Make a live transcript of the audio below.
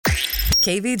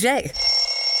KVJ.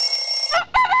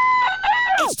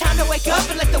 It's time to wake up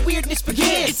and let the weirdness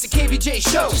begin. It's the KVJ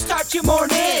Show to start your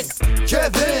morning.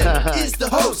 Kevin is the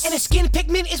host, and his skin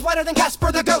pigment is whiter than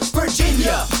Casper the Ghost.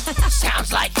 Virginia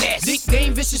sounds like this.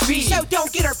 Nickname Vicious Bee, so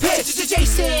don't get her pissed.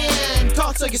 Jason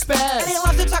talks like a spaz, and he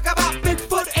loves to talk about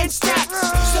Bigfoot and stacks.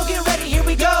 So get ready, here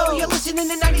we go. You're listening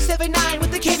to 97.9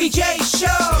 with the KVJ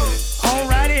Show.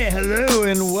 Alrighty, hello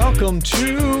and welcome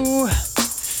to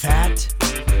Fat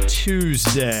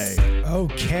Tuesday.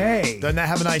 Okay. Doesn't that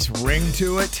have a nice ring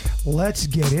to it? Let's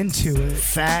get into it.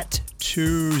 Fat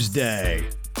Tuesday.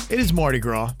 It is Mardi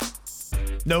Gras.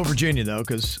 No Virginia, though,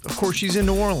 because, of course, she's in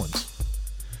New Orleans.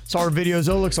 Saw her videos,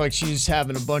 though. Looks like she's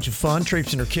having a bunch of fun,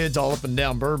 traipsing her kids all up and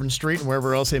down Bourbon Street and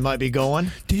wherever else they might be going.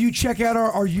 Did you check out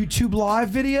our YouTube live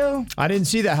video? I didn't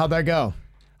see that. How'd that go?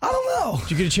 I don't know.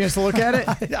 Did you get a chance to look at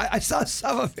it? I saw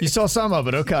some of it. You saw some of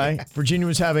it, okay. Virginia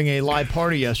was having a live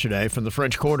party yesterday from the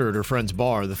French Quarter at her friend's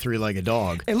bar, the Three-Legged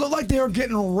Dog. It looked like they were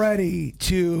getting ready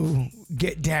to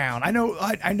get down. I know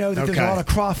that there's a lot of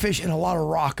crawfish and a lot of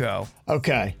Rocco.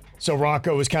 Okay. So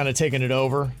Rocco was kind of taking it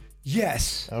over?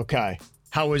 Yes. Okay.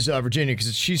 How was Virginia?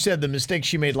 Because she said the mistake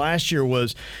she made last year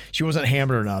was she wasn't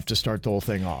hammered enough to start the whole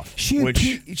thing off. She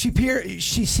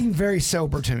seemed very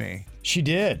sober to me. She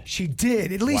did. She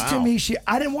did. At least to me.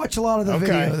 I didn't watch a lot of the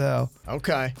video, though.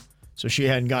 Okay. So she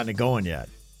hadn't gotten it going yet.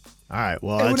 All right.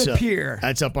 Well, it would appear.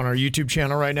 That's up on our YouTube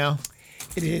channel right now?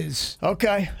 It is.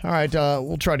 Okay. All right.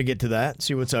 We'll try to get to that,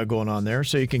 see what's going on there.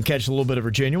 So you can catch a little bit of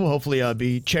Virginia. We'll hopefully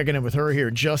be checking in with her here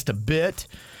in just a bit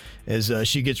as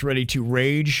she gets ready to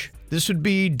rage. This would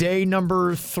be day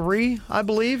number 3, I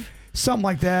believe. Something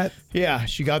like that. Yeah.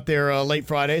 She got there late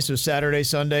Friday, so Saturday,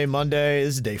 Sunday, Monday.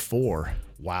 This is day 4.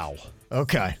 Wow.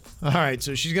 Okay. All right.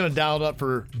 So she's going to dial it up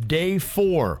for day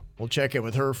 4. We'll check in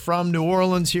with her from New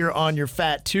Orleans here on your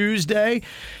Fat Tuesday.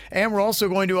 And we're also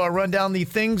going to run down the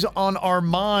things on our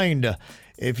mind.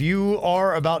 If you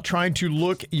are about trying to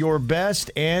look your best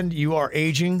and you are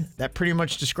aging, that pretty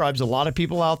much describes a lot of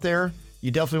people out there. You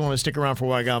definitely want to stick around for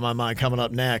what I got on my mind coming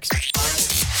up next.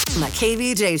 My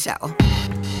KVJ Show.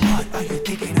 What are you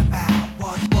thinking about?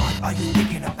 What are you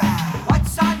thinking about?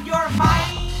 What's on your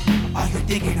mind? Are you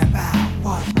thinking about?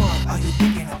 What are you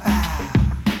thinking about?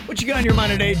 What you got in your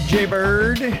mind today,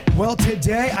 Jay-Bird? Well,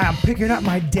 today I'm picking up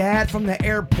my dad from the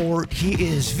airport. He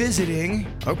is visiting.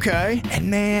 Okay. And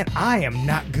man, I am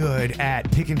not good at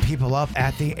picking people up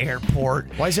at the airport.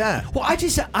 Why is that? Well, I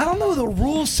don't know the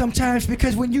rules sometimes,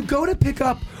 because when you go to pick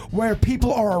up where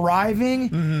people are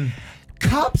arriving,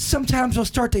 cops sometimes will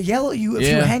start to yell at you if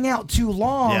you hang out too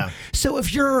long. Yeah. So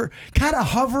if you're kind of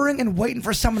hovering and waiting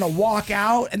for someone to walk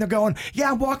out and they're going,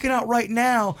 yeah, I'm walking out right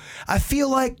now, I feel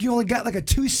like you only got like a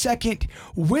 2-second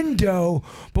window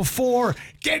before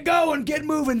get going, get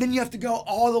moving. Then you have to go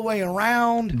all the way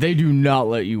around. They do not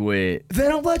let you wait. They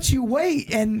don't let you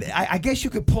wait. And I guess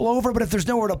you could pull over, but if there's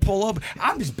nowhere to pull over,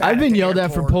 I'm just bad I've been at the yelled at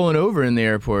airport. for pulling over in the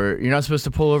airport. You're not supposed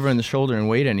to pull over in the shoulder and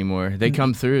wait anymore. They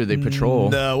come through. They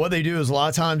patrol. No, what they do is a lot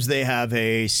of times they have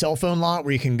a cell phone lot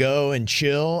where you can go and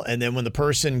chill, and then when the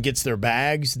person gets their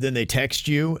bags, then they text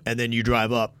you, and then you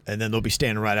drive up, and then they'll be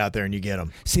standing right out there, and you get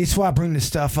them. See, that's why I bring this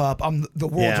stuff up. I'm the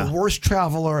world's worst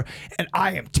traveler, and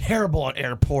I am terrible at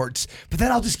airports. But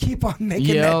then I'll just keep on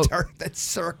making that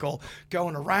circle,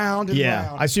 going around and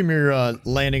around. I assume you're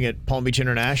landing at Palm Beach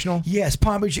International? Yes,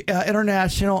 Palm Beach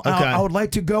International. Okay. I would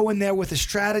like to go in there with a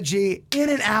strategy, in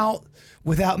and out,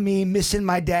 without me missing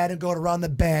my dad and going around the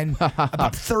bend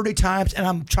about 30 times, and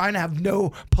I'm trying to have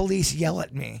no police yell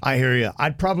at me. I hear you.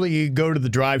 I'd probably go to the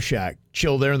drive shack,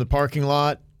 chill there in the parking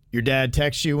lot. Your dad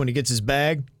texts you when he gets his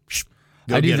bag.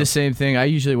 I do the same thing. I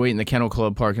usually wait in the Kennel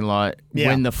Club parking lot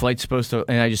when the flight's supposed to,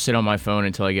 and I just sit on my phone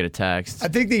until I get a text. I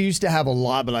think they used to have a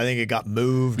lot, but I think it got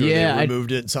moved, or they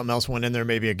removed it and something else went in there,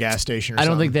 maybe a gas station or something.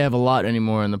 I don't think they have a lot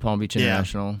anymore in the Palm Beach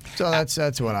International. So that's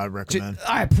what I would recommend.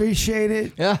 I appreciate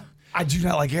it. Yeah. I do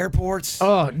not like airports.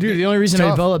 Oh, dude, the only reason I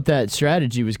developed that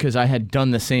strategy was because I had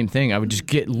done the same thing. I would just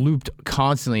get looped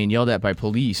constantly and yelled at by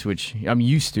police, which I'm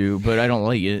used to, but I don't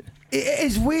like it.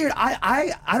 It's weird.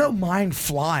 I don't mind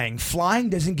flying. Flying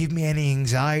doesn't give me any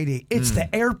anxiety. It's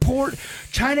the airport,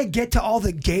 trying to get to all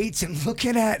the gates and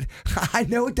looking at, I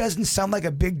know it doesn't sound like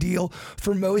a big deal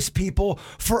for most people.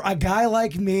 For a guy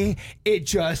like me, it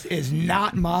just is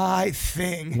not my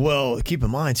thing. Well, keep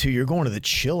in mind, too, you're going to the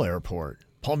chill airport.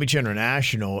 Palm Beach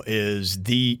International is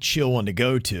the chill one to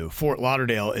go to. Fort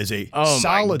Lauderdale is a Oh, my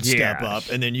solid step gosh.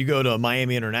 up, and then you go to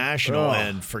Miami International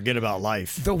and forget about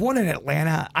life. The one in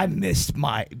Atlanta, I missed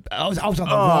I was on the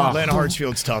Atlanta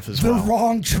Hartsfield's tough as the well.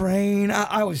 wrong train.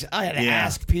 I had to Yeah.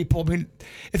 ask people. I mean,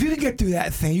 if you can get through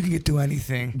that thing, you can get through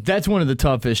anything. That's one of the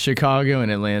toughest, Chicago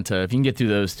and Atlanta. If you can get through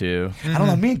those two. I don't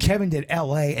know. Me and Kevin did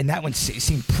L.A. and that one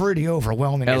seemed pretty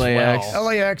overwhelming LAX. as well.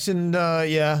 LAX and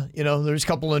there's a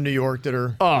couple in New York that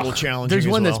are a little challenging. There's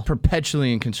one as well. that's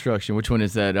perpetually in construction. Which one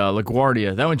is that?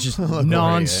 LaGuardia. That one's just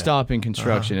non-stop in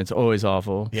construction. It's always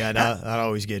awful. Yeah, that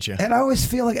always gets you. And I always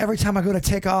feel like every time I go to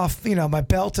take off, my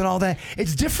belt and all that,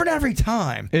 it's different every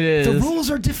time. It is. The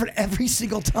rules are different every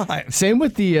single time. Same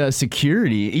with the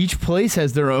security. Each place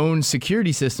has their own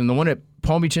security system. The one at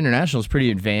Palm Beach International is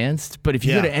pretty advanced, but if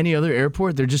you go to any other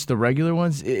airport, they're just the regular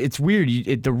ones. It's weird.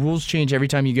 The rules change every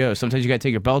time you go. Sometimes you got to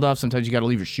take your belt off. Sometimes you got to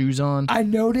leave your shoes on. I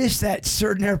noticed that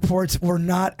certain airports were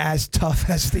not as tough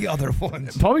as the other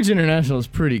ones. Palm Beach International is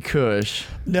pretty cush.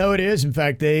 No, it is. In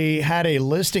fact, they had a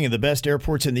listing of the best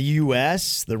airports in the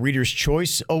U.S., the Reader's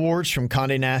Choice Awards from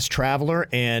Condé Nast Traveler,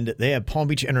 and they have Palm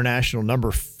Beach International number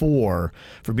 4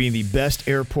 for being the best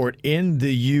airport in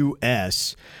the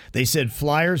U.S. They said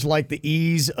flyers like the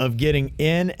ease of getting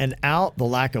in and out, the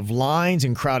lack of lines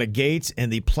and crowded gates,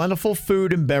 and the plentiful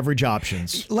food and beverage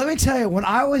options. Let me tell you, when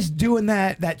I was doing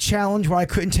that challenge where I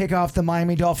couldn't take off the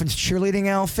Miami Dolphins cheerleading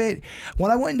outfit,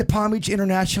 when I went into Palm Beach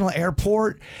International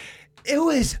Airport, it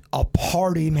was a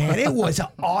party, man. It was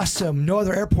awesome. No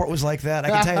other airport was like that. I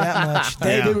can tell you that much.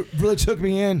 They really took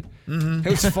me in. It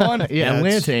was fun. Yeah,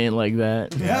 Atlanta ain't like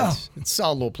that. Yeah. It's a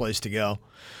solid little place to go.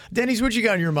 Denny's, what you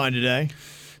got in your mind today?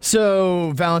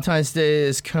 So Valentine's Day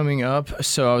is coming up,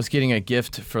 so I was getting a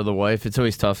gift for the wife. It's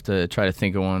always tough to try to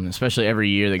think of one, especially every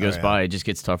year that goes by. It just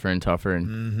gets tougher and tougher.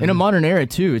 And in a modern era,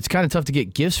 too, it's kind of tough to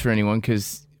get gifts for anyone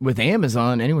because with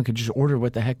Amazon, anyone could just order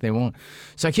what the heck they want.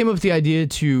 So I came up with the idea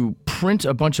to print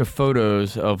a bunch of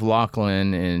photos of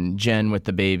Lachlan and Jen with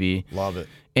the baby. Love it.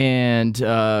 And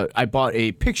I bought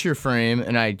a picture frame,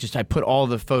 and I put all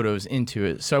the photos into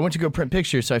it. So I went to go print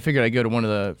pictures, so I figured I'd go to one of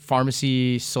the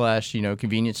pharmacy /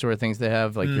 convenience store things they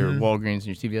have, like your Walgreens and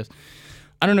your CVS.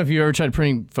 I don't know if you ever tried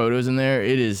printing photos in there.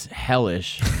 It is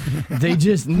hellish.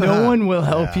 No one will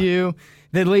help you.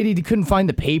 The lady couldn't find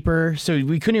the paper, so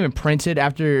we couldn't even print it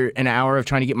after an hour of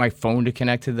trying to get my phone to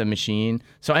connect to the machine.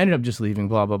 So I ended up just leaving,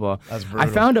 blah, blah, blah. That's brutal.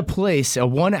 I found a place, a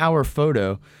 1-hour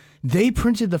photo. They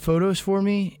printed the photos for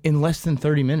me in less than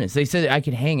 30 minutes. They said I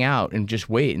could hang out and just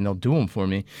wait, and they'll do them for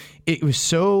me. It was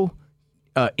so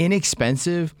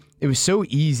inexpensive. It was so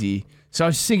easy. So I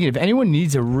was just thinking, if anyone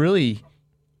needs a really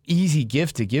easy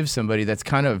gift to give somebody that's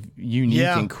kind of unique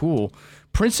and cool,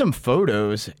 print some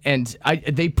photos. And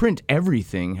they print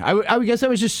everything. I would guess I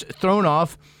was just thrown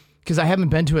off because I haven't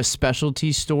been to a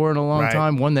specialty store in a long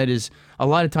time. One that is, a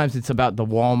lot of times it's about the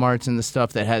Walmarts and the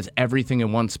stuff that has everything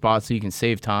in one spot so you can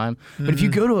save time. But if you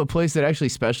go to a place that actually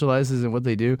specializes in what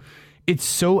they do, it's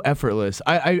so effortless.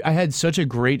 I had such a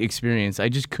great experience. I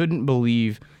just couldn't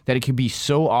believe that it could be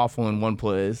so awful in one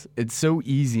place. It's so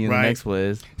easy in the next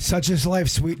place. Such is life,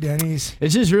 sweet Denny's.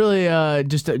 It's just really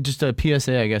just a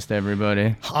PSA, I guess, to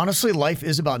everybody. Honestly, life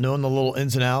is about knowing the little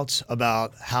ins and outs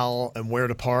about how and where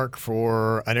to park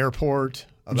for an airport,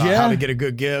 about how to get a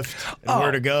good gift and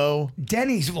where to go.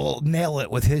 Denny's will nail it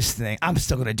with his thing. I'm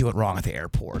still going to do it wrong at the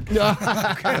airport.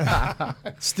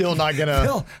 Still not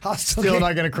gonna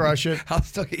not gonna crush it. I'll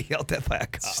still get yelled at by a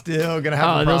cop. Still gonna have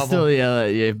a problem. They'll still yell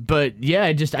at you. But yeah,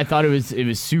 I thought it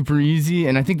was super easy,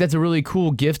 and I think that's a really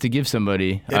cool gift to give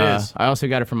somebody. It is. I also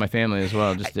got it from my family as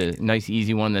well. Just a nice,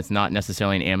 easy one that's not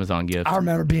necessarily an Amazon gift. I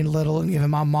remember being little and giving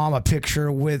my mom a picture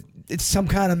with it's some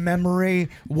kind of memory,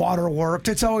 waterworked.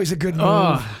 It's always a good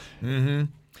move.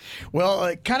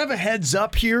 Well, kind of a heads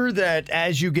up here that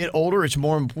as you get older, it's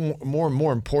more and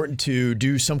more important to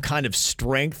do some kind of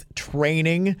strength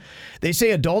training. They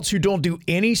say adults who don't do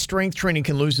any strength training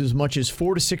can lose as much as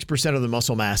 4 to 6% of their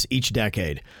muscle mass each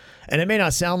decade. And it may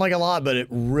not sound like a lot, but it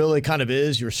really kind of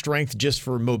is. Your strength just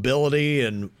for mobility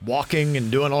and walking and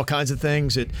doing all kinds of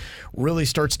things, it really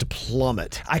starts to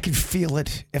plummet. I can feel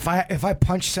it. If I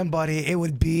punch somebody, it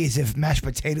would be as if mashed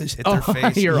potatoes hit their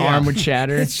face. Your arm would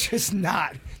shatter. It's just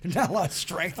not. There's not a lot of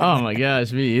strength. Oh my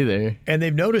gosh, me either. And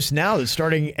they've noticed now that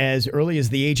starting as early as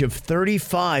the age of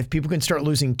 35, people can start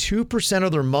losing 2%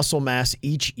 of their muscle mass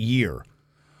each year.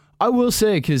 I will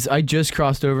say, because I just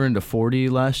crossed over into 40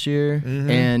 last year,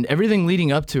 and everything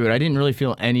leading up to it, I didn't really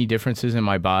feel any differences in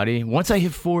my body. Once I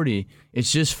hit 40,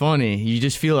 it's just funny. You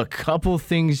just feel a couple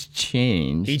things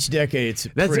change. Each decade, it's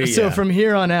pretty, so from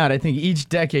here on out, I think each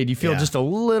decade you feel just a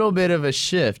little bit of a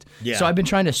shift. Yeah. So I've been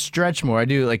trying to stretch more. I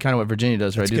do like kind of what Virginia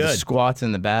does, where I do the good. squats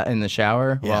in the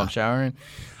shower while I'm showering.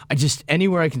 I just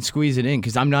anywhere I can squeeze it in,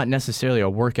 because I'm not necessarily a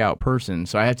workout person,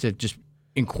 so I have to just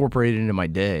incorporate it into my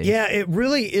day. Yeah, it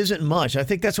really isn't much. I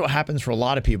think that's what happens for a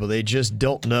lot of people. They just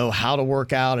don't know how to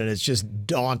work out, and it's just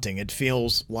daunting. It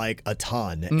feels like a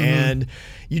ton. And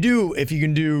if you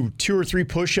can do 2 or 3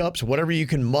 push-ups, whatever you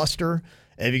can muster,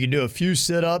 if you can do a few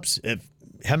sit-ups, if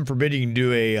heaven forbid you can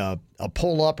do a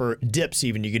pull-up or dips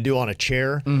even you can do on a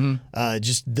chair.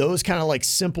 Just those kind of like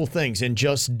simple things, and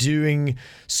just doing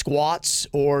squats,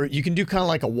 or you can do kind of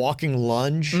like a walking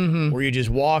lunge where you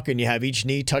just walk and you have each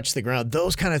knee touch the ground.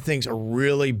 Those kind of things are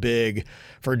really big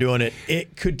for doing it.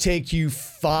 It could take you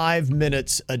 5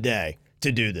 minutes a day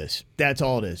to do this. That's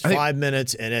all it is. 5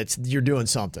 minutes, and you're doing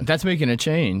something. That's making a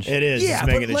change. It is. Yeah, it's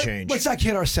making a change. Let's not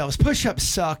kid ourselves. Push-ups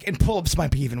suck, and pull-ups might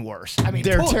be even worse. I mean,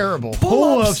 They're terrible.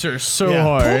 Pull-ups are so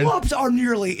hard. Pull-ups are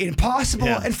nearly impossible.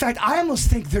 Yeah. In fact, I almost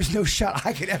think there's no shot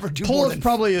I could ever do more Pull-ups than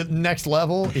probably a next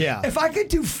level. Yeah. If I could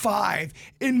do 5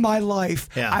 in my life,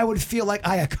 Yeah. I would feel like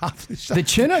I accomplished The something.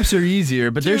 chin-ups are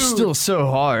easier, but they're Dude, still so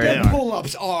hard. The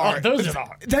pull-ups are. those are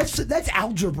hard. That's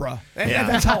algebra. And Yeah.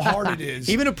 that's how hard it is.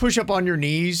 Even a push-up on your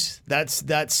knees,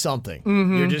 that's something.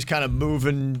 You're just kind of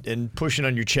moving and pushing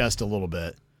on your chest a little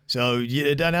bit. So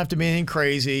it doesn't have to be anything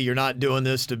crazy. You're not doing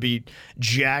this to be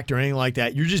jacked or anything like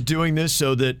that. You're just doing this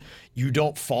so that you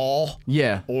don't fall.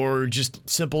 Yeah. Or just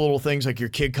simple little things like your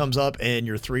kid comes up and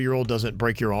your 3-year-old doesn't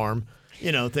break your arm.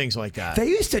 You know, things like that. They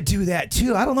used to do that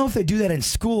too. I don't know if they do that in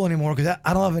school anymore because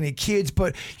I don't have any kids,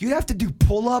 but you'd have to do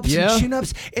pull-ups and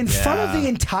chin-ups in front of the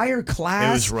entire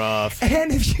class. It was rough.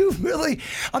 And if you really,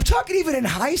 I'm talking even in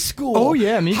high school. Oh,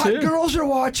 yeah, me hot too. girls are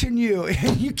watching you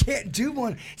and you can't do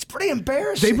one. It's pretty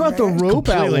embarrassing. They brought the man. rope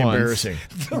out Completely once. embarrassing.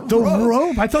 The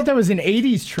rope. I thought that was an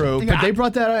 80s trope, Yeah. but they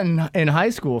brought that out in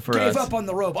high school for Gave us. up on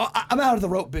the rope. I'm out of the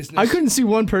rope business. I couldn't see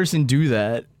one person do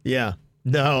that. Yeah.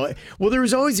 No. Well,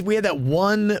 we had that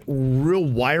one real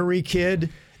wiry kid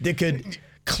that could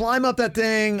climb up that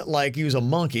thing like he was a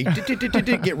monkey,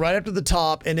 get right up to the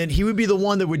top, and then he would be the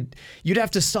one that you'd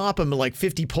have to stop him at like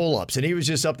 50 pull-ups, and he was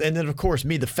just up, and then of course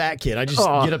me, the fat kid, I just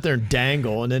get up there and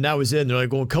dangle, and then that was it, and they're like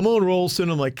going, come on, Rolston,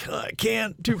 I'm like, I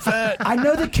can't, too fat. I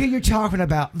know the kid you're talking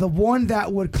about, the one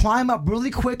that would climb up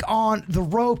really quick on the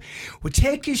rope, would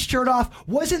take his shirt off,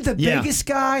 wasn't the biggest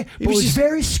guy, but was just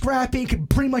very scrappy and could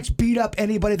pretty much beat up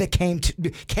anybody that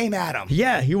came at him.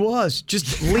 Yeah, he was.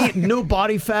 Just no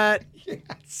body fat.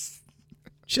 Yes.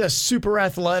 Just super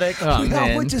athletic. Oh, We all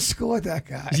man. went to school with that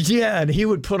guy. Yeah, and he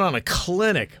would put on a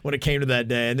clinic when it came to that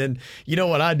day. And then, you know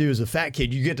what I do as a fat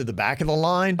kid? You get to the back of the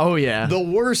line. Oh, yeah. The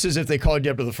worst is if they called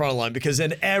you up to the front of the line, because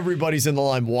then everybody's in the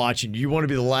line watching. You want to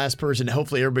be the last person.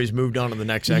 Hopefully everybody's moved on to the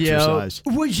next exercise.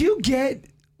 Would you get,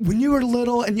 when you were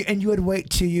little and you would wait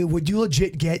till would you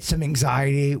legit get some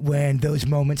anxiety when those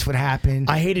moments would happen?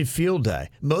 I hated field day.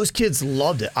 Most kids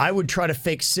loved it. I would try to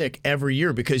fake sick every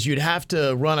year because you'd have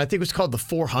to run, I think it was called the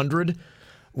 400,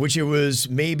 which it was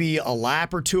maybe a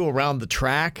lap or 2 around the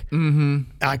track.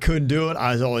 I couldn't do it.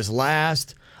 I was always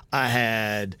last. I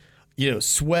had,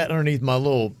 sweat underneath my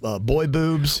little boy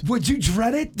boobs. Would you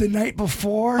dread it the night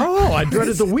before? Oh, I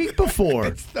dreaded the week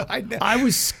before. I know. I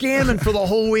was scamming for the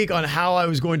whole week on how I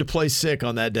was going to play sick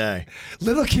on that day.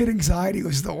 Little kid anxiety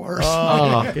was the worst.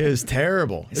 Oh, it was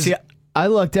terrible. See, I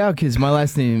lucked out because my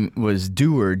last name was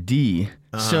Dewar, D.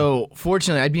 So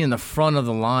fortunately, I'd be in the front of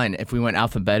the line if we went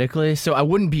alphabetically. So I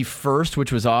wouldn't be first, which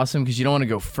was awesome because you don't want to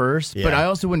go first. But Yeah. I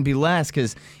also wouldn't be last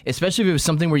because, especially if it was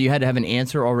something where you had to have an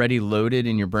answer already loaded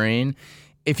in your brain.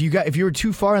 If you were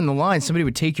too far in the line, somebody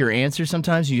would take your answer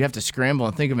sometimes. And you'd have to scramble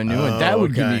and think of a new one. That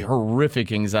would give me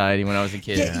horrific anxiety when I was a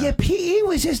kid. Yeah, PE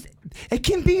was just, it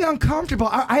can be uncomfortable.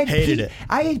 I had Hated it.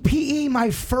 I had PE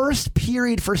my first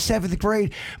period for 7th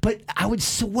grade, but I would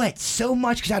sweat so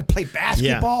much because I'd play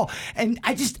basketball, and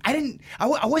I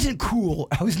wasn't cool.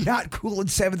 I was not cool in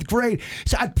 7th grade,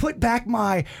 so I'd put back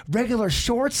my regular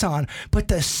shorts on, but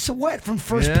the sweat from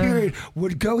first period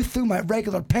would go through my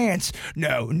regular pants.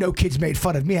 No kids made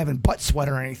fun of me having butt sweat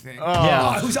or anything.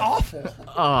 Yeah. It was awful.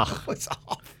 It was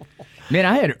awful. Man,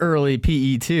 I had early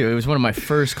PE too. It was one of my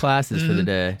first classes for the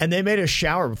day. And they made us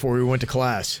shower before we went to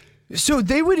class. So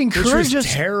they would encourage was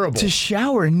us terrible. to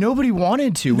shower, and nobody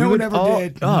wanted to. No we one would ever all-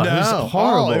 did. Oh, it was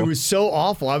horrible. It was so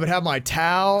awful. I would have my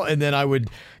towel, and then I would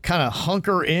kind of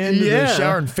hunker into the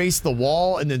shower and face the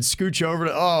wall and then scooch over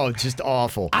to, it's just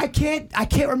awful. I can't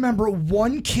remember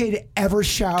one kid ever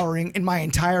showering in my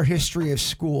entire history of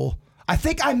school. I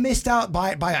think I missed out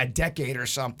by a decade or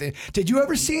something. Did you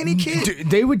ever see any kids?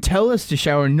 They would tell us to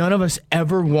shower. None of us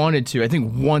ever wanted to. I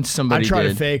think once somebody I try did.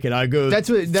 to fake it. I go That's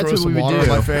what some we would water do.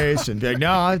 on my face and be like,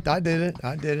 no, I did it.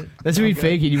 I did it. That's what we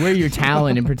fake it. You wear your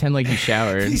talon and pretend like you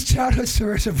showered. These childhood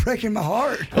stories are breaking my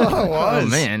heart. Oh, it was. Oh,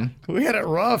 man. We had it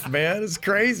rough, man. It's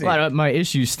crazy. A lot of my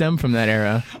issues stem from that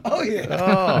era. Oh, yeah.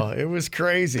 Oh, it was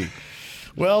crazy.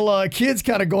 Well, kids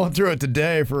kind of going through it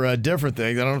today for different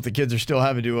things. I don't know if the kids are still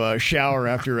having to shower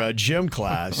after gym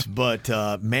class, but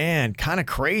man, kind of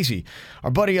crazy. Our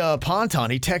buddy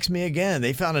Ponton, he texted me again.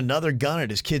 They found another gun at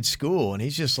his kid's school, and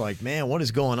he's just like, man, what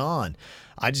is going on?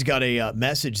 I just got a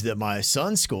message that my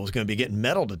son's school is going to be getting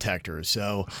metal detectors,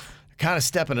 so kind of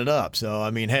stepping it up. So,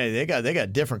 I mean, hey, they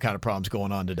got different kind of problems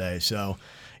going on today, so...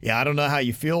 Yeah, I don't know how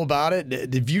you feel about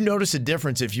it. Have you noticed a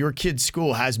difference if your kid's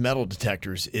school has metal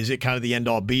detectors? Is it kind of the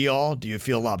end-all, be-all? Do you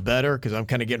feel a lot better? Because I'm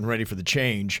kind of getting ready for the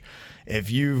change. If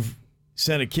you've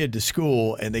sent a kid to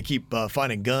school and they keep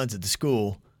finding guns at the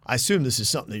school, I assume this is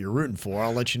something that you're rooting for.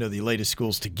 I'll let you know the latest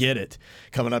schools to get it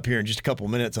coming up here in just a couple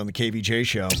minutes on the KVJ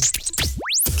Show.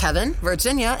 Kevin,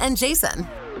 Virginia, and Jason.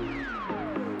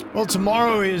 Well,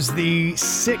 tomorrow is the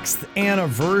 6th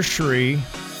anniversary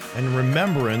and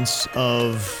remembrance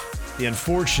of the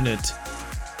unfortunate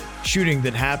shooting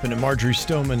that happened to Marjorie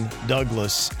Stoneman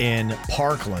Douglas in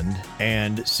Parkland.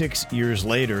 And 6 years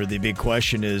later, the big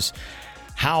question is,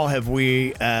 how have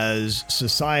we as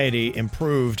society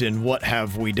improved and what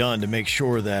have we done to make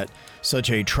sure that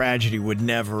such a tragedy would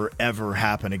never, ever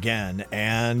happen again?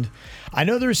 And I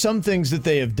know there's some things that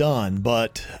they have done,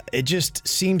 but it just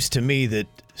seems to me that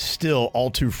still all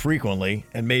too frequently,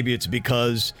 and maybe it's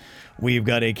because we've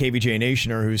got a KVJ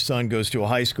Nationer whose son goes to a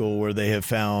high school where they have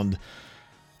found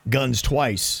guns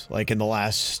twice, like in the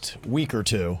last week or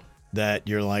two, that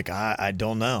you're like, I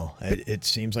don't know. It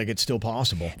seems like it's still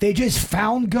possible. They just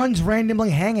found guns randomly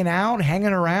hanging around?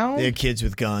 They had kids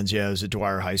with guns, yeah. It was at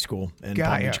Dwyer High School in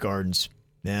Palm Beach Gardens.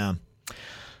 Yeah.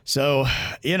 So,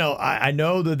 I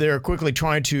know that they're quickly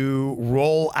trying to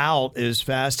roll out as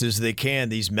fast as they can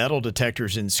these metal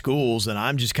detectors in schools, and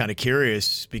I'm just kind of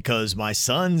curious because my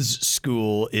son's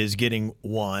school is getting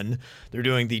one. They're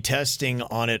doing the testing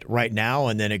on it right now,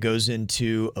 and then it goes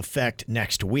into effect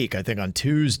next week, I think on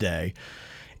Tuesday.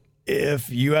 If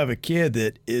you have a kid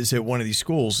that is at one of these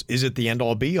schools, is it the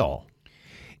end-all, be-all?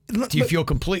 Do you feel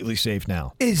completely safe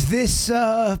now? Is this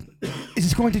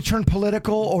going to turn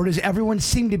political, or does everyone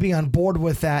seem to be on board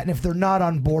with that? And if they're not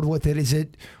on board with it, is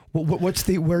it where's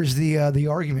the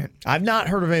argument? I've not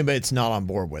heard of anybody that's not on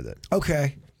board with it.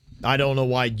 Okay. I don't know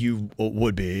why you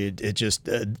would be. It just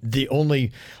the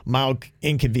only mild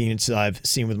inconvenience I've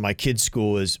seen with my kids'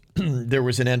 school is there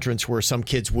was an entrance where some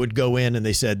kids would go in, and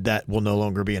they said that will no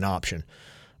longer be an option.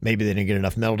 Maybe they didn't get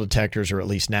enough metal detectors, or at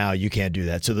least now you can't do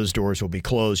that. So those doors will be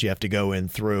closed. You have to go in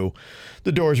through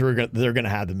the doors where they're going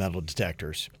to have the metal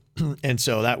detectors. And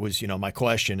so that was, my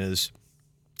question is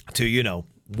to,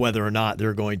 whether or not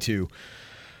they're going to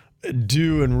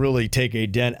do and really take a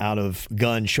dent out of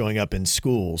guns showing up in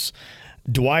schools.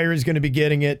 Dwyer is going to be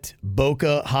getting it.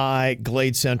 Boca High,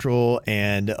 Glade Central,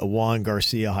 and Juan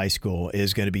Garcia High School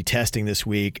is going to be testing this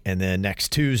week. And then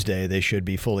next Tuesday, they should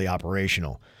be fully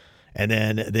operational. And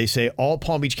then they say all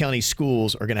Palm Beach County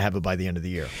schools are going to have it by the end of the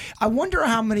year. I wonder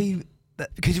how many,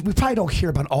 because we probably don't hear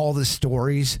about all the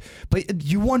stories, but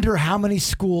you wonder how many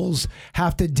schools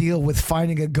have to deal with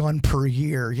finding a gun per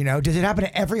year. Does it happen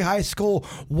at every high school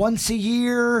once a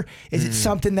year? Is it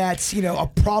something that's, a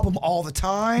problem all the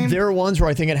time? There are ones where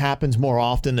I think it happens more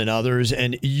often than others.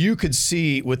 And you could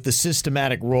see with the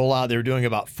systematic rollout, they're doing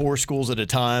about 4 schools at a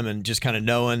time, and just kind of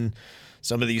knowing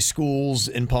some of these schools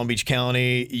in Palm Beach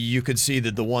County, you could see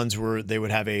that the ones where they would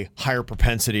have a higher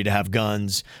propensity to have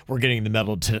guns were getting the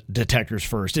metal detectors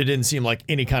first. It didn't seem like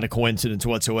any kind of coincidence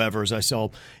whatsoever as I saw,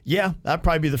 that'd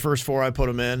probably be the first 4 I put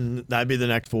them in. That'd be the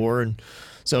next 4. And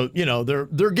so,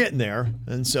 they're getting there.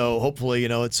 And so hopefully,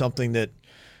 it's something that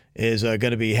is going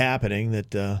to be happening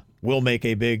that will make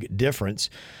a big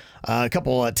difference. A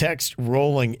couple of texts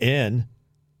rolling in.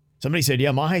 Somebody said,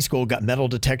 my high school got metal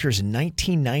detectors in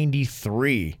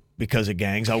 1993 because of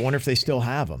gangs. I wonder if they still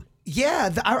have them. Yeah,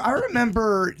 I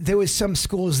remember there was some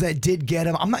schools that did get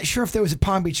them. I'm not sure if there was a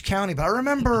Palm Beach County, but I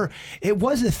remember it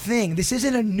was a thing. This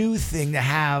isn't a new thing to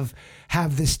have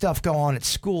this stuff go on at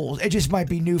schools. It just might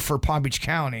be new for Palm Beach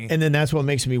County. And then that's what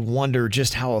makes me wonder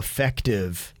just how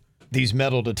effective these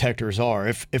metal detectors are.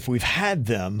 If we've had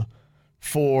them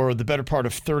for the better part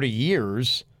of 30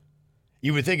 years...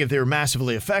 you would think if they were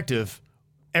massively effective,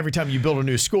 every time you build a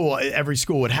new school, every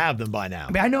school would have them by now.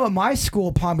 I mean, I know at my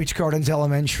school, Palm Beach Gardens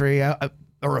Elementary,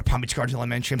 Palm Beach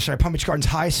Gardens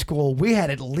High School, we had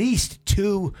at least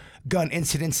 2 gun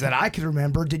incidents that I could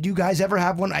remember. Did you guys ever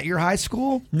have one at your high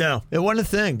school? No, it wasn't a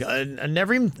thing. I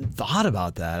never even thought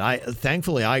about that.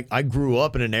 Thankfully, I grew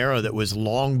up in an era that was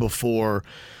long before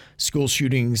school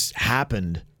shootings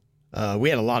happened. We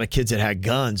had a lot of kids that had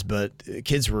guns, but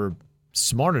kids were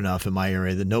smart enough in my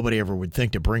area that nobody ever would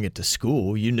think to bring it to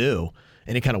school. You knew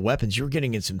any kind of weapons, you were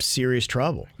getting in some serious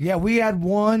trouble. Yeah, we had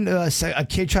one, a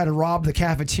kid tried to rob the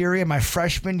cafeteria my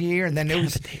freshman year, and then it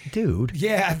was... Dude.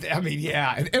 Yeah, I mean,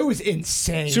 yeah, it was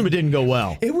insane. Assume it didn't go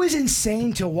well. It was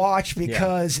insane to watch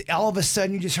because all of a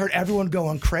sudden you just heard everyone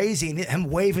going crazy and him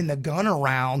waving the gun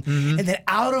around, and then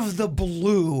out of the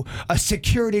blue, a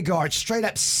security guard straight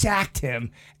up sacked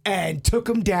him and took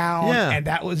him down, and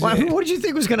that was it. What did you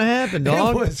think was going to happen,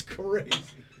 dog? It was crazy.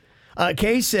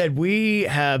 Kay said, we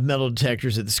have metal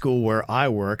detectors at the school where I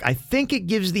work. I think it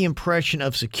gives the impression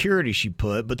of security, she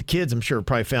put, but the kids, I'm sure,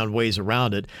 probably found ways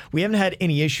around it. We haven't had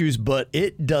any issues, but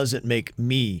it doesn't make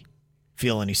me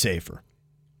feel any safer.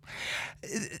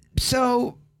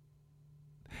 So...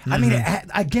 I mean,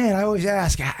 again, I always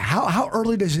ask, how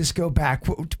early does this go back?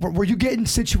 Were you getting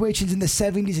situations in the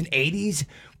 70s and 80s,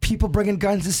 people bringing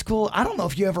guns to school? I don't know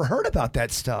if you ever heard about that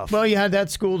stuff. Well, you had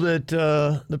that school that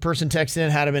the person texted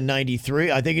in had them in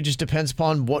 93. I think it just depends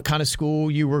upon what kind of school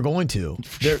you were going to.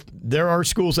 There are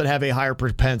schools that have a higher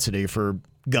propensity for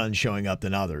guns showing up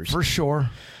than others. For sure.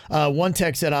 One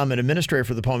text said, I'm an administrator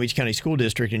for the Palm Beach County School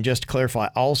District, and just to clarify,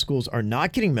 all schools are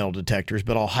not getting metal detectors,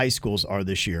 but all high schools are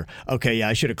this year. Okay, yeah,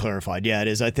 I should have clarified. Yeah, it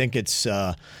is. I think it's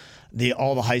all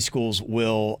the high schools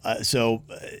will. So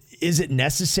is it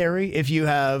necessary if you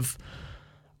have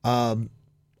a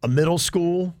middle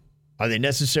school? Are they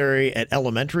necessary at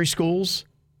elementary schools?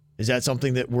 Is that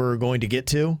something that we're going to get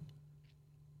to?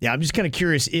 Yeah, I'm just kind of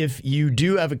curious if you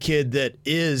do have a kid that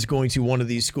is going to one of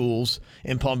these schools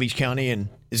in Palm Beach County and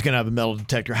is going to have a metal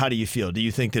detector. How do you feel? Do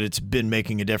you think that it's been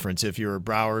making a difference? If you're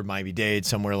Broward, Miami-Dade,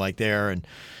 somewhere like there, and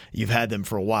you've had them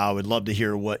for a while, I would love to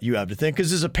hear what you have to think.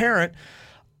 Because as a parent,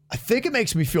 I think it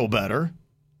makes me feel better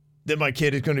that my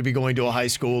kid is going to be going to a high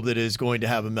school that is going to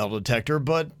have a metal detector,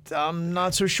 but I'm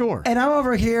not so sure. And I'm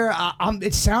over here,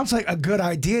 it sounds like a good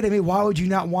idea to me. Why would you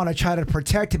not want to try to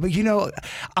protect it? But, you know,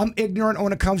 I'm ignorant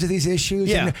when it comes to these issues.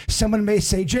 Yeah. And someone may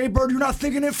say, Jay Bird, you're not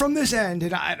thinking it from this end.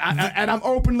 And I'm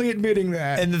openly admitting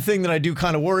that. And the thing that I do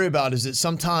kind of worry about is that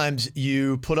sometimes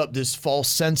you put up this false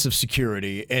sense of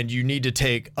security and you need to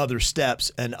take other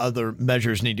steps and other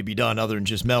measures need to be done other than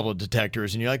just metal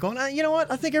detectors. And you're like, oh, you know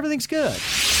what? I think everything's good.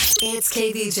 It's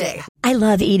KVJ. I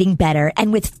love eating better,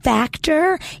 and with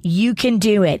Factor, you can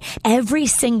do it. Every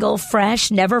single fresh,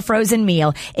 never frozen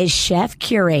meal is chef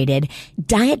curated,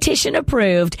 dietitian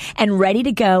approved, and ready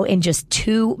to go in just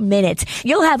 2 minutes.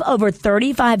 You'll have over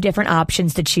 35 different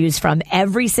options to choose from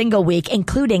every single week,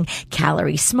 including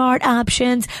calorie smart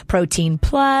options, protein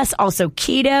plus, also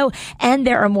keto, and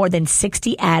there are more than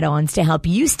 60 add-ons to help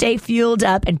you stay fueled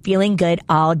up and feeling good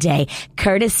all day,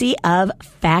 courtesy of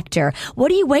Factor.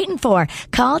 What are you waiting for?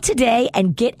 Call today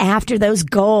and get after those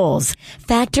goals.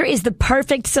 Factor is the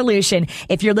perfect solution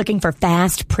if you're looking for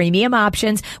fast, premium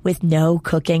options with no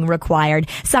cooking required.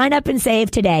 Sign up and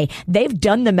save today. They've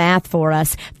done the math for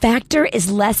us. Factor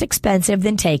is less expensive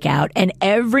than takeout, and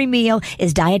every meal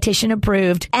is dietitian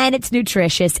approved, and it's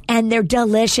nutritious, and they're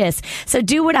delicious. So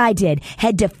do what I did.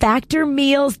 Head to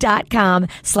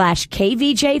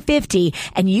factormeals.com/KVJ50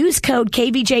 and use code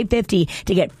KVJ50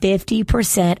 to get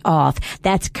 50% off.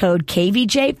 That's code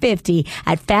KVJ50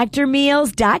 at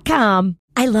factormeals.com.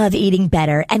 I love eating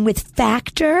better, and with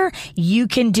Factor, you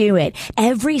can do it.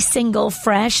 Every single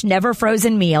fresh, never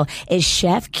frozen meal is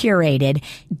chef curated,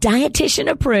 dietitian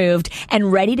approved,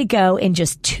 and ready to go in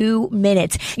just 2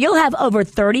 minutes. You'll have over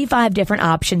 35 different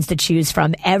options to choose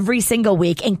from every single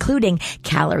week, including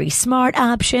calorie smart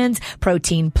options,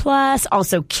 protein plus,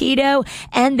 also keto,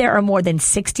 and there are more than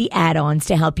 60 add-ons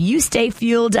to help you stay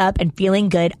fueled up and feeling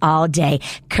good all day,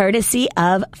 courtesy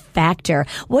of Factor.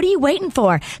 What are you waiting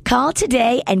for? Call today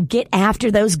and get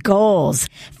after those goals.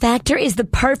 Factor is the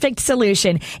perfect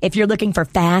solution if you're looking for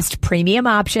fast, premium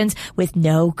options with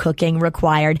no cooking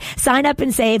required. Sign up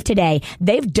and save today.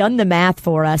 They've done the math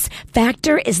for us.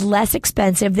 Factor is less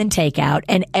expensive than takeout,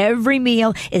 and every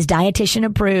meal is dietitian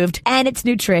approved, and it's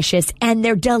nutritious, and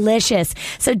they're delicious.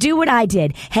 So do what I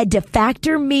did. Head to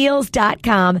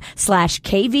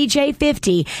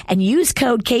factormeals.com/KVJ50 and use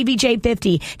code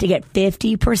KVJ50 to get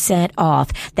 50% off.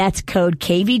 That's code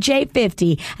KVJ50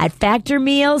 KVJ50 at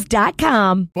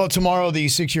factormeals.com. Well, tomorrow, the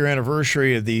 6-year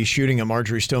anniversary of the shooting at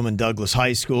Marjorie Stoneman Douglas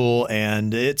High School,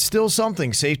 and it's still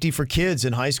something. Safety for kids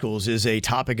in high schools is a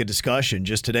topic of discussion.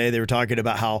 Just today, they were talking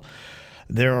about how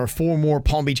there are 4 more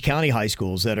Palm Beach County high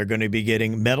schools that are going to be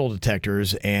getting metal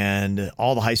detectors, and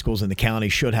all the high schools in the county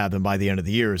should have them by the end of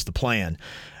the year is the plan.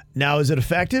 Now, is it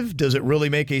effective? Does it really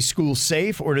make a school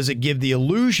safe, or does it give the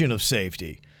illusion of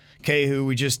safety? Kay, who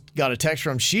we just got a text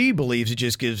from, she believes it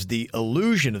just gives the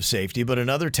illusion of safety. But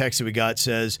another text that we got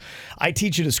says, I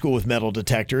teach at a school with metal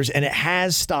detectors, and it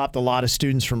has stopped a lot of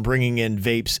students from bringing in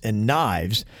vapes and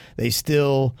knives. They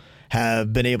still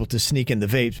have been able to sneak in the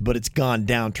vapes, but it's gone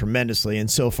down tremendously. And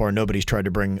so far, nobody's tried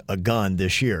to bring a gun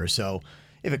this year. So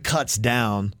if it cuts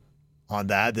down on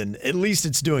that, then at least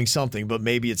it's doing something, but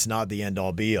maybe it's not the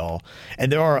end-all be-all.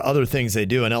 And there are other things they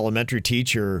do. An elementary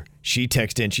teacher, she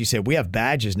texted in, she said, we have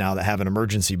badges now that have an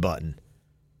emergency button.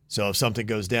 So if something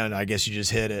goes down, I guess you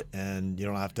just hit it, and you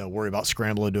don't have to worry about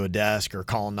scrambling to a desk or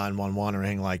calling 911 or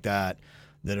anything like that,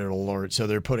 then it'll alert. So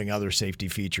they're putting other safety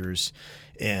features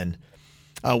in.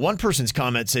 One person's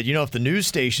comment said, if the news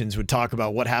stations would talk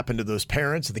about what happened to those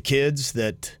parents, the kids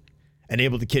that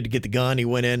enabled the kid to get the gun, he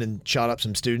went in and shot up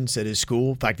some students at his school.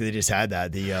 In fact, they just had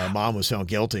that. The mom was found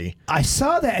guilty. I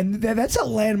saw that, and that's a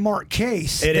landmark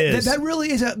case. It is. That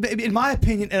really is, in my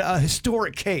opinion, a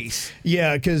historic case.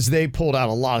 Yeah, because they pulled out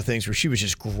a lot of things where she was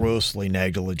just grossly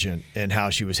negligent in how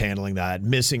she was handling that,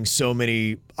 missing so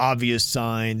many obvious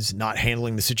signs, not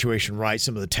handling the situation right,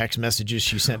 some of the text messages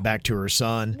she sent back to her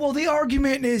son. Well, the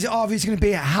argument is obviously going to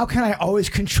be, how can I always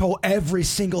control every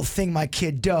single thing my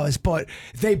kid does? But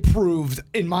they proved,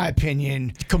 in my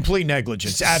opinion, complete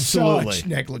negligence. Absolutely. Such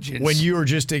negligence. When you are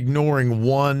just ignoring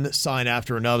one sign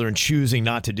after another and choosing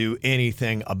not to do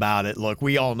anything about it. Look,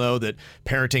 we all know that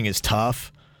parenting is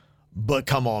tough, but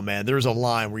come on, man. There's a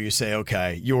line where you say,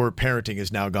 okay, your parenting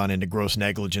has now gone into gross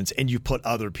negligence, and you put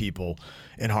other people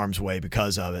in harm's way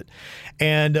because of it.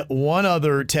 And one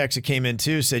other text that came in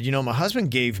too said, my husband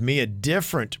gave me a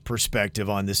different perspective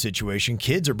on this situation.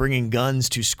 Kids are bringing guns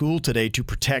to school today to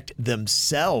protect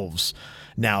themselves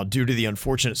now due to the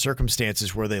unfortunate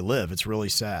circumstances where they live. It's really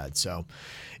sad. So,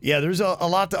 yeah, there's a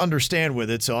lot to understand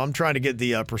with it. So I'm trying to get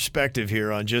the perspective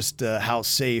here on just how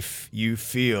safe you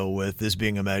feel with this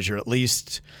being a measure. At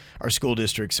least our school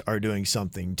districts are doing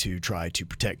something to try to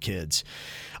protect kids.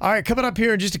 All right, coming up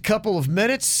here in just a couple of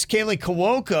minutes, Kaylee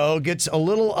Kawoko gets a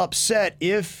little upset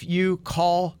if you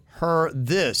call her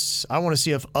this. I want to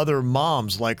see if other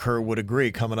moms like her would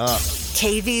agree coming up.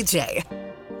 KVJ.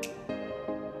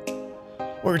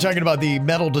 We're talking about the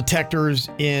metal detectors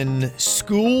in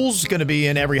schools. Going to be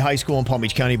in every high school in Palm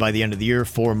Beach County by the end of the year.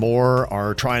 4 more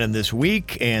are trying them this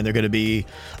week, and they're going to be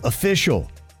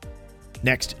official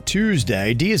next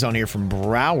Tuesday. Dee is on here from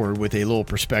Broward with a little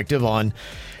perspective on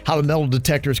how the metal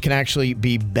detectors can actually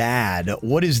be bad.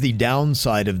 What is the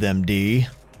downside of them, Dee?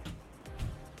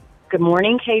 Good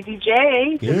morning,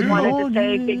 KVJ. Good Just wanted morning. to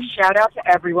say a big shout out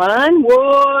to everyone.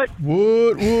 What?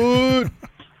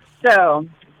 So,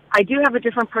 I do have a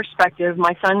different perspective.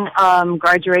 My son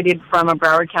graduated from a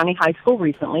Broward County high school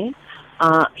recently.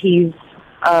 He's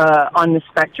on the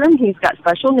spectrum. He's got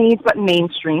special needs, but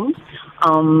mainstream.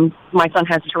 My son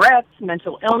has Tourette's,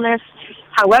 mental illness.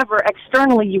 However,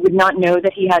 externally, you would not know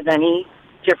that he has any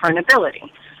different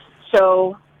ability.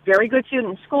 So, very good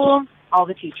student in school. All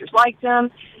the teachers liked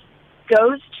him.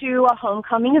 Goes to a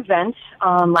homecoming event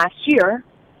last year,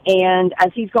 and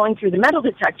as he's going through the metal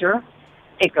detector,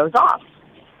 it goes off.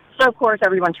 So, of course,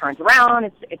 everyone turns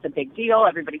around. It's a big deal.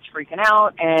 Everybody's freaking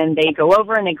out, and they go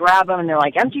over and they grab him, and they're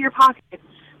like, empty your pockets.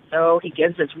 So he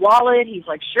gives his wallet. He's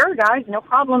like, sure, guys, no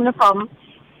problem, no problem.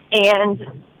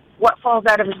 And what falls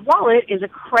out of his wallet is a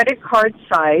credit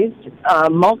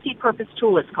card-sized multi-purpose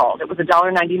tool, it's called. It was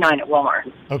 $1.99 at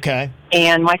Walmart. Okay.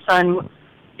 And my son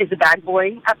is a bag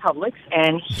boy at Publix,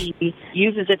 and he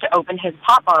uses it to open his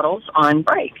pop bottles on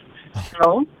break.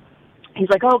 So he's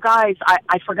like, oh, guys,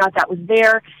 I forgot that was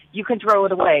there. You can throw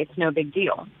it away. It's no big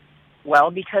deal. Well,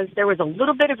 because there was a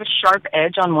little bit of a sharp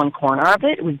edge on one corner of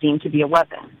it, it was deemed to be a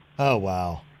weapon. Oh,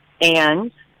 wow.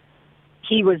 And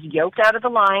he was yoked out of the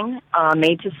line,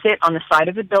 made to sit on the side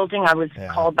of the building. I was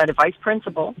called by the vice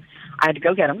principal. I had to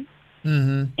go get him.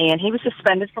 Mm-hmm. And he was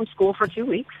suspended from school for 2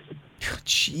 weeks.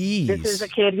 Jeez. This is a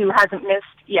kid who hasn't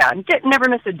never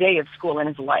missed a day of school in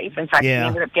his life. In fact, he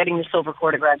ended up getting the silver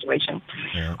cord at graduation.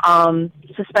 Yeah.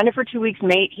 Suspended for 2 weeks,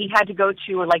 he had to go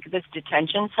to this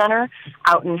detention center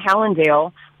out in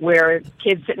Hallandale where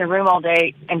kids sit in a room all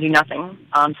day and do nothing.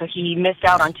 So he missed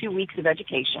out on 2 weeks of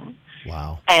education.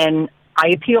 Wow. And I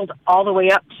appealed all the way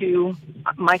up to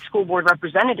my school board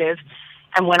representative,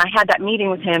 And when I had that meeting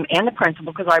with him and the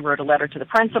principal, because I wrote a letter to the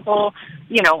principal,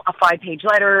 a 5-page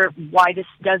letter, why this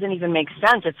doesn't even make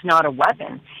sense. It's not a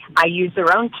weapon. I use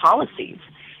their own policies.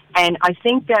 And I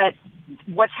think that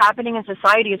what's happening in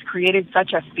society has created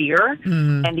such a fear,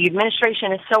 and the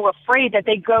administration is so afraid that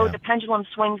the pendulum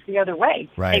swings the other way.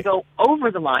 Right. They go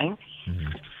over the line.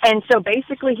 And so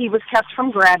basically he was kept from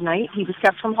grad night, he was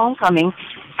kept from homecoming,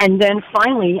 and then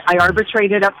finally I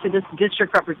arbitrated up to this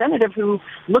district representative who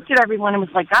looked at everyone and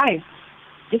was like, guys,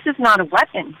 this is not a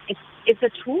weapon. It's a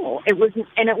tool. It was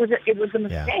a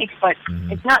mistake, but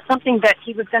it's not something that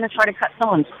he was going to try to cut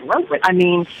someone's throat with. I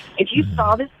mean, if you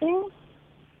saw this thing,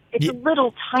 it's a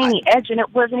little tiny edge, and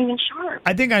it wasn't even sharp.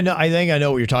 I think I know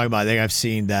what you're talking about. I think I've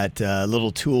seen that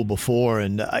little tool before,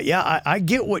 and I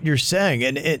get what you're saying.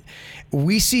 And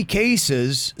we see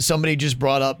cases. Somebody just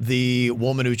brought up the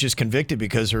woman who was just convicted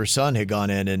because her son had gone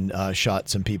in and shot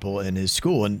some people in his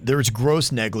school, and there's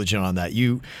gross negligence on that.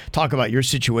 You talk about your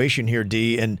situation here,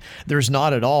 Dee, and there's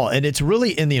not at all. And it's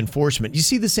really in the enforcement. You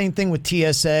see the same thing with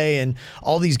TSA and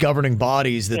all these governing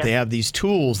bodies that they have these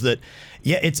tools that.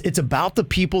 Yeah, it's about the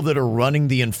people that are running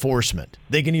the enforcement.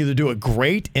 They can either do it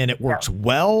great and it works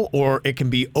well, or it can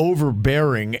be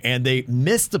overbearing and they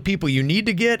miss the people you need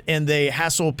to get and they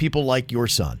hassle people like your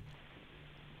son.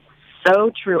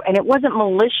 So true. And it wasn't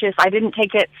malicious. I didn't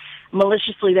take it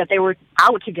maliciously that they were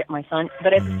out to get my son.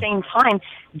 But at the same time,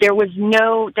 there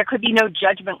could be no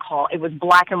judgment call. It was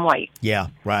black and white. Yeah,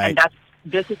 right. And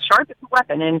this is sharp as a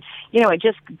weapon. And,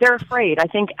 they're afraid. I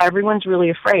think everyone's really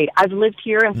afraid. I've lived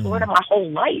here in Florida my whole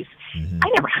life. I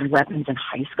never had weapons in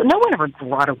high school. No one ever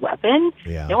brought a weapon.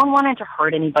 Yeah. No one wanted to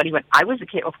hurt anybody. When I was a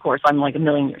kid, of course, I'm like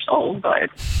 1,000,000 years old, but,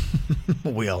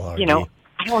 we all are.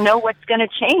 I don't know what's going to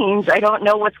change. I don't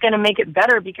know what's going to make it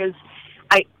better because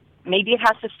maybe it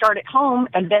has to start at home,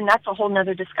 and then that's a whole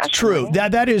nother discussion. True.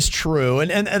 Right? That is true.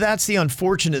 And that's the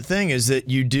unfortunate thing is that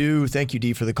you do, thank you,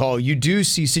 Dee, for the call, you do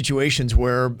see situations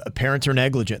where parents are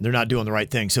negligent. They're not doing the right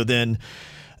thing. So then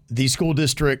these school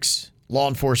districts, law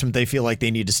enforcement, they feel like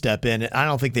they need to step in. I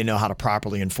don't think they know how to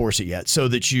properly enforce it yet, so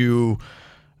that you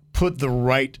put the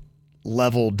right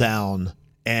level down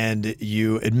and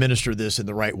you administer this in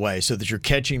the right way so that you're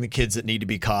catching the kids that need to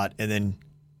be caught, and then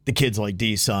the kids like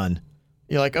Dee's son,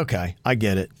 you're like, okay, I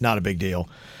get it. Not a big deal.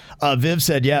 Viv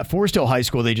said, at Forest Hill High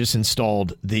School, they just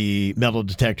installed the metal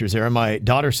detectors there. And my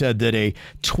daughter said that a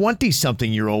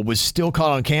 20-something-year-old was still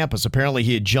caught on campus. Apparently,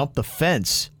 he had jumped the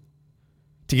fence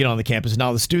to get on the campus.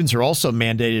 Now, the students are also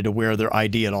mandated to wear their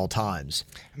ID at all times.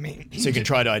 So you can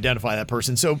try to identify that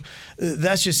person. So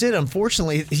that's just it.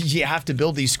 Unfortunately, you have to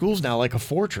build these schools now like a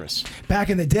fortress. Back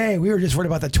in the day, we were just worried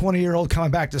about the 20-year-old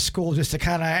coming back to school just to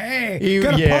kind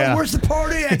of, where's the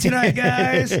party at tonight,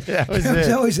 guys? There's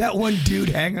always that one dude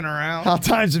hanging around. How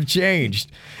times have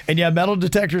changed. And metal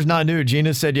detectors not new.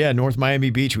 Gina said, North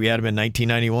Miami Beach, we had them in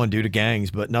 1991 due to gangs,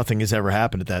 but nothing has ever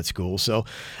happened at that school. So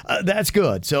that's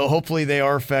good. So hopefully they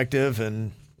are effective,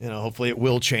 and hopefully it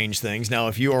will change things. Now,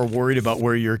 if you are worried about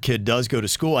where your kid does go to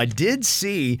school, I did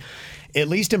see, at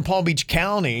least in Palm Beach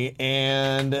County,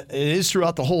 and it is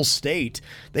throughout the whole state,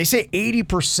 they say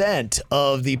 80%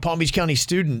 of the Palm Beach County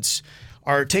students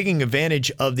are taking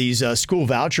advantage of these school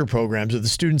voucher programs, of the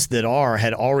students that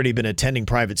had already been attending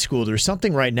private school. There's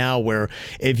something right now where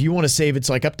if you want to save, it's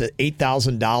like up to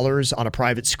 $8,000 on a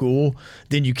private school,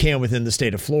 then you can within the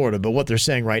state of Florida. But what they're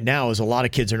saying right now is a lot of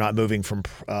kids are not moving from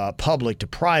public to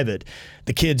private.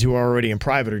 The kids who are already in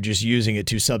private are just using it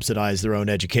to subsidize their own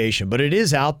education. But it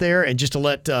is out there, and just to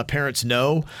let parents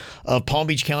know, of Palm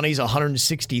Beach County's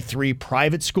 163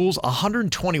 private schools,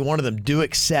 121 of them do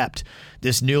accept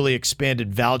this newly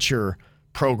expanded voucher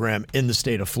program in the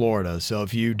state of Florida. So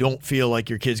if you don't feel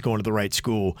like your kid's going to the right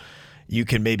school, you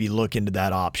can maybe look into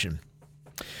that option.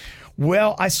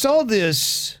 Well, I saw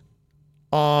this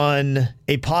on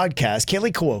a podcast.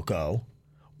 Kaylee Cuoco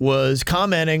was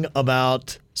commenting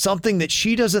about something that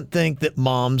she doesn't think that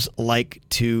moms like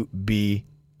to be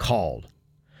called.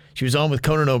 She was on with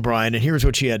Conan O'Brien, and here's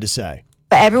what she had to say.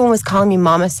 But everyone was calling me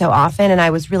mama so often, and I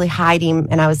was really hiding,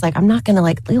 and I was like, I'm not going to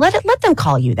let them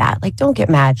call you that. Don't get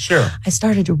mad. Sure. I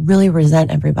started to really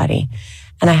resent everybody.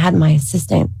 And I had my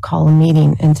assistant call a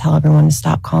meeting and tell everyone to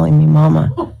stop calling me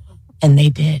mama. And they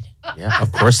did. Yeah,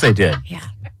 of course they did. Yeah.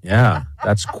 Yeah,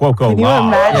 that's Cuoco Can you law.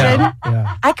 imagine?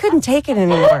 Yeah. I couldn't take it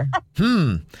anymore.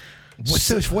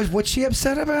 What's she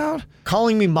upset about?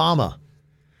 Calling me mama.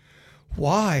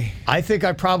 Why? I think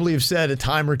I probably have said a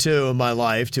time or two in my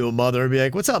life to a mother, be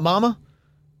like, what's up, mama?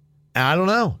 And I don't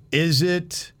know. Is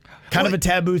it... kind of a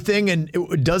taboo thing, and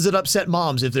does it upset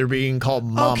moms if they're being called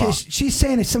mama? Okay, she's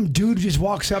saying it's some dude who just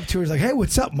walks up to her, is like, "Hey,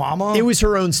 what's up, mama?" It was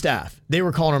her own staff. They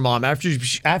were calling her mom.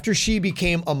 After she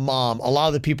became a mom, a lot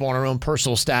of the people on her own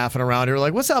personal staff and around her were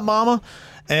like, "What's up, mama?"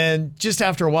 And just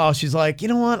after a while, she's like, "You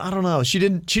know what? I don't know." She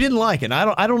didn't like it.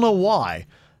 I don't know why.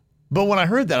 But when I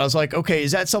heard that, I was like, okay,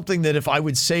 is that something that if I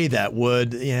would say that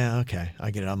okay,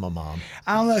 I get it. I'm a mom.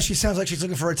 I don't know. She sounds like she's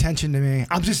looking for attention to me.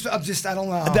 I'm just, I don't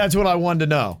know. That's what I wanted to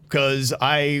know, because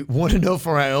I want to know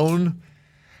for my own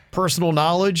personal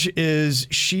knowledge, is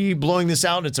she blowing this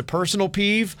out and it's a personal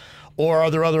peeve, or are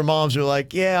there other moms who are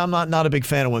like, yeah, I'm not a big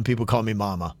fan of when people call me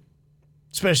mama,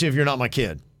 especially if you're not my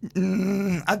kid.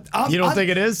 You don't think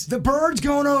it is? The bird's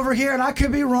going over here, and I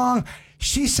could be wrong.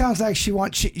 She sounds like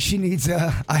she needs a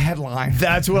headline.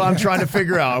 That's what I'm trying to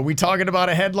figure out. Are we talking about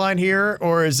a headline here,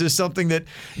 or is this something that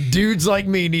dudes like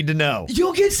me need to know?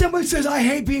 You'll get someone who says, "I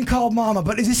hate being called mama,"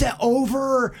 but is this an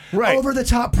over the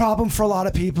top problem for a lot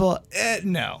of people?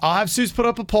 No. I'll have Suze put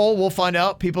up a poll. We'll find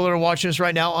out. People that are watching us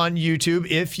right now on YouTube,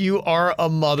 if you are a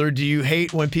mother, do you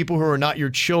hate when people who are not your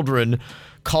children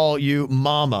call you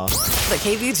mama? The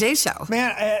KVJ Show.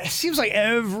 Man, it seems like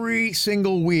every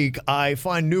single week I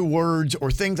find new words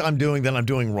or things I'm doing that I'm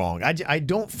doing wrong. I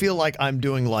don't feel like I'm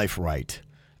doing life right.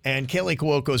 And Kaylee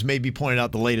Cuoco's maybe pointed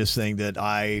out the latest thing that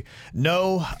I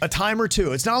know a time or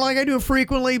two. It's not like I do it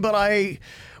frequently, but I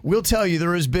will tell you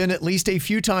there has been at least a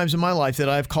few times in my life that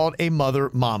I've called a mother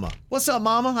mama. What's up,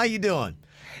 mama? How you doing?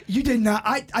 You did not.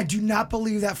 I do not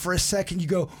believe that for a second. You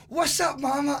go, "What's up,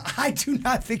 mama?" I do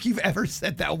not think you've ever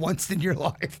said that once in your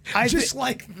life. Just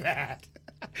like that.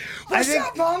 What's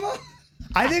up, mama?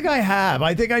 I think I have.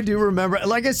 I think I do remember.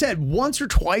 Like I said, once or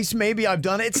twice maybe I've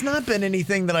done it. It's not been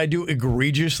anything that I do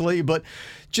egregiously, but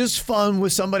just fun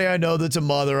with somebody I know that's a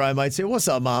mother. I might say, "What's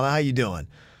up, mama? How you doing?"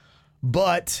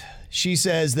 But she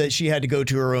says that she had to go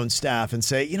to her own staff and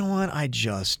say, "You know what? I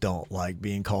just don't like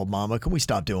being called mama. Can we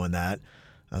stop doing that?"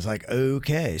 I was like,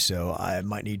 okay, so I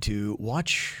might need to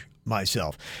watch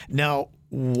myself. Now,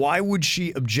 why would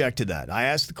she object to that? I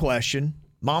asked the question.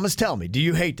 Mamas, tell me, do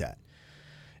you hate that?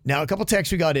 Now, a couple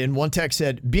texts we got in. One text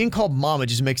said, being called mama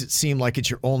just makes it seem like it's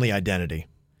your only identity.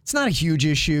 It's not a huge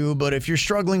issue, but if you're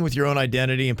struggling with your own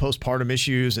identity and postpartum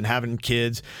issues and having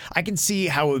kids, I can see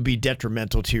how it would be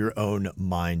detrimental to your own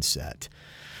mindset.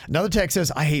 Another text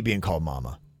says, I hate being called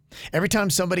mama. Every time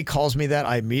somebody calls me that,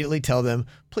 I immediately tell them,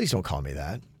 please don't call me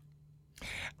that.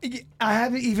 I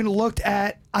haven't even looked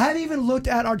at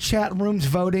our chat rooms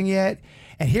voting yet.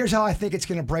 And here's how I think it's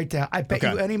going to break down. I bet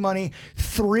you any money,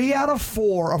 3 out of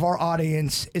 4 of our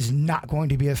audience is not going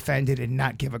to be offended and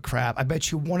not give a crap. I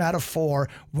bet you 1 out of 4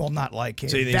 will not like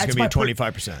it. So you think it's going to be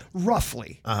 25%?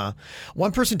 Roughly.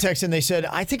 One person texted and they said,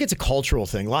 I think it's a cultural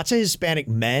thing. Lots of Hispanic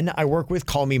men I work with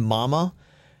call me mama.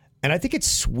 And I think it's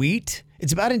sweet.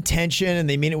 It's about intention, and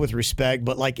they mean it with respect.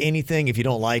 But like anything, if you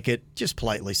don't like it, just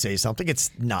politely say something. It's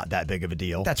not that big of a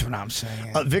deal. That's what I'm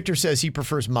saying. Victor says he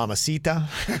prefers mamacita.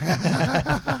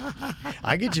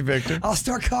 I get you, Victor. I'll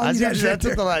start calling you that,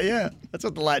 Victor. That's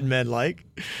what the Latin men like.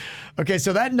 Okay,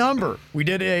 so that number, we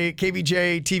did a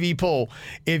KVJ TV poll.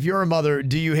 If you're a mother,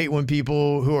 do you hate when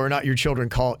people who are not your children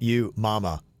call you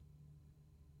mama?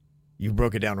 You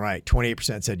broke it down right.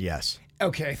 28% said yes.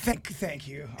 Okay, thank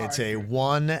you. It's a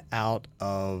 1 out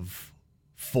of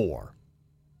 4.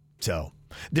 So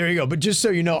there you go. But just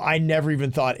so you know, I never even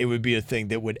thought it would be a thing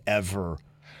that would ever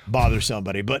bother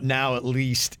somebody. But now, at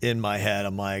least in my head,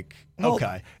 I'm like,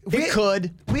 okay, it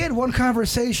could. We had one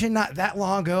conversation not that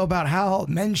long ago about how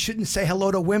men shouldn't say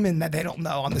hello to women that they don't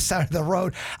know on the side of the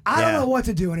road. I don't know what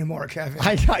to do anymore, Kevin.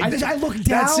 I look down.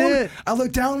 That's it. I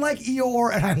look down like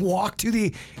Eeyore, and I walk to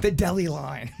the deli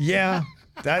line. Yeah.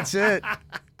 That's it.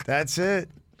 That's it.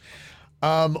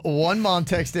 One mom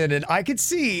texted in, and I could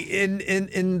see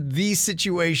in these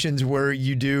situations where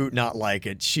you do not like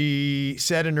it. She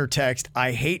said in her text,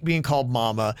 I hate being called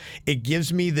mama. It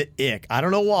gives me the ick. I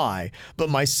don't know why, but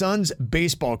my son's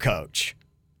baseball coach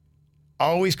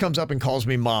always comes up and calls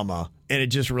me mama, and it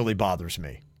just really bothers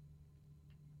me.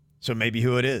 So maybe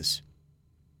who it is.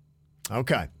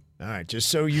 Okay. All right. Just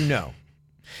so you know.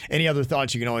 Any other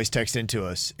thoughts, you can always text into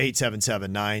us,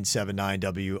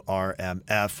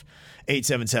 877-979-WRMF,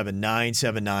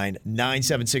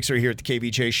 877-979-9763 here at the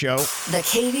KVJ Show. The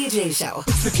KVJ Show.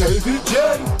 It's the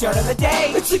KVJ Dirt of the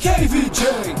Day. It's the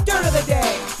KVJ Dirt of the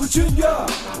Day. Virginia,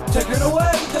 take it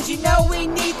away, because you know we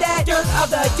need that Dirt of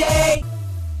the Day.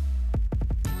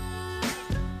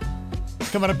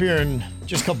 Coming up here in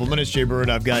just a couple minutes, Jay Bird,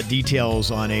 I've got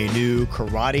details on a new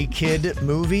Karate Kid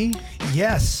movie.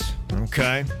 Yes.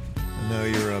 Okay. I know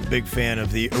you're a big fan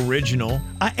of the original.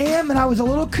 I am, and I was a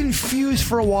little confused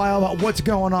for a while about what's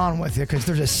going on with it because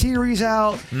there's a series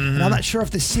out, and I'm not sure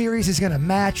if the series is going to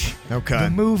match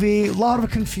the movie. A lot of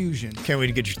confusion. Can't wait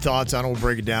to get your thoughts on it. We'll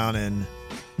break it down in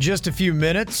just a few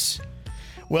minutes.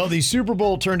 Well, the Super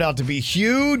Bowl turned out to be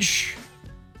huge.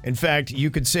 In fact,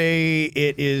 you could say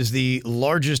it is the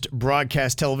largest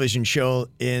broadcast television show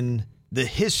in the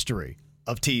history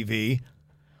of TV.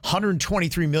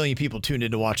 123 million people tuned in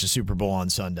to watch the Super Bowl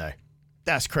on Sunday.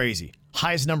 That's crazy.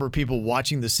 Highest number of people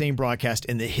watching the same broadcast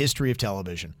in the history of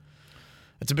television.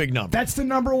 That's a big number. That's the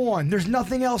number one. There's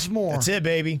nothing else more. That's it,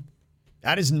 baby.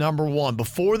 That is number one.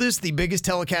 Before this, the biggest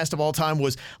telecast of all time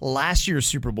was last year's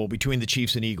Super Bowl between the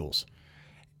Chiefs and Eagles.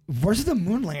 Where's the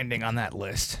moon landing on that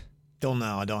list? Don't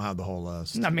know. I don't have the whole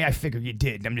list. I mean, I figured you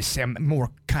did. I'm just saying, I'm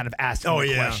more kind of asking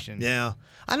the question. Yeah.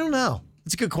 I don't know.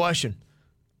 It's a good question.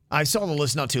 I saw the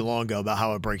list not too long ago about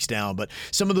how it breaks down, but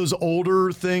some of those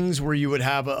older things where you would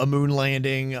have a moon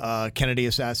landing, Kennedy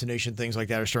assassination, things like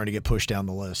that are starting to get pushed down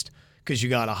the list because you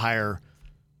got a higher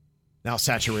now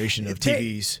saturation of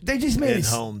TVs they just made in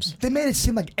homes. They made it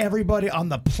seem like everybody on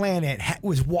the planet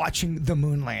was watching the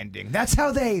moon landing. That's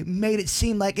how they made it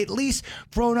seem like, at least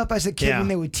growing up as a kid when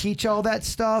they would teach all that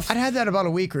stuff. I'd had that about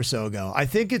a week or so ago. I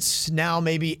think it's now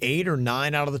maybe 8 or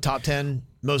 9 out of the top 10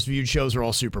 most viewed shows are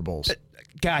all Super Bowls.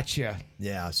 Gotcha.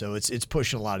 Yeah, so it's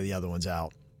pushing a lot of the other ones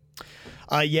out.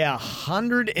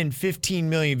 115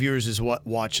 million viewers is what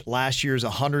watched last year's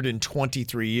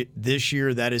 123. This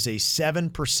year, that is a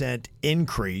 7%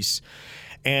 increase.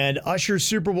 And Usher's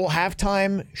Super Bowl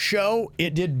halftime show,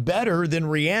 it did better than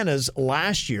Rihanna's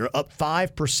last year, up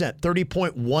 5%.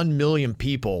 30.1 million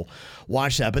people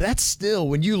watched that. But that's still,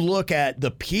 when you look at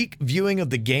the peak viewing of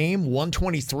the game,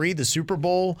 123, the Super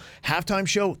Bowl halftime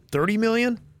show, 30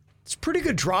 million. It's a pretty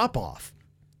good drop-off.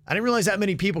 I didn't realize that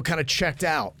many people kind of checked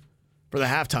out for the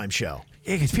halftime show.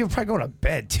 Yeah, because people probably go to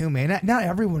bed too, man. Not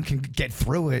everyone can get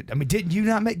through it. I mean, didn't you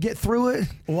not get through it?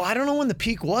 Well, I don't know when the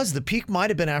peak was. The peak might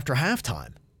have been after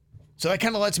halftime. So that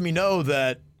kind of lets me know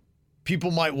that people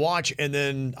might watch and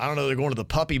then, I don't know, they're going to the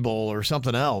Puppy Bowl or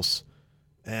something else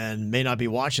and may not be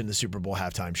watching the Super Bowl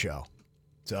halftime show.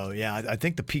 So, yeah, I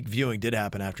think the peak viewing did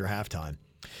happen after halftime.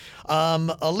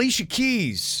 Alicia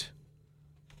Keys.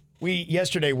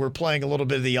 Yesterday we're playing a little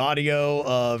bit of the audio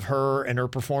of her and her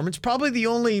performance. Probably the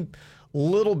only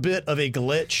little bit of a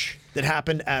glitch that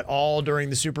happened at all during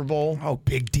the Super Bowl. Oh,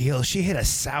 big deal. She hit a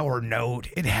sour note.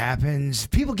 It happens.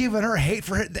 People giving her hate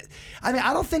for it. I mean,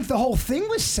 I don't think the whole thing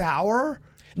was sour.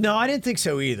 No, I didn't think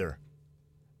so either.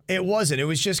 It wasn't. It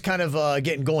was just kind of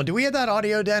getting going. Do we have that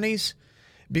audio, Denny's?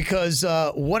 Because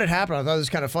what had happened, I thought it was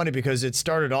kind of funny because it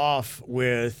started off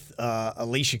with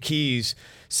Alicia Keys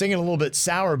singing a little bit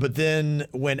sour, but then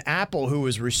when Apple, who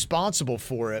was responsible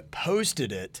for it,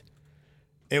 posted it,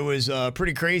 it was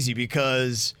pretty crazy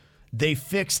because they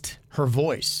fixed her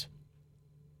voice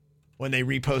when they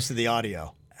reposted the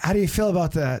audio. How do you feel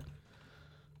about that?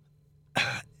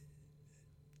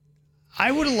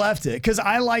 I would have left it because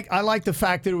I like the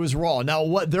fact that it was raw. Now,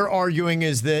 what they're arguing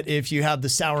is that if you have the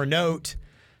sour note,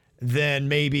 then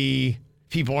maybe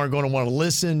people aren't going to want to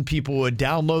listen. People would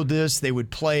download this. They would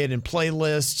play it in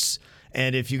playlists.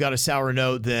 And if you got a sour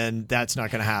note, then that's not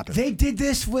going to happen. They did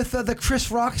this with the Chris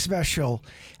Rock special.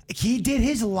 He did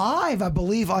his live, I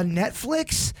believe, on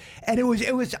Netflix. And it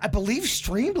was, I believe,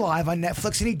 streamed live on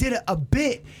Netflix. And he did a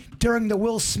bit during the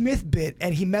Will Smith bit.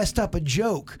 And he messed up a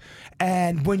joke.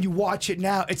 And when you watch it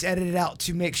now, it's edited out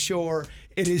to make sure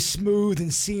it is smooth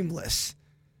and seamless.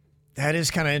 That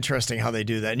is kind of interesting how they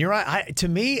do that. And you're right. To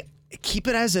me, keep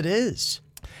it as it is.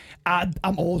 I'm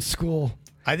old school.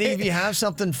 I think if you have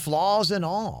something, flaws and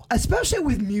all. Especially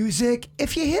with music,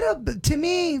 if you hit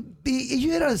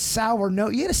you hit a sour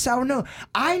note, you hit a sour note.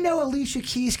 I know Alicia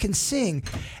Keys can sing.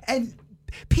 And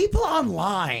people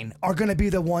online are going to be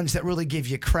the ones that really give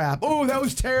you crap. Oh, that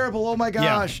was terrible. Oh, my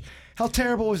gosh. Yeah. How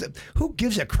terrible was it? Who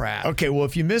gives a crap? Okay, well,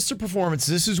 if you missed the performance,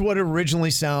 this is what it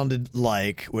originally sounded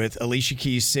like with Alicia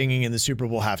Keys singing in the Super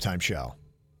Bowl halftime show.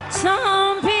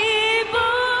 Some people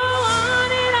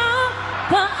want it all,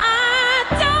 but I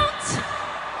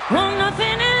don't want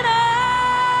nothing at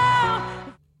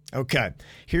all. Okay,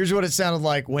 here's what it sounded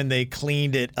like when they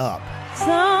cleaned it up.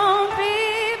 Some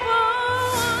people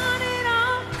want it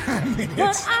all,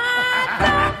 but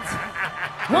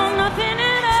I don't want nothing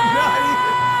at all.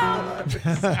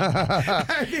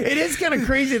 It is kind of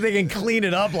crazy they can clean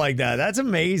it up like that. That's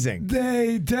amazing.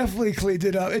 They definitely cleaned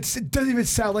it up. It doesn't even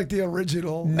sound like the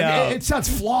original. No. I mean, it sounds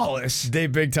flawless. They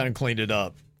big time cleaned it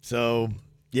up. So,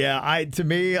 yeah, I'd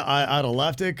have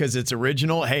left it because it's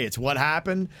original. Hey, it's what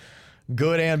happened.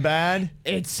 Good and bad?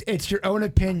 It's your own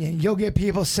opinion. You'll get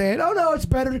people saying, "Oh no, it's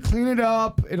better to clean it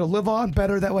up. It'll live on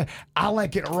better that way." I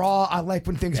like it raw. I like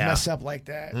when things mess up like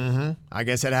that. Mm-hmm. I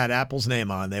guess it had Apple's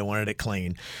name on. They wanted it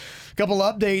clean. A couple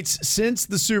updates since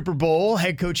the Super Bowl.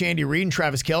 Head coach Andy Reid and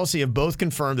Travis Kelce have both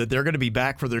confirmed that they're going to be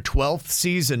back for their 12th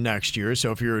season next year.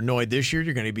 So if you're annoyed this year,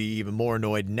 you're going to be even more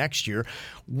annoyed next year.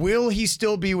 Will he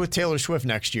still be with Taylor Swift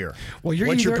next year? Well,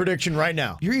 what's your prediction right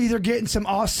now? You're either getting some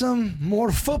awesome,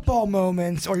 more football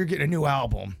moments, or you're getting a new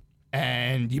album.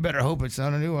 And you better hope it's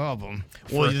not a new album.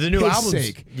 Well, the new album's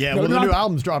sake. Yeah, No, well, the not- new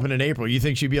album's dropping in April. You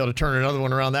think she'd be able to turn another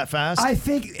one around that fast? I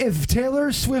think if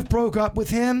Taylor Swift broke up with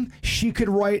him, she could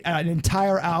write an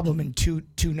entire album in two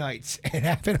nights and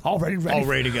have it already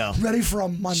ready to go. Ready for a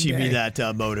Monday. She'd be that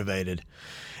motivated.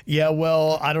 Yeah,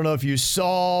 well, I don't know if you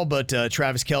saw, but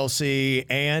Travis Kelce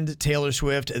and Taylor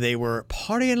Swift, they were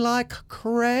partying like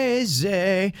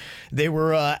crazy. They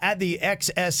were at the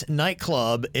XS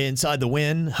nightclub inside the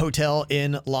Wynn Hotel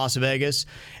in Las Vegas,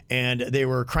 and they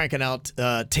were cranking out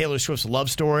Taylor Swift's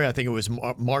Love Story. I think it was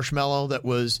Marshmello that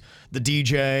was the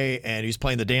DJ, and he was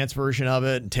playing the dance version of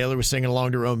it, and Taylor was singing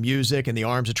along to her own music in the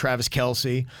arms of Travis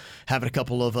Kelce, having a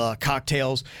couple of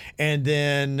cocktails, and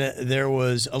then there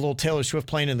was a little Taylor Swift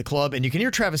playing in the club, and you can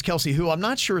hear Travis Kelce, who I'm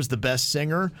not sure is the best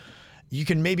singer. You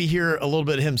can maybe hear a little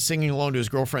bit of him singing along to his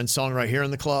girlfriend's song right here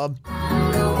in the club. Okay,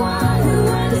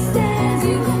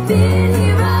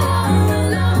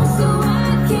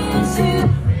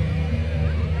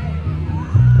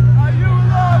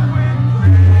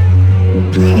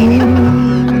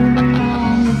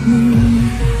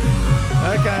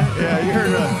 yeah, you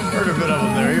heard a bit of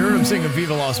him there. You heard him singing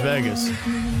Viva Las Vegas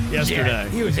yesterday. Yeah,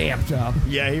 he was amped up.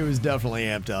 Yeah, he was definitely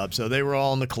amped up. So they were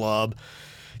all in the club.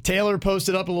 Taylor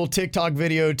posted up a little TikTok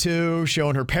video, too,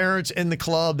 showing her parents in the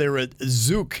club. They were at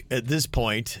Zouk at this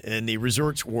point in the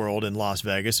resorts world in Las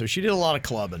Vegas, so she did a lot of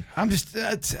clubbing. I'm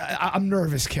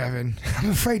nervous, Kevin. I'm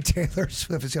afraid Taylor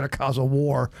Swift is going to cause a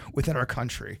war within our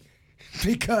country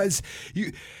because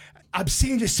I'm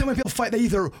seeing just so many people fight. They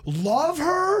either love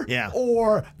her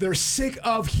or they're sick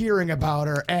of hearing about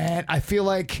her, and I feel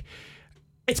like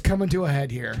it's coming to a head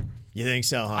here. You think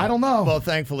so, huh? I don't know. Well,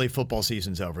 thankfully, football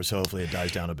season's over, so hopefully it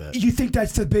dies down a bit. You think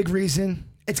that's the big reason?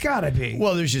 It's got to be.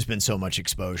 Well, there's just been so much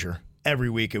exposure. Every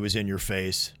week it was in your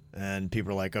face, and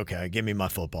people are like, okay, give me my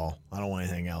football. I don't want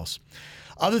anything else.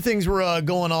 Other things were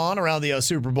going on around the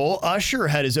Super Bowl. Usher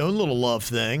had his own little love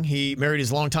thing. He married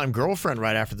his longtime girlfriend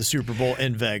right after the Super Bowl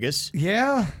in Vegas.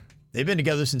 Yeah. They've been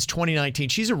together since 2019.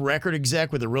 She's a record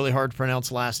exec with a really hard to pronounce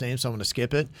last name, so I'm going to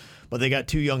skip it. But they got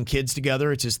 2 young kids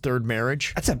together. It's his 3rd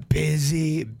marriage. That's a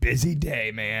busy, busy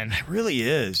day, man. It really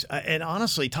is. And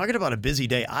honestly, talking about a busy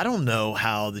day, I don't know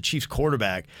how the Chiefs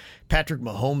quarterback, Patrick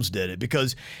Mahomes, did it,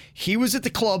 because he was at the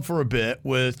club for a bit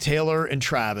with Taylor and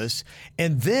Travis,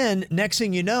 and then next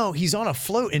thing you know, he's on a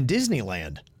float in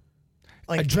Disneyland.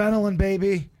 Like, adrenaline,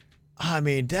 baby. I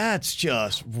mean, that's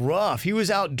just rough. He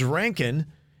was out drinking.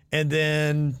 And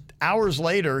then hours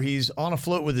later, he's on a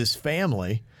float with his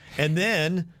family. And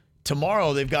then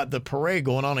tomorrow, they've got the parade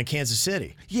going on in Kansas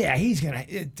City. Yeah, he's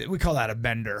going to, we call that a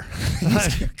bender.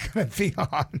 He's going to be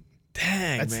on.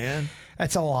 Dang, man.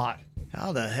 That's a lot.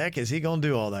 How the heck is he going to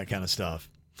do all that kind of stuff?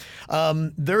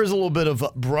 There is a little bit of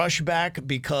brushback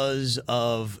because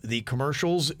of the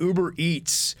commercials. Uber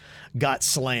Eats got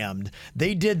slammed.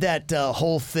 They did that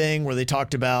whole thing where they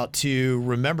talked about to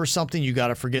remember something, you got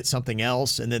to forget something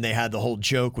else. And then they had the whole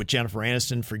joke with Jennifer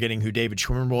Aniston forgetting who David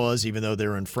Schwimmer was, even though they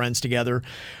were in Friends together.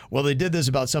 Well, they did this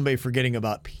about somebody forgetting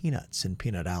about peanuts and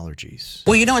peanut allergies.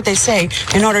 Well, you know what they say.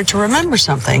 In order to remember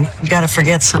something, you got to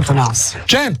forget something else.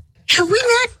 Jen, Have we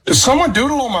not? did someone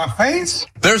doodle on my face?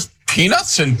 There's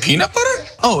peanuts and peanut butter?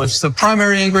 Oh, it's the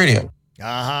primary ingredient.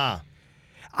 Uh-huh.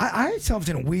 I had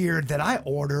something weird that I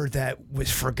ordered that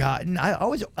was forgotten. I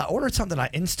ordered something on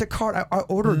Instacart. I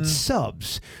ordered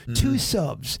subs, 2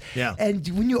 subs. Yeah. And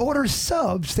when you order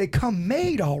subs, they come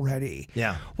made already.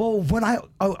 Yeah. Well, when I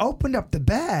opened up the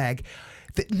bag,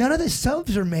 none of the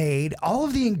subs are made. All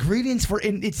of the ingredients were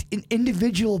in an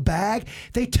individual bag.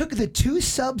 They took the 2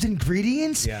 subs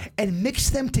ingredients and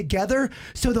mixed them together.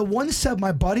 So the 1 sub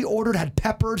my buddy ordered had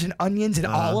peppers and onions and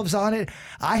olives on it.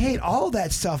 I hate all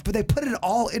that stuff, but they put it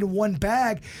all in one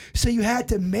bag. So you had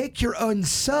to make your own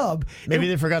sub. Maybe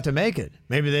they forgot to make it.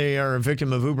 Maybe they are a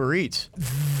victim of Uber Eats.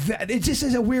 It just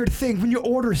is a weird thing. When you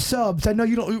order subs, I know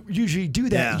you don't usually do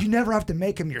that. Yeah. You never have to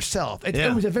make them yourself.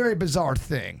 It was a very bizarre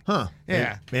thing. Huh. Yeah.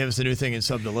 Maybe it's a new thing in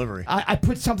sub delivery. I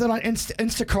put something on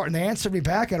Instacart, and they answered me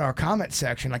back in our comment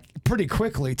section, like pretty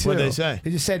quickly, too. What'd they say?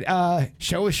 They just said,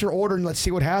 show us your order and let's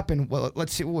see what happened. Well,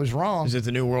 let's see what was wrong. Is it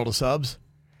the new world of subs?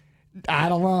 I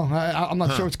don't know. I'm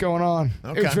not sure what's going on.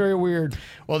 Okay. It was very weird.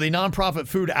 Well, the nonprofit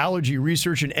Food Allergy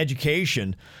Research and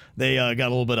Education, they got a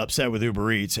little bit upset with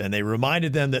Uber Eats, and they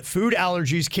reminded them that food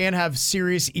allergies can have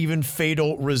serious, even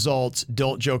fatal results.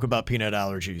 Don't joke about peanut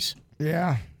allergies.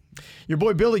 Yeah. Your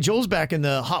boy Billy Joel's back in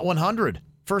the Hot 100.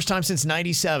 First time since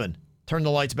 97. Turn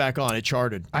the lights back on. It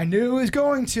charted. I knew he was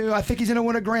going to. I think he's going to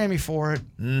win a Grammy for it.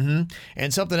 Mm-hmm.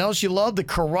 And something else you love, The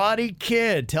Karate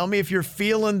Kid. Tell me if you're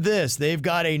feeling this. They've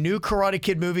got a new Karate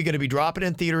Kid movie going to be dropping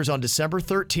in theaters on December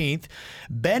 13th.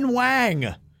 Ben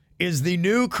Wang is the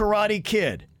new Karate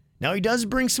Kid. Now, he does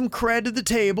bring some cred to the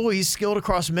table. He's skilled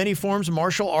across many forms of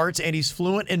martial arts, and he's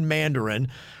fluent in Mandarin.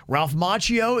 Ralph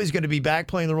Macchio is going to be back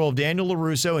playing the role of Daniel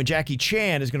LaRusso, and Jackie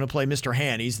Chan is going to play Mr.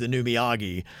 Han. He's the new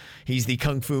Miyagi. He's the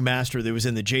kung fu master that was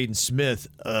in the Jaden Smith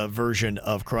version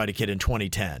of Karate Kid in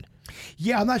 2010.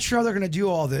 Yeah, I'm not sure how they're going to do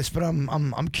all this, but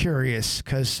I'm curious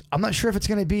because I'm not sure if it's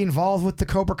going to be involved with the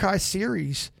Cobra Kai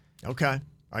series. Okay.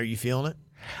 Are you feeling it?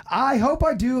 I hope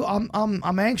I do.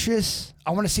 I'm anxious.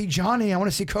 I want to see Johnny. I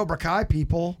want to see Cobra Kai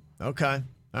people. Okay.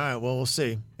 All right. Well, we'll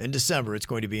see. In December, it's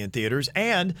going to be in theaters.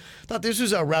 And I thought this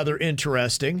was rather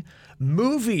interesting.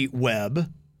 MovieWeb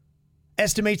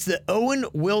estimates that Owen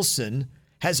Wilson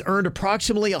has earned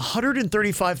approximately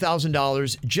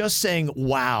 $135,000 just saying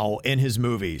wow in his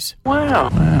movies.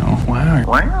 Wow. Wow.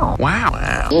 Wow. Wow.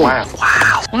 Wow. Wow.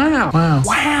 Wow. Wow. Wow.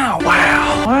 Wow. Wow.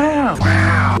 Wow.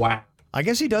 Wow. Wow. I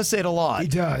guess he does say it a lot. He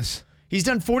does. He's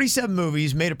done 47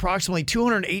 movies, made approximately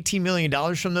 $218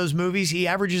 million from those movies. He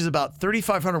averages about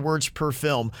 3,500 words per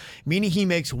film, meaning he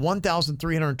makes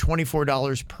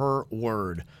 $1,324 per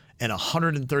word. And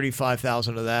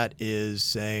 $135,000 of that is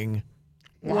saying,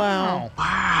 wow.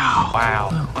 Wow.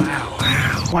 Wow. Wow.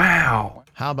 Wow. Wow.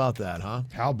 How about that, huh?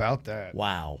 How about that?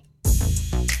 Wow.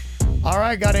 All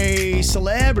right, got a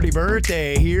celebrity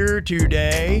birthday here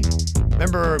today.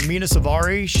 Remember Mina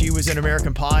Savari? She was in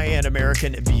American Pie and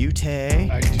American Beauty.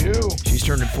 I do. She's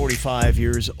turning 45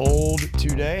 years old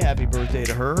today. Happy birthday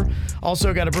to her.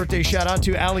 Also got a birthday shout out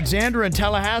to Alexandra in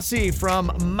Tallahassee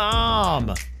from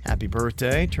Mom. Happy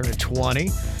birthday, turning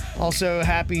 20. Also,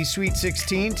 happy sweet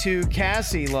 16 to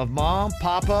Cassie. Love Mom,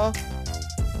 Papa,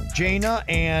 Jaina,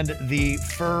 and the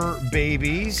fur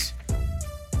babies.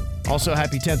 Also,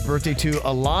 happy 10th birthday to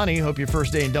Alani. Hope your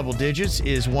first day in double digits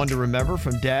is one to remember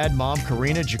from Dad, Mom,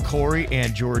 Karina, Jacori,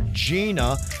 and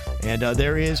Georgina. And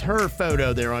there is her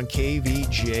photo there on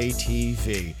KVJ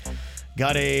TV.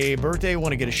 Got a birthday,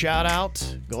 want to get a shout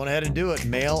out? Go ahead and do it.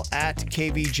 Mail at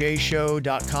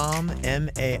kvjshow.com.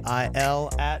 MAIL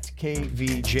at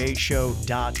kvjshow.com.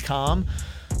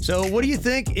 So what do you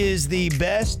think is the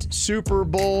best Super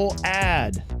Bowl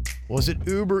ad? Was it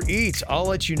Uber Eats? I'll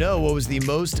let you know what was the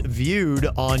most viewed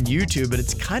on YouTube, but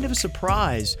it's kind of a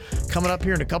surprise coming up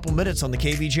here in a couple minutes on the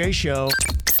KVJ Show.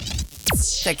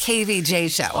 The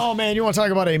KVJ Show. Oh, man, you want to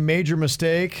talk about a major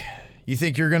mistake? You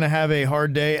think you're going to have a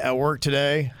hard day at work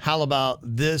today? How about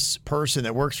this person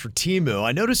that works for Temu?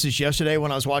 I noticed this yesterday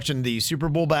when I was watching the Super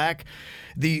Bowl back.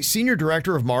 The senior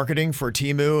director of marketing for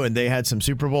Temu, and they had some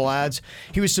Super Bowl ads.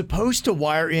 He was supposed to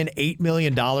wire in $8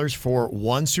 million for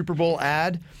one Super Bowl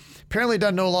ad. Apparently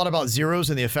doesn't know a lot about zeros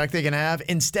and the effect they can have.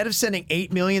 Instead of sending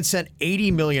 $8 million, sent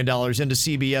 $80 million into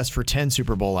CBS for 10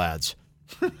 Super Bowl ads.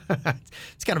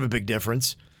 It's kind of a big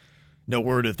difference. No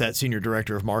word if that senior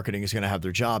director of marketing is going to have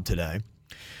their job today.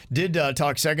 Did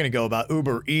talk a second ago about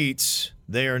Uber Eats.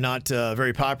 They are not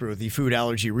very popular with the Food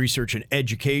Allergy Research and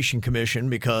Education Commission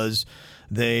because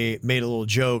they made a little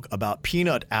joke about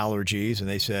peanut allergies, and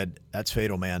they said, that's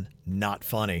fatal, man. Not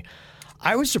funny.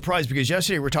 I was surprised because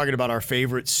yesterday we were talking about our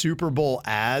favorite Super Bowl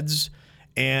ads,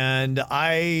 and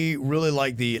I really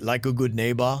like the Like a Good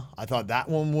Neighbor. I thought that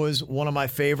one was one of my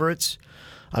favorites.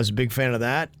 I was a big fan of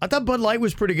that. I thought Bud Light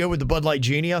was pretty good with the Bud Light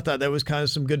Genie. I thought that was kind of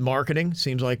some good marketing.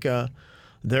 Seems like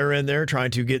they're in there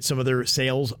trying to get some of their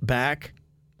sales back.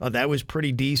 That was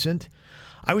pretty decent.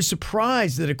 I was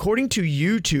surprised that according to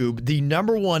YouTube, the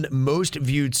number one most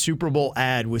viewed Super Bowl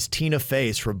ad was Tina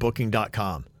Fey's for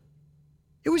Booking.com.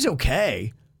 It was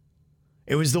okay.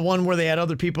 It was the one where they had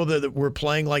other people that were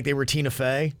playing like they were Tina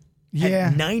Fey. Yeah.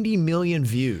 Had 90 million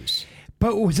views.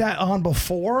 But was that on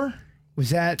before?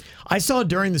 Was that? I saw it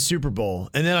during the Super Bowl,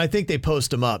 and then I think they post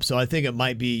them up. So I think it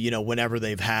might be, whenever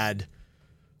they've had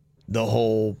the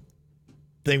whole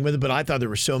thing with it. But I thought there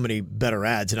were so many better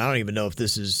ads, and I don't even know if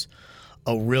this is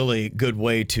a really good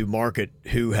way to market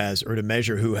who has or to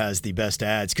measure who has the best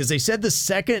ads. Because they said the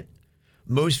second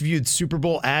most viewed Super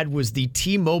Bowl ad was the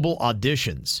T-Mobile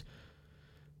auditions.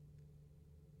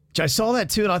 Which I saw that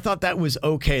too, and I thought that was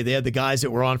okay. They had the guys that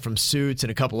were on from Suits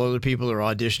and a couple other people that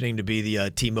are auditioning to be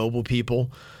the T-Mobile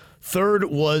people. Third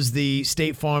was the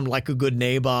State Farm Like a Good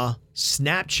Neighbor.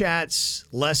 Snapchats,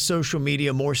 less social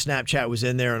media, more Snapchat was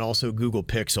in there, and also Google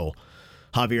Pixel.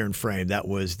 Javier and Frame, that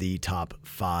was the top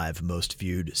 5 most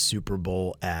viewed Super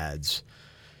Bowl ads.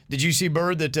 Did you see,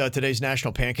 Bird, that today's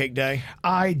National Pancake Day?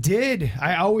 I did.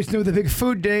 I always know the big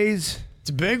food days. It's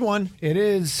a big one. It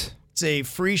is. It's a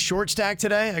free short stack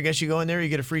today. I guess you go in there, you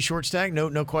get a free short stack.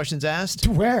 No questions asked.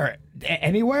 Where?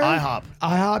 Anywhere? IHOP.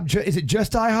 IHOP? Is it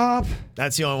just IHOP?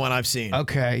 That's the only one I've seen.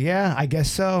 Okay, yeah, I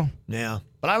guess so. Yeah.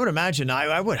 But I would imagine,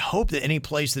 I would hope that any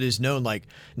place that is known like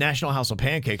National House of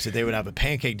Pancakes, that they would have a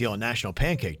pancake deal on National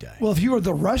Pancake Day. Well, if you were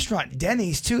the restaurant,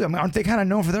 Denny's too, I mean, aren't they kind of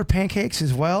known for their pancakes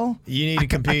as well? You need to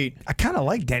compete. I kind of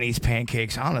like Denny's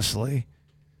pancakes, honestly.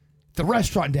 The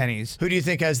restaurant Denny's. Who do you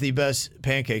think has the best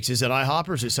pancakes? Is it IHOP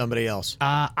or is it somebody else?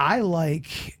 I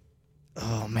like,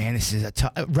 oh man, this is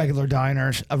a regular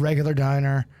diner.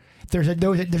 There's a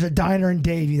diner in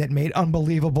Davie that made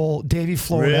unbelievable, Davie,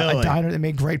 Florida, Really? a diner that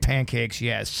made great pancakes,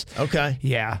 yes. Okay.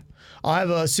 Yeah. I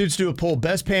have Suits do a poll.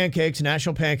 Best pancakes,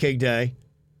 National Pancake Day.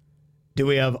 Do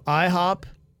we have IHOP,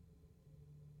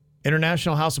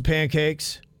 International House of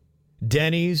Pancakes,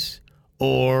 Denny's,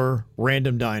 or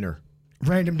Random Diner?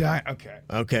 Random Diner, okay.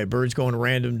 Okay, Bird's going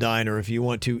Random Diner. If you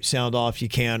want to sound off, you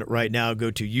can right now.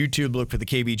 Go to YouTube, look for the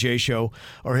KVJ Show,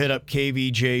 or hit up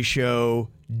kvjshow.tv.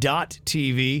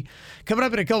 Coming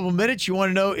up in a couple of minutes, you want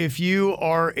to know if you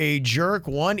are a jerk.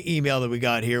 One email that we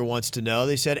got here wants to know.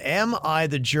 They said, am I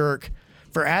the jerk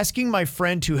for asking my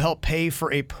friend to help pay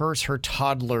for a purse her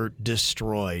toddler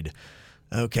destroyed?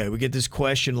 Okay, we get this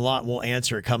question a lot. We'll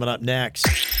answer it coming up next.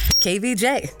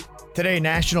 KVJ. Today,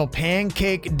 National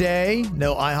Pancake Day.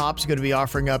 No, IHOP's going to be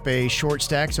offering up a short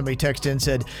stack. Somebody texted in and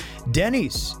said,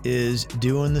 Denny's is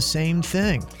doing the same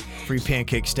thing. Free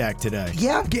pancake stack today.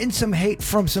 Yeah, I'm getting some hate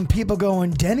from some people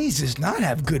going, Denny's does not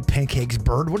have good pancakes,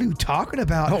 Bird. What are you talking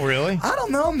about? Oh, really? I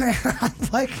don't know, man. I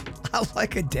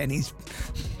like a Denny's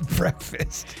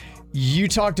breakfast. You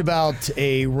talked about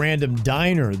a Random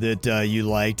Diner that you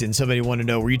liked, and somebody wanted to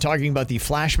know, were you talking about the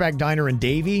Flashback Diner in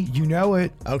Davie? You know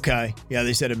it. Okay. Yeah,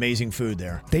 they said amazing food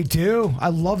there. They do. I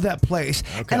love that place.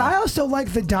 Okay. And I also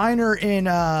like the diner in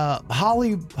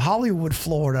Hollywood,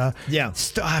 Florida. Yeah.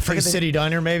 I forget Like a city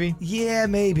diner, maybe? Yeah,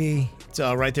 maybe. It's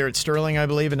right there at Sterling, I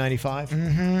believe, in 95.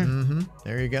 Mm-hmm.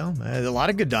 There you go. A lot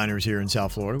of good diners here in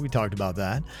South Florida. We talked about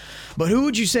that. But who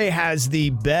would you say has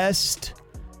the best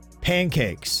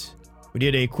pancakes? We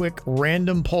did a quick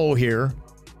random poll here,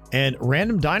 and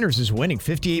Random Diners is winning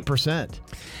 58%.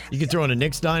 You can throw in a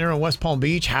Nick's Diner on West Palm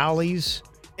Beach, Howley's.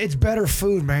 It's better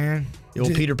food, man. The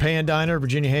old Peter Pan Diner,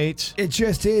 Virginia Heights. It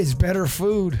just is better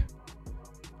food.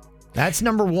 That's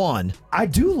number one. I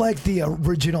do like the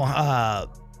original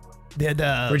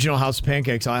Original House of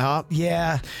Pancakes, IHOP.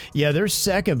 Yeah. Yeah, they're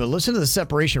second, but listen to the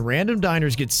separation. Random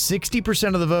Diners get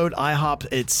 60% of the vote. IHOP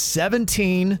at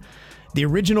 17%. The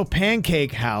Original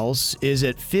Pancake House is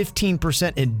at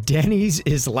 15%, and Denny's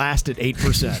is last at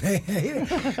 8%.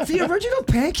 The Original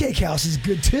Pancake House is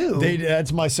good too.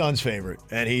 That's my son's favorite,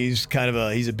 and he's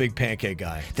a big pancake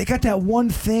guy. They got that one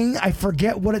thing, I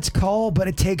forget what it's called, but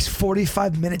it takes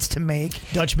 45 minutes to make.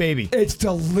 Dutch Baby. It's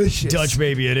delicious. Dutch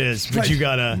Baby it is, but you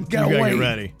gotta get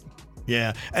ready.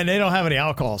 Yeah, and they don't have any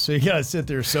alcohol, so you got to sit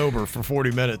there sober for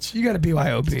 40 minutes. You got to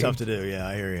BYOB. It's tough to do. Yeah,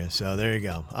 I hear you. So there you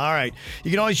go. All right. You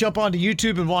can always jump onto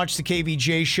YouTube and watch the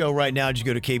KVJ Show right now. Just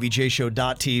go to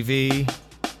kvjshow.tv.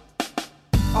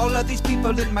 All of these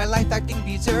people in my life acting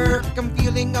berserk. I'm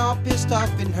feeling all pissed off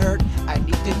and hurt. I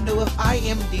need to know if I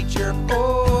am the jerk.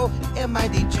 Oh, am I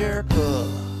the jerk?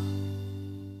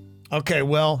 Okay,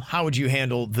 well, how would you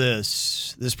handle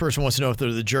this? This person wants to know if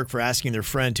they're the jerk for asking their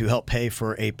friend to help pay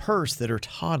for a purse that her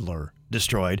toddler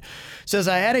destroyed. Says,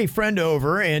 I had a friend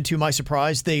over, and to my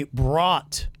surprise, they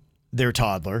brought their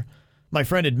toddler. My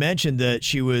friend had mentioned that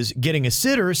she was getting a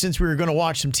sitter since we were going to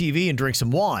watch some TV and drink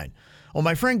some wine. Well,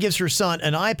 my friend gives her son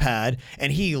an iPad,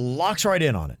 and he locks right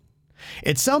in on it.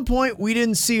 At some point, we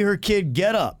didn't see her kid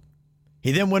get up.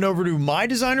 He then went over to my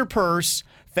designer purse,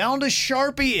 found a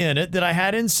Sharpie in it that I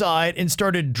had inside, and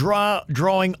started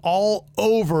drawing all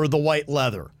over the white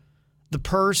leather. The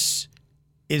purse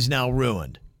is now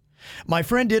ruined. My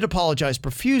friend did apologize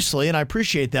profusely, and I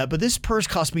appreciate that, but this purse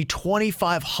cost me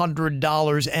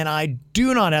 $2,500, and I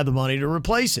do not have the money to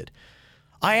replace it.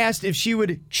 I asked if she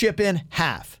would chip in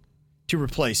half to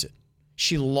replace it.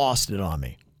 She lost it on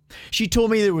me. She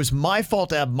told me that it was my fault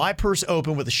to have my purse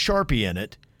open with a Sharpie in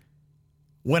it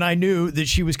when I knew that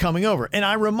she was coming over. And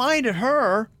I reminded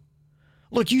her,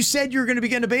 look, you said you were going to be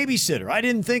getting a babysitter. I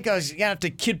didn't think I was going to have to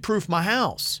kid-proof my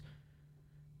house.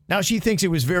 Now she thinks it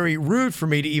was very rude for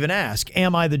me to even ask,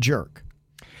 am I the jerk?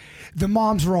 The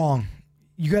mom's wrong.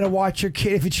 You got to watch your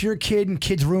kid. If it's your kid and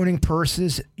kids ruining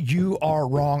purses, you are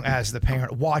wrong as the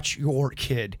parent. Watch your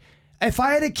kid. If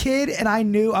I had a kid and I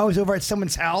knew I was over at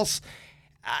someone's house,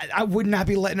 I would not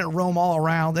be letting it roam all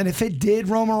around. And if it did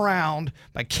roam around,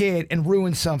 my kid, and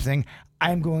ruin something,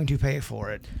 I'm going to pay for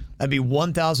it. That'd be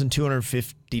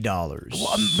 $1,250.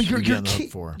 Well, but your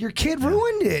kid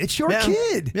ruined it. It's your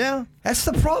kid. Yeah. That's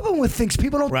the problem with things.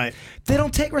 People don't. Right. They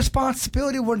don't take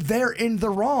responsibility when they're in the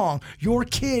wrong. Your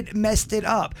kid messed it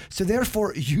up, so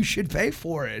therefore you should pay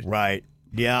for it. Right.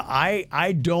 Yeah,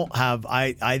 I don't have,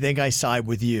 I think I side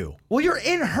with you. Well, you're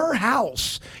in her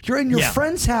house. You're in your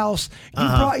friend's house. You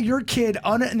brought your kid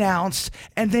unannounced,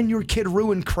 and then your kid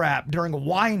ruined crap during a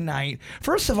wine night.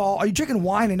 First of all, are you drinking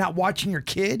wine and not watching your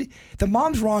kid? The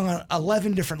mom's wrong on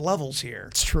 11 different levels here.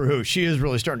 It's true. She is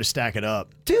really starting to stack it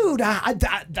up. Dude, I'd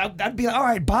be like, all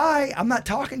right, bye. I'm not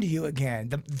talking to you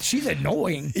again. She's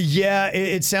annoying. Yeah,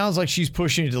 it sounds like she's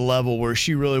pushing it to the level where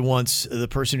she really wants the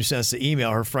person who sends the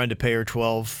email, her friend, to pay her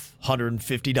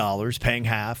 $1,250, paying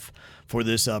half for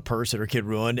this purse that her kid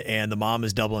ruined, and the mom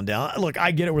is doubling down. Look,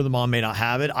 I get it where the mom may not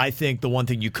have it. I think the one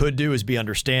thing you could do is be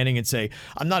understanding and say,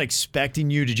 I'm not expecting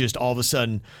you to just all of a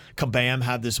sudden, kabam,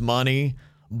 have this money,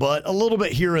 but a little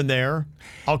bit here and there.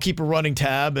 I'll keep a running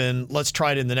tab, and let's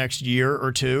try it in the next year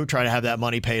or two, try to have that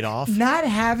money paid off. Not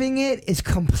having it is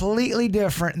completely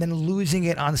different than losing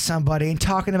it on somebody and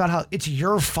talking about how it's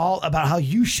your fault, about how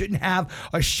you shouldn't have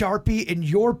a Sharpie in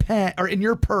your pen or in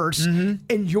your purse in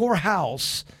your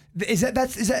house. Is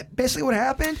that basically what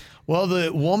happened? Well, the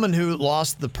woman who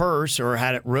lost the purse or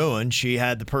had it ruined, she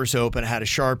had the purse open, had a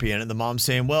Sharpie in it. The mom's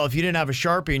saying, well, if you didn't have a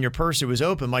Sharpie in your purse, it was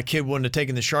open, my kid wouldn't have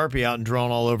taken the Sharpie out and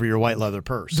drawn all over your white leather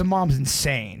purse. The mom's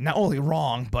insane. Not only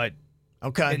wrong, but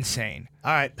insane.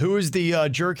 All right. Who is the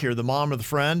jerk here, the mom or the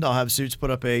friend? I'll have Suits put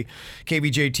up a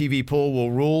KVJ TV poll.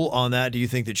 We'll rule on that. Do you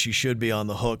think that she should be on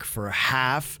the hook for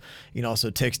half? You can also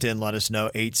text in, let us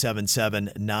know,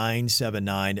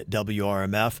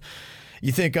 877-979-WRMF.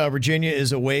 You think Virginia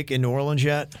is awake in New Orleans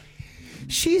yet?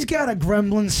 She's got a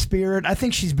gremlin spirit. I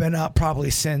think she's been up probably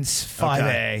since 5A.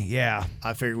 Okay. Yeah.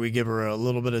 I figured we'd give her a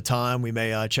little bit of time. We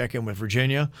may check in with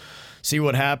Virginia, see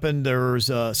what happened.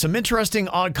 There's some interesting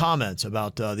odd comments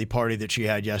about the party that she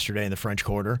had yesterday in the French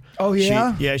Quarter. Oh,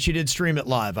 yeah? She did stream it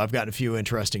live. I've gotten a few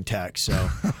interesting texts, so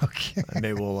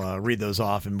maybe we'll read those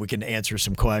off and we can answer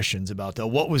some questions about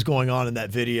what was going on in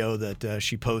that video that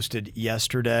she posted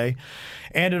yesterday.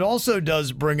 And it also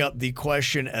does bring up the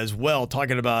question as well,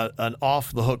 talking about an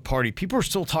off-the-hook party. People are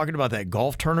still talking about that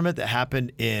golf tournament that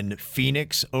happened in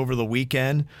Phoenix over the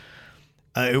weekend.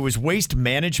 It was Waste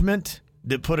Management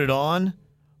that put it on,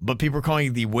 but people are calling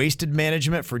it the wasted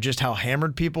management for just how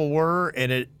hammered people were. And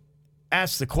it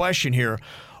asks the question here,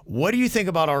 what do you think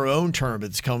about our own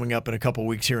tournament that's coming up in a couple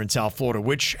weeks here in South Florida,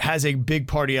 which has a big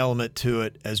party element to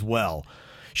it as well?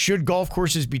 Should golf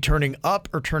courses be turning up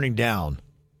or turning down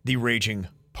the raging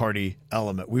party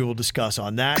element? We will discuss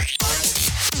on that.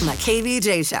 The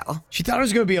KVJ Show. She thought it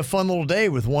was going to be a fun little day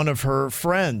with one of her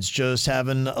friends, just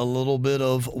having a little bit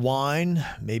of wine,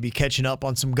 maybe catching up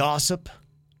on some gossip,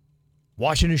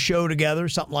 watching a show together,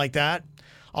 something like that.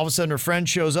 All of a sudden, her friend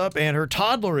shows up, and her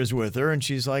toddler is with her, and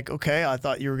she's like, okay, I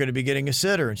thought you were going to be getting a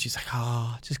sitter. And she's like,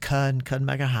 oh, just couldn't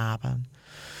make it happen.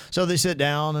 So they sit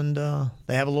down, and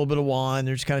they have a little bit of wine.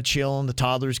 They're just kind of chilling. The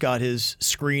toddler's got his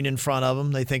screen in front of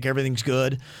him. They think everything's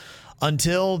good.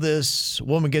 Until this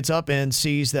woman gets up and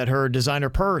sees that her designer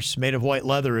purse made of white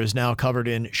leather is now covered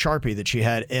in Sharpie that she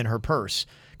had in her purse.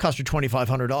 Cost her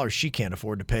 $2,500. She can't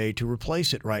afford to pay to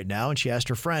replace it right now, and she asked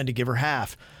her friend to give her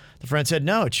half. The friend said,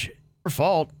 no, it's her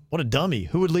fault. What a dummy.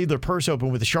 Who would leave their purse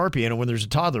open with a Sharpie in it when there's a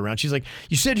toddler around? She's like,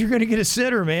 you said you're going to get a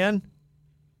sitter, man.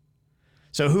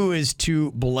 So who is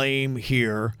to blame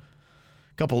here?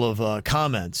 Couple of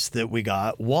comments that we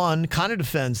got. One kind of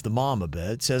defends the mom a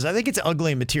bit. Says, I think it's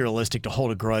ugly and materialistic to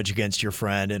hold a grudge against your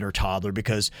friend and her toddler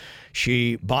because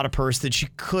she bought a purse that she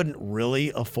couldn't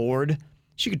really afford.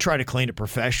 She could try to clean it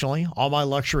professionally. All my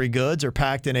luxury goods are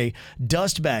packed in a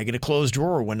dust bag in a closed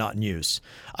drawer when not in use.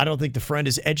 I don't think the friend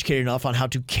is educated enough on how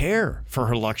to care for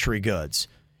her luxury goods.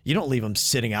 You don't leave them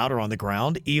sitting out or on the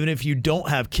ground, even if you don't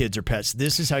have kids or pets.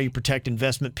 This is how you protect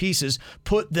investment pieces.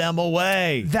 Put them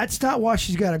away. That's not why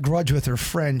she's got a grudge with her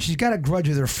friend. She's got a grudge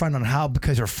with her friend on how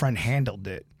because her friend handled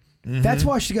it. Mm-hmm. That's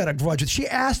why she got a grudge. She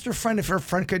asked her friend if her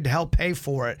friend could help pay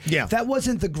for it. Yeah. That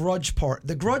wasn't the grudge part.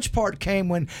 The grudge part came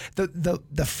when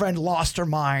the friend lost her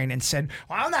mind and said,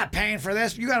 well, I'm not paying for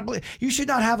this. You gotta believe you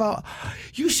shouldn't have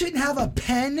a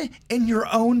pen in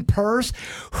your own purse.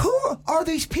 Who are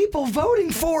these people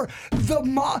voting for?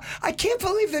 I can't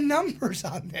believe the numbers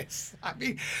on this. I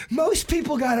mean, most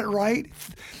people got it right.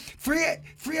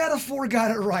 Three out of 4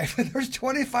 got it right. But there's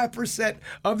 25%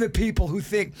 of the people who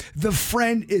think the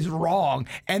friend is wrong,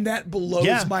 and that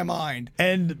blows my mind.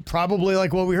 And probably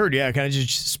like what we heard, kind of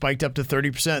just spiked up to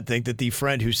 30%. Think that the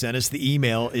friend who sent us the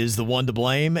email is the one to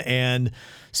blame, and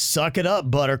suck it up,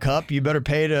 Buttercup. You better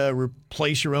pay to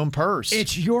replace your own purse.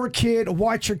 It's your kid.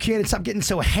 Watch your kid and stop getting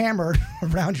so hammered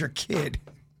around your kid.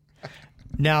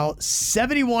 Now,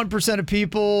 71% of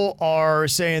people are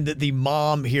saying that the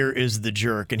mom here is the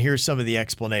jerk, and here's some of the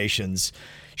explanations.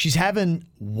 She's having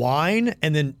wine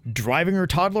and then driving her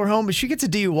toddler home. If she gets a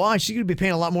DUI, she's going to be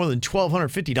paying a lot more than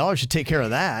 $1,250 to take care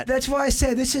of that. That's why I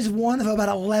said this is one of about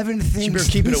 11 things She better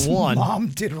keep it at one. Mom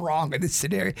did wrong in this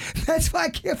scenario. That's why I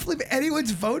can't believe anyone's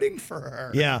voting for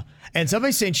her. Yeah. And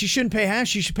somebody's saying she shouldn't pay half,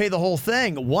 she should pay the whole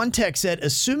thing. One text said,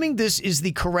 assuming this is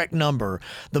the correct number,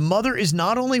 the mother is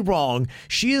not only wrong,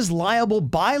 she is liable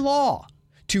by law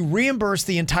to reimburse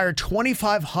the entire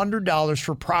 $2,500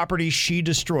 for property she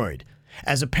destroyed.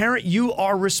 As a parent, you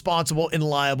are responsible and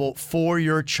liable for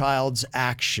your child's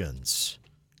actions.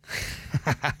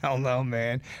 I don't know,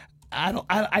 man.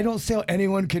 I don't see how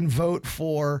anyone can vote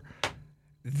for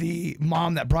the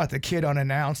mom that brought the kid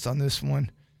unannounced on this one.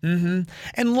 Mm-hmm.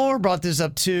 And Laura brought this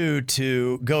up, too,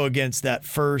 to go against that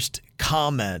first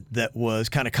comment that was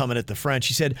kind of coming at the friend.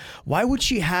 She said, why would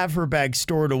she have her bag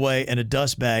stored away in a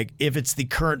dust bag if it's the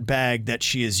current bag that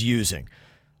she is using?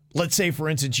 Let's say, for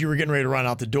instance, you were getting ready to run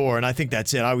out the door, and I think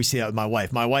that's it. I always see that with my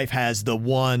wife. My wife has the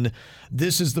one,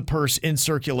 this is the purse in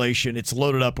circulation. It's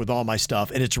loaded up with all my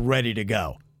stuff, and it's ready to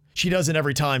go. She doesn't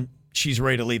every time she's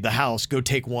ready to leave the house, go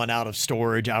take one out of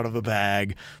storage, out of a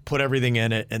bag, put everything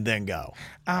in it, and then go.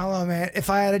 I don't know, man. If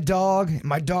I had a dog,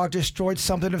 my dog destroyed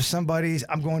something of somebody's,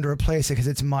 I'm going to replace it because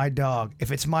it's my dog. If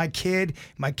it's my kid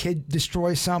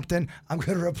destroys something, I'm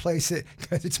going to replace it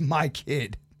because it's my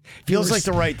kid. Feels like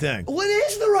the right thing. Well, it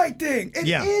is the right thing. It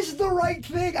is the right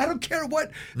thing. I don't care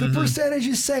what the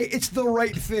percentages say. It's the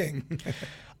right thing.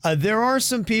 There are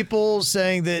some people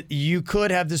saying that you could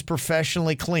have this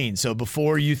professionally cleaned. So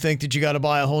before you think that you got to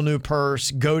buy a whole new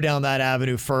purse, go down that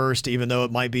avenue first, even though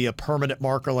it might be a permanent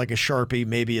marker like a Sharpie.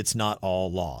 Maybe it's not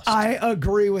all lost. I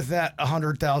agree with that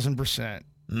 100,000%.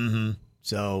 Mm-hmm.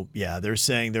 So, yeah, they're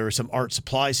saying there are some art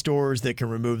supply stores that can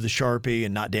remove the Sharpie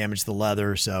and not damage the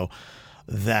leather. So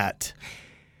that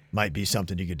might be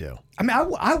something you could do. I mean,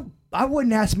 I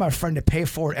wouldn't ask my friend to pay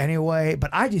for it anyway, but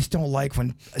I just don't like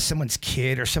when someone's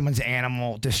kid or someone's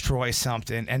animal destroys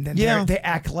something and then they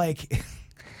act like,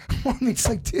 I mean, it's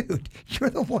like, dude, you're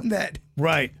the one that...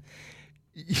 Right.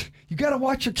 You got to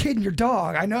watch your kid and your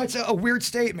dog. I know it's a weird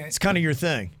statement. It's kind of your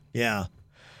thing. Yeah.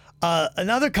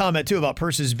 Another comment, too, about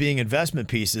purses being investment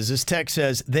pieces. This text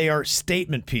says they are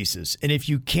statement pieces. And if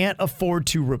you can't afford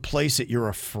to replace it, you're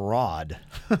a fraud.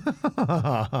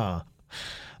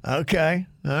 Okay.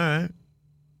 All right.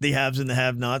 The haves and the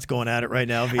have-nots going at it right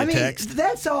now via text.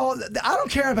 That's all. I don't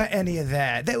care about any of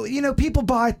that. People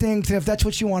buy things, and if that's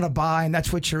what you want to buy and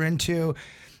that's what you're into,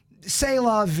 c'est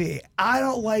la vie. I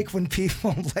don't like when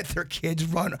people let their kids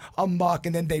run amok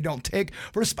and then they don't take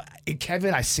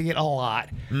Kevin, I see it a lot.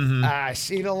 Mm-hmm. I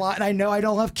see it a lot, and I know I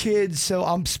don't have kids, so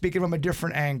I'm speaking from a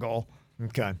different angle.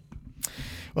 Okay.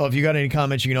 Well, if you got any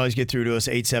comments, you can always get through to us,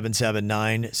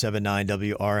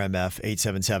 877-979-WRMF,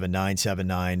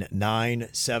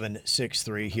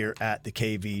 877-979-9763 here at the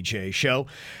KVJ Show.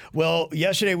 Well,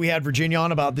 yesterday we had Virginia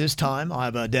on about this time.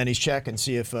 I'll have Denny's check and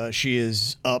see if she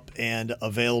is up and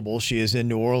available. She is in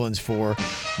New Orleans for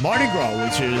Mardi Gras,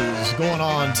 which is going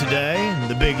on today,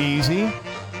 the Big Easy.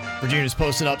 Virginia's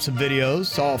posted up some videos.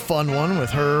 Saw a fun one with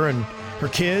her and her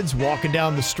kids walking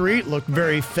down the street. Looked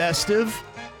very festive.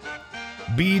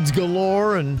 Beads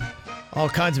galore and all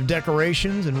kinds of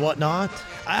decorations and whatnot.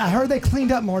 I heard they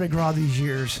cleaned up Mardi Gras these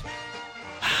years.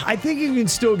 I think you can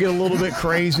still get a little bit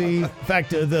crazy. In fact,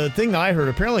 the thing that I heard,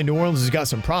 apparently New Orleans has got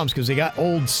some problems because they got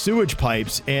old sewage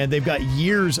pipes and they've got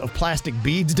years of plastic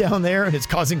beads down there and it's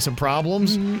causing some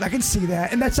problems. I can see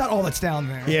that. And that's not all that's down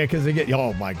there. Yeah, because they get,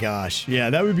 oh my gosh. Yeah,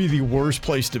 that would be the worst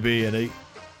place to be in a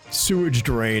sewage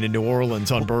drain in New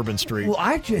Orleans on Bourbon Street. Well,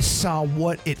 I just saw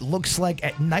what it looks like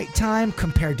at nighttime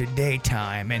compared to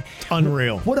daytime, and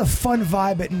unreal. What a fun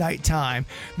vibe at nighttime,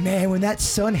 man! When that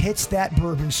sun hits that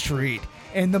Bourbon Street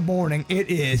in the morning, it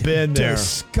is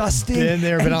disgusting. Been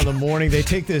there, been out in the morning. They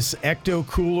take this ecto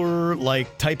cooler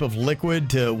like type of liquid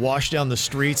to wash down the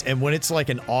streets, and when it's like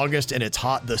in August and it's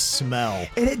hot, the smell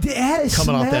it had a coming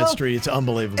smell off that street, it's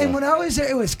unbelievable. And when I was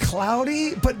there, it was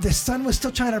cloudy, but the sun was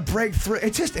still trying to break through.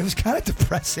 It was kind of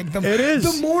depressing. It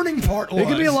is. The morning part was. It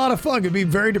could be a lot of fun. It could be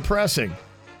very depressing.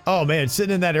 Oh man,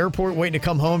 sitting in that airport waiting to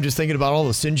come home, just thinking about all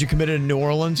the sins you committed in New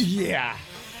Orleans. Yeah.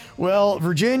 Well,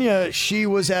 Virginia, she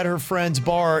was at her friend's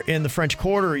bar in the French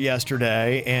Quarter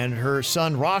yesterday, and her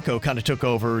son Rocco kind of took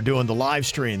over doing the live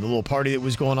stream, the little party that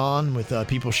was going on with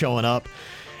people showing up.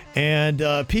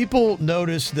 And people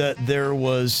noticed that there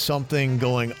was something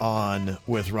going on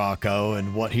with Rocco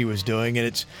and what he was doing, and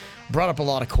it's brought up a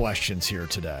lot of questions here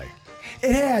today.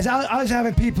 It has. I was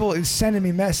having people sending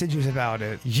me messages about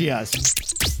it. Yes.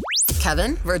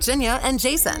 Kevin, Virginia, and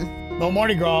Jason. Well,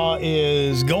 Mardi Gras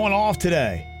is going off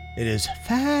today. It is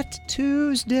Fat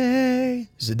Tuesday.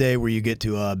 It's a day where you get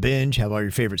to binge, have all your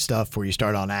favorite stuff before you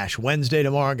start on Ash Wednesday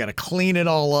tomorrow. Got to clean it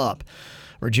all up.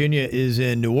 Virginia is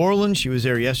in New Orleans. She was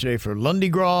there yesterday for Lundi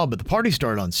Gras, but the party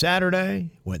started on Saturday,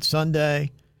 went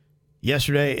Sunday,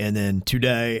 yesterday, and then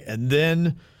today. And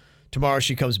then tomorrow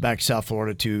she comes back to South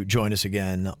Florida to join us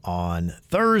again on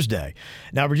Thursday.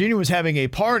 Now, Virginia was having a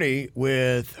party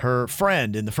with her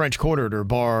friend in the French Quarter at her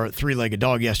bar, Three Legged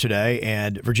Dog, yesterday,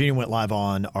 and Virginia went live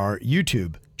on our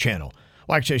YouTube channel.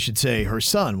 Well, actually, I should say her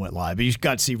son went live, but you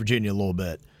got to see Virginia a little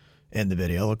bit in the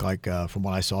video. It looked like, from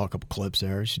what I saw, a couple clips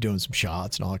there, she's doing some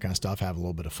shots and all that kind of stuff, having a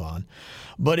little bit of fun.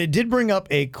 But it did bring up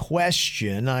a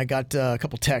question. I got a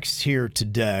couple texts here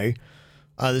today.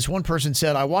 This one person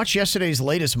said, I watched yesterday's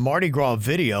latest Mardi Gras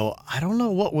video. I don't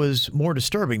know what was more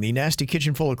disturbing, the nasty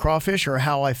kitchen full of crawfish or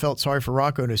how I felt sorry for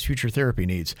Rocco and his future therapy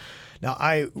needs. Now,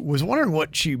 I was wondering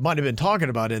what she might have been talking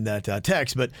about in that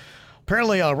text, but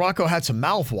apparently Rocco had some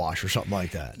mouthwash or something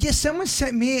like that. Yeah, someone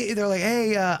sent me, they're like,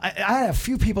 hey, I had a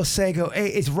few people say, hey,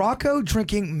 is Rocco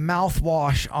drinking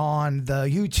mouthwash on the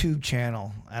YouTube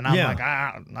channel? And I'm like,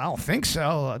 I don't think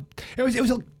so.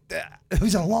 It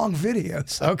was a long video.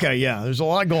 So. Okay, yeah, there's a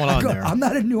lot going on there. I'm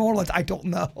not in New Orleans. I don't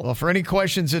know. Well, for any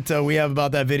questions that we have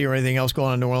about that video or anything else going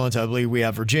on in New Orleans, I believe we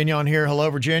have Virginia on here. Hello,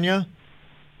 Virginia.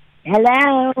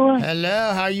 Hello.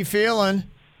 Hello, how you feeling?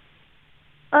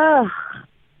 Oh,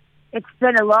 it's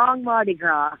been a long Mardi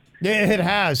Gras. Yeah, it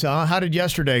has, huh? How did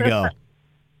yesterday go?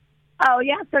 Oh,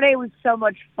 yesterday was so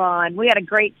much fun. We had a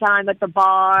great time at the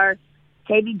bar.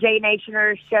 KVJ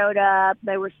Nationers showed up.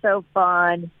 They were so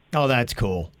fun. Oh, that's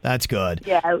cool. That's good.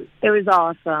 Yeah, it was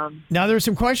awesome. Now, there's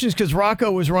some questions because Rocco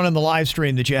was running the live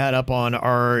stream that you had up on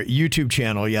our YouTube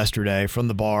channel yesterday from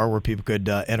the bar where people could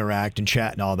interact and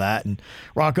chat and all that. And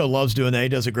Rocco loves doing that. He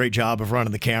does a great job of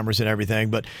running the cameras and everything.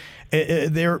 But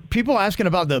there are people asking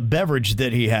about the beverage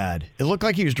that he had. It looked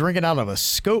like he was drinking out of a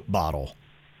Scope bottle.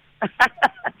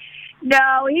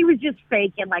 No, he was just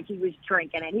faking like he was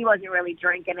drinking it. He wasn't really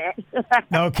drinking it.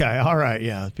 Okay. All right.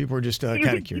 Yeah. People were just kind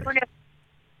of curious.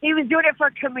 He was doing it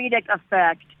for comedic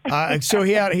effect. So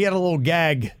he had a little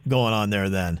gag going on there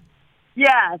then.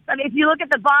 Yes. I mean, if you look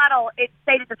at the bottle, it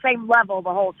stayed at the same level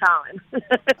the whole time.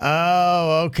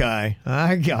 Oh, okay.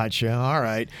 I gotcha. All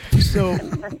right. So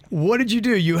what did you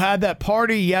do? You had that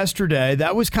party yesterday.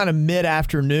 That was kind of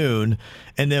mid-afternoon.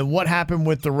 And then what happened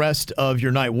with the rest of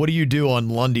your night? What do you do on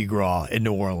Lundi Gras in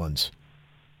New Orleans?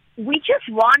 We just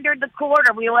wandered the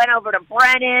quarter. We went over to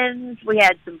Brennan's. We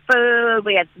had some food.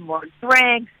 We had some more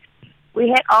drinks. We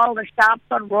hit all the shops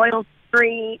on Royal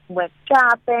Street, went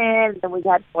shopping, and we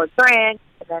had more drinks.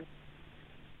 And then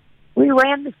we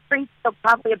ran the streets till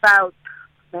probably about,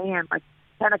 like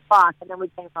 10 o'clock, and then we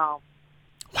came home.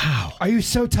 Wow. Are you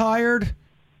so tired?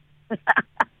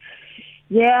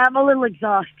 Yeah, I'm a little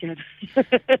exhausted.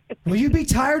 Will you be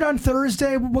tired on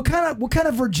Thursday? What kind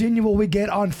of Virginia will we get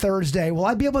on Thursday? Will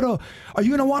I be able to? Are you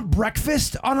going to want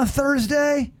breakfast on a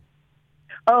Thursday?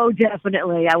 Oh,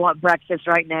 definitely. I want breakfast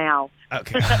right now.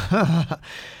 Okay.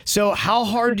 So how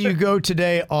hard do you go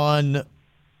today on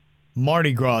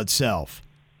Mardi Gras itself?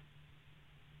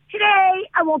 Today,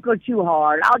 I won't go too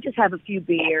hard. I'll just have a few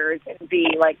beers and be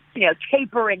like,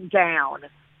 tapering down.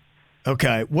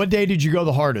 Okay. What day did you go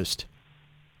the hardest?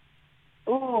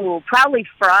 Ooh, probably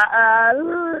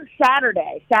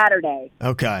Saturday.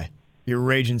 Okay. You're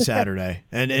raging Saturday.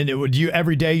 and would you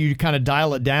every day you kind of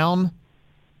dial it down?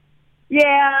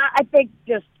 Yeah, I think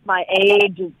just my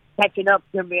age is catching up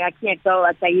to me. I can't go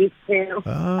like I used to.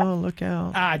 Oh, look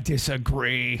out. I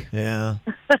disagree. Yeah.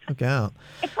 Look out.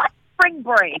 It's like spring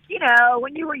break.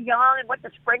 When you were young and went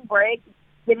to spring break,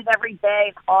 you did it every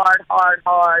day, hard.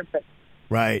 But,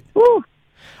 right. Whew,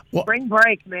 spring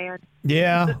break, man.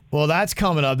 Yeah, well, that's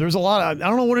coming up. There's a lot of, I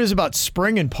don't know what it is about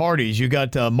spring and parties. You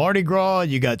got Mardi Gras,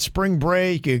 you got spring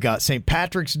break, you got St.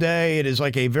 Patrick's Day. It is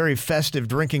like a very festive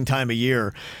drinking time of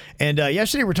year. And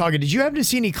yesterday we were talking, did you happen to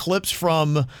see any clips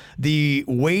from the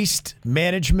Waste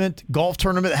Management golf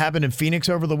tournament that happened in Phoenix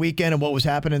over the weekend and what was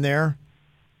happening there?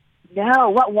 No,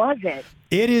 what was it?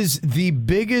 It is the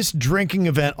biggest drinking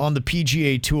event on the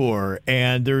PGA Tour,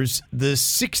 and there's the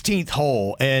 16th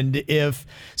hole. And if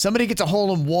somebody gets a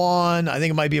hole in one, I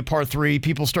think it might be a par 3,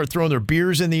 people start throwing their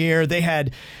beers in the air. They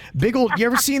had big old, you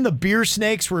ever seen the beer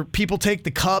snakes where people take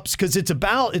the cups? Because it's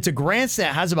a grandstand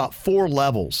that has about 4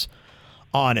 levels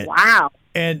on it. Wow.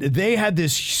 And they had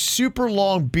this super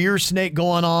long beer snake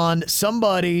going on.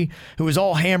 Somebody who was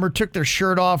all hammered took their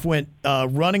shirt off, went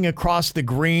running across the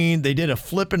green. They did a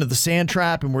flip into the sand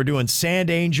trap, and we're doing sand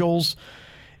angels.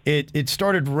 It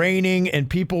started raining, and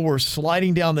people were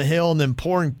sliding down the hill and then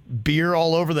pouring beer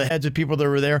all over the heads of people that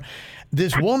were there.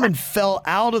 This woman fell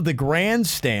out of the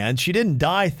grandstand. She didn't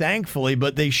die, thankfully,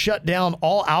 but they shut down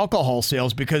all alcohol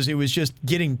sales because it was just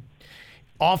getting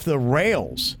off the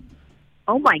rails.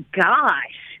 Oh, my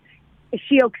gosh. Is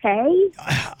she okay?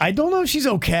 I don't know if she's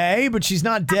okay, but she's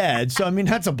not dead. So, I mean,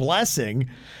 that's a blessing.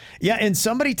 Yeah, and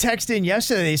somebody texted in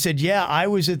yesterday. They said, yeah, I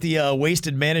was at the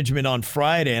Wasted Management on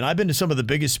Friday, and I've been to some of the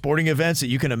biggest sporting events that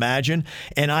you can imagine,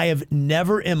 and I have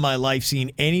never in my life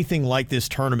seen anything like this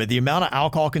tournament. The amount of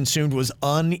alcohol consumed was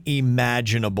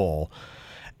unimaginable.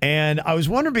 And I was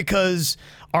wondering because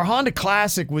our Honda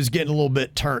Classic was getting a little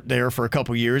bit turnt there for a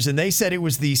couple years, and they said it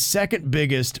was the second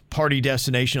biggest party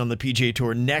destination on the PGA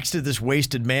Tour next to this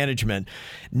Wasted Management.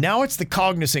 Now it's the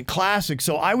Cognizant Classic,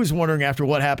 so I was wondering after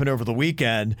what happened over the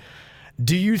weekend,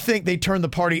 do you think they turned the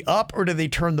party up or did they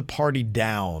turn the party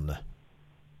down?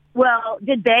 Well,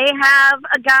 did they have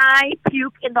a guy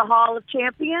puke in the Hall of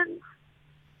Champions?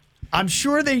 I'm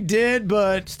sure they did,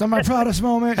 but... It's not my proudest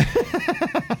moment.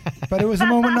 But it was a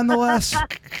moment nonetheless.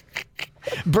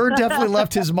 Bird definitely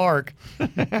left his mark. They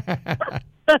changed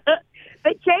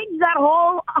that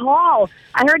whole hall.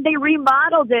 I heard they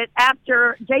remodeled it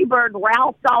after Jay Bird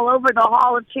ralphed all over the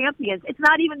Hall of Champions. It's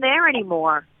not even there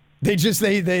anymore. They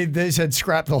said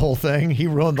scrap the whole thing. He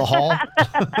ruined the hall.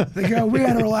 They go, we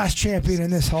had our last champion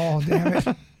in this hall, damn it.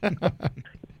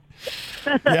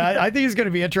 Yeah, I think it's going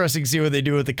to be interesting to see what they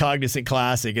do with the Cognizant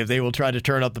Classic, if they will try to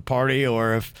turn up the party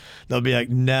or if they'll be like,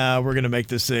 nah, we're going to make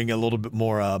this thing a little bit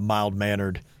more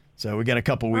mild-mannered. So we got a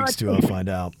couple weeks to find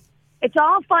out. It's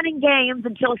all fun and games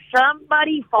until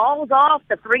somebody falls off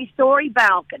the 3-story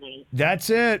balcony.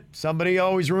 That's it. Somebody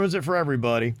always ruins it for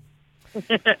everybody.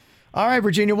 All right,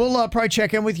 Virginia, we'll probably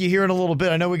check in with you here in a little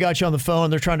bit. I know we got you on the phone.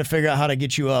 They're trying to figure out how to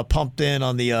get you pumped in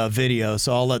on the video,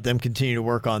 so I'll let them continue to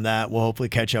work on that. We'll hopefully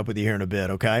catch up with you here in a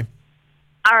bit, okay?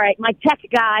 All right, my tech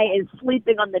guy is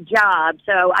sleeping on the job,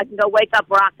 so I can go wake up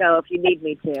Rocco if you need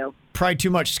me to. Probably too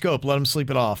much scope. Let him sleep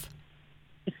it off.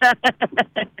 All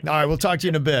right, we'll talk to you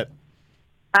in a bit.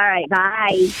 All right,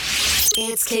 bye.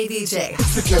 It's KVJ.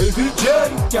 It's the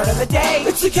KVJ Dirt of the Day.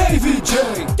 It's the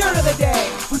KVJ Dirt of the Day.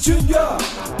 Virginia,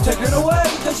 take it away,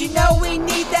 because you know we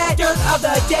need that Dirt of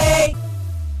the Day.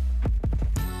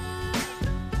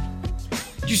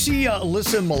 Did you see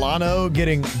Alyssa Milano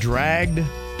getting dragged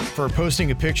for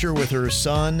posting a picture with her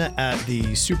son at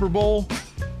the Super Bowl?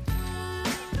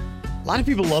 A lot of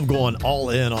people love going all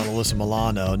in on Alyssa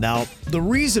Milano. Now, the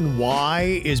reason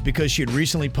why is because she had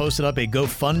recently posted up a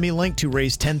GoFundMe link to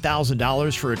raise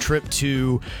 $10,000 for a trip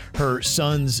to her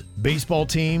son's baseball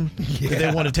team that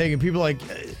they want to take. And people are like,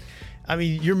 I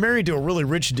mean, you're married to a really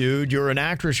rich dude. You're an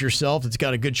actress yourself that's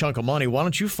got a good chunk of money. Why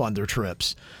don't you fund their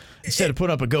trips instead of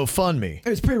putting up a GoFundMe?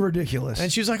 It's pretty ridiculous.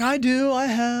 And she was like, I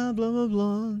have, blah, blah,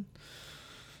 blah.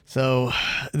 So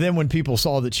then when people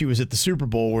saw that she was at the Super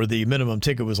Bowl where the minimum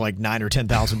ticket was like $9,000 or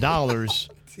 $10,000,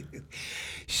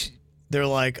 they're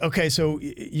like, okay, so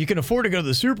you can afford to go to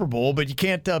the Super Bowl, but you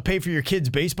can't pay for your kid's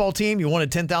baseball team. You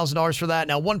wanted $10,000 for that.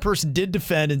 Now, one person did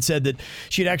defend and said that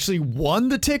she'd actually won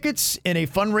the tickets in a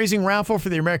fundraising raffle for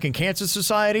the American Cancer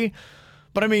Society.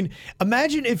 But I mean,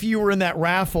 imagine if you were in that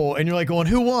raffle and you're like going,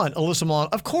 who won? Alyssa Milano.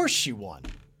 Of course she won.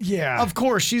 Yeah. Of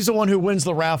course, she's the one who wins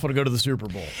the raffle to go to the Super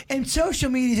Bowl. And social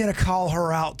media's going to call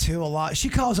her out, too, a lot. She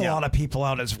calls a lot of people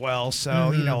out as well, so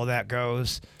you know how that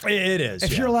goes. It is.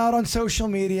 If you're loud on social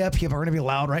media, people are going to be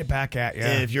loud right back at you.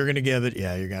 If you're going to give it,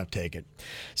 you're going to take it.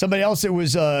 Somebody else that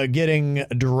was getting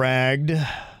dragged,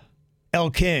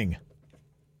 Elle King,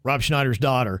 Rob Schneider's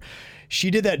daughter. She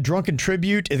did that drunken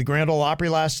tribute at the Grand Ole Opry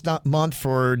last month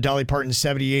for Dolly Parton's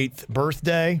 78th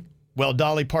birthday. Well,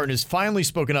 Dolly Parton has finally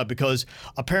spoken up because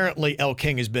apparently Elle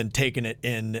King has been taking it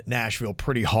in Nashville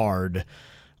pretty hard.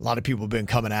 A lot of people have been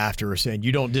coming after her saying,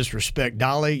 you don't disrespect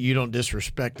Dolly, you don't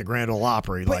disrespect the Grand Ole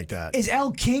Opry like that. Is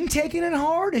Elle King taking it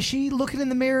hard? Is she looking in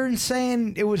the mirror and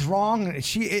saying it was wrong? Has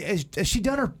she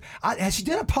done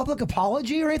a public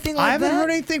apology or anything like that? I haven't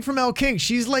heard anything from Elle King.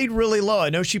 She's laid really low. I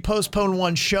know she postponed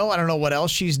one show. I don't know what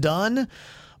else she's done.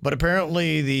 But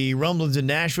apparently the rumblings in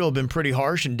Nashville have been pretty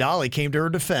harsh, and Dolly came to her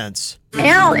defense.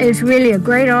 Elle is really a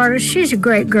great artist. She's a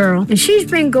great girl. And she's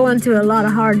been going through a lot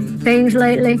of hard things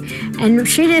lately. And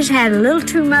she just had a little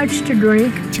too much to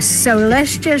drink. So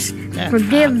let's just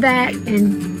forgive that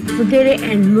and forget it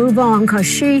and move on, because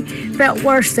she felt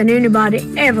worse than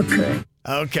anybody ever could.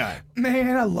 Okay.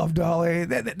 Man, I love Dolly.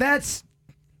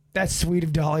 That's sweet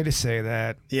of Dolly to say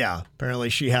that. Yeah, apparently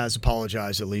she has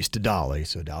apologized at least to Dolly,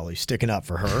 so Dolly's sticking up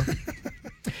for her.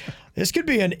 This could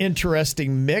be an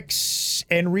interesting mix.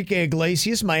 Enrique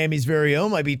Iglesias, Miami's very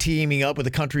own, might be teaming up with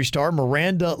the country star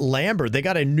Miranda Lambert. They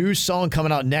got a new song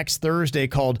coming out next Thursday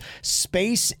called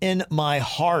Space in My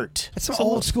Heart. That's some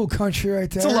old school country right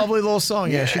there. It's a lovely little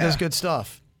song. Yeah, she does good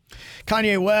stuff.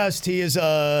 Kanye West, he has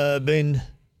been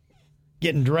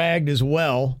getting dragged as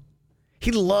well.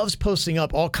 He loves posting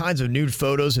up all kinds of nude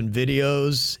photos and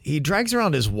videos. He drags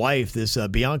around his wife, this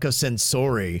Bianca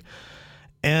Censori.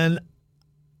 And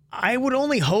I would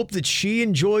only hope that she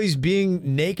enjoys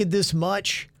being naked this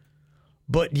much.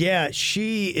 But yeah,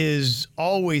 she is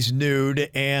always nude.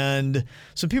 And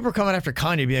some people are coming after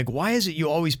Kanye, being like, why is it you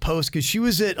always post? Because she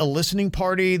was at a listening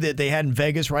party that they had in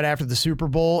Vegas right after the Super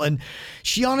Bowl. And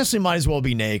she honestly might as well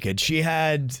be naked. She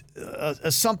had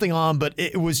something on, but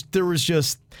there was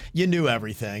just, you knew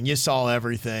everything. You saw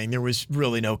everything. There was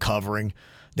really no covering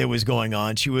that was going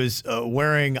on. She was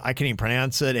wearing, I can't even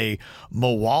pronounce it, a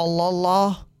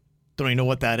mowalala. Don't even know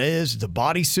what that is. It's a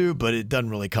bodysuit, but it doesn't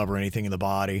really cover anything in the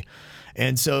body.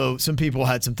 And so some people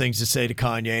had some things to say to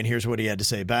Kanye, and here's what he had to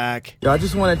say back. Yo, I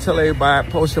just want to tell everybody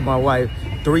I posted my wife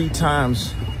 3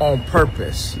 times on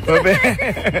purpose.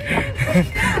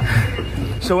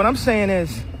 So what I'm saying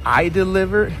is, I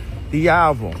delivered the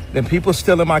album. Then people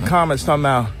still in my comments talking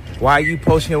about, why are you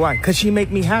posting your wife? Because she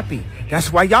make me happy.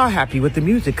 That's why y'all happy with the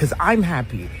music, because I'm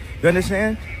happy. You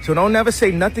understand? So don't never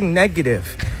say nothing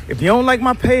negative. If you don't like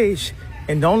my page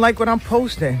and don't like what I'm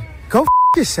posting, go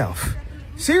yourself.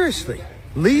 Seriously,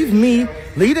 leave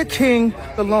the king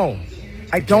alone.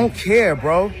 I don't care,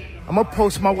 bro. I'm going to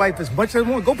post my wife as much as I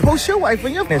want. Go post your wife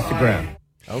on your Instagram.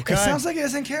 Okay. It sounds like he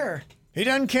doesn't care. He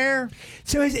doesn't care.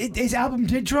 So his album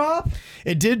did drop?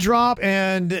 It did drop,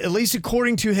 and at least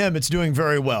according to him, it's doing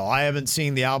very well. I haven't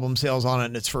seen the album sales on it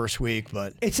in its first week,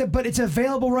 but it's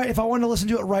available right. If I want to listen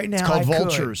to it right now, it's called I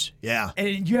Vultures. Could. Yeah.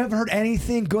 And you haven't heard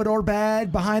anything good or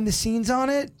bad behind the scenes on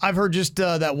it? I've heard just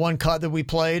that one cut that we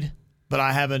played, but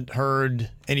I haven't heard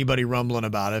anybody rumbling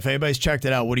about it. If anybody's checked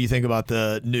it out, what do you think about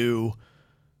the new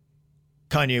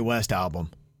Kanye West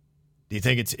album? Do you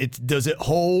think does it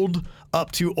hold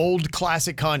up to old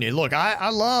classic Kanye? Look, I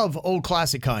love old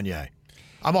classic Kanye.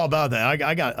 I'm all about that.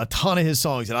 I got a ton of his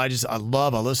songs that I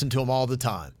love. I listen to them all the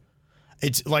time.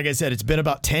 It's like I said, it's been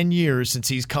about 10 years since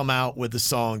he's come out with a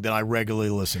song that I regularly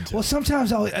listen to. Well,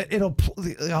 sometimes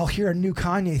I'll hear a new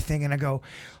Kanye thing and I go,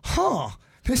 huh.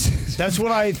 That's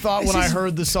what I thought when I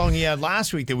heard the song he had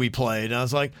last week that we played. And I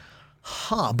was like,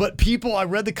 huh. But I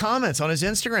read the comments on his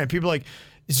Instagram. People are like,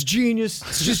 it's genius.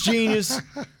 It's just genius.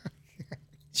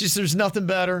 It's just there's nothing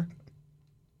better.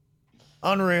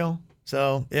 Unreal.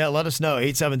 So, yeah, let us know.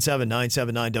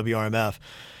 877-979-WRMF.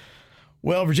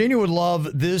 Well, Virginia would love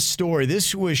this story.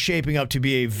 This was shaping up to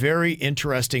be a very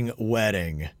interesting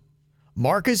wedding.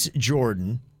 Marcus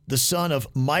Jordan, the son of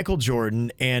Michael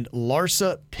Jordan and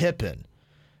Larsa Pippen,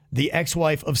 the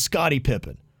ex-wife of Scottie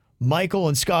Pippen. Michael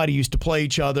and Scottie used to play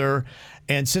each other,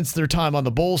 and since their time on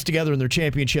the Bulls together and their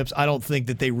championships, I don't think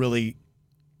that they really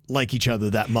like each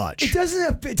other that much. It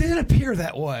doesn't appear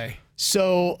that way.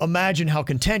 So imagine how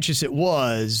contentious it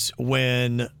was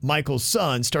when Michael's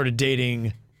son started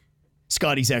dating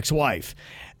Scottie's ex-wife.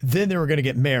 Then they were going to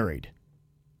get married.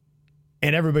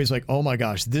 And everybody's like, oh my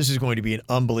gosh, this is going to be an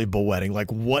unbelievable wedding.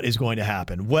 Like, what is going to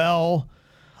happen? Well,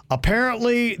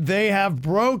 apparently they have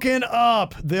broken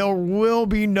up. There will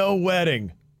be no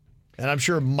wedding. And I'm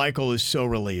sure Michael is so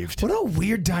relieved. What a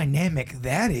weird dynamic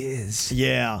that is.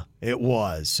 Yeah, it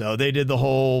was. So they did the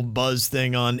whole buzz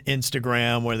thing on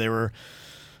Instagram where they were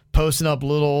posting up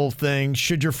little things.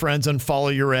 Should your friends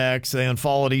unfollow your ex? They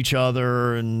unfollowed each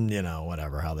other and,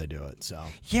 whatever, how they do it. So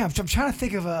yeah, I'm trying to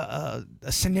think of a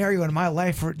scenario in my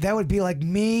life where that would be like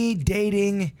me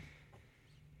dating.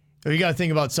 You got to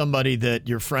think about somebody that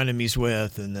you're frenemies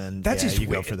with, and then you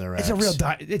go for their ex.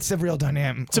 It's a real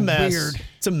dynamic. It's a mess. Weird.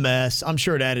 It's a mess. I'm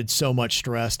sure it added so much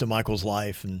stress to Michael's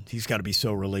life, and he's got to be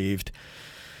so relieved.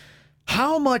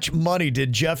 How much money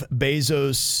did Jeff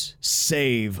Bezos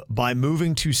save by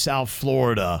moving to South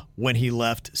Florida when he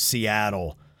left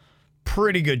Seattle?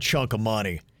 Pretty good chunk of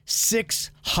money.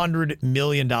 $600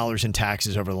 million in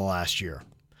taxes over the last year.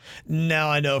 Now,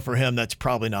 I know for him that's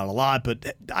probably not a lot,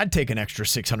 but I'd take an extra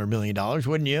 $600 million,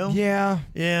 wouldn't you? Yeah.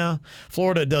 Yeah.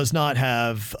 Florida does not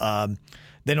have,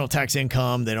 they don't tax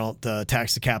income. They don't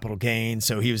tax the capital gain.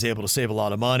 So he was able to save a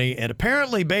lot of money. And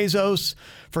apparently Bezos,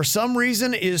 for some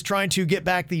reason, is trying to get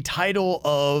back the title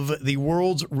of the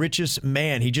world's richest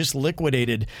man. He just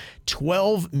liquidated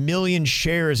 12 million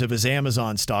shares of his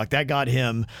Amazon stock. That got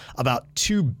him about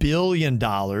 $2 billion.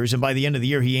 And by the end of the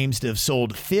year, he aims to have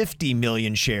sold 50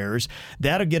 million shares.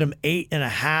 That'll get him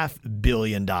 $8.5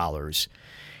 billion.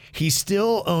 He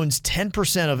still owns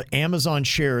 10% of Amazon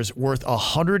shares worth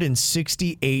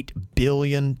 $168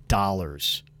 billion.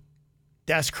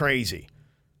 That's crazy.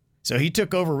 So he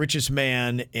took over richest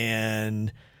man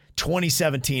in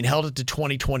 2017, held it to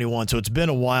 2021. So it's been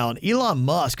a while. And Elon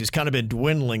Musk has kind of been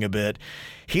dwindling a bit.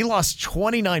 He lost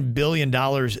 $29 billion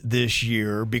this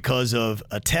year because of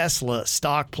a Tesla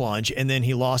stock plunge, and then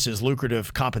he lost his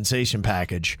lucrative compensation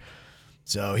package.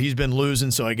 So he's been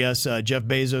losing. So I guess Jeff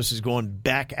Bezos is going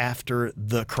back after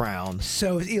the crown.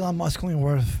 So is Elon Musk only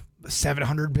worth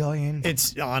 $700 billion?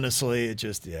 It's honestly, it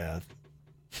just, yeah.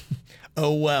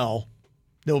 Oh, well,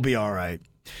 they'll be all right.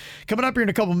 Coming up here in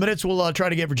a couple minutes, we'll try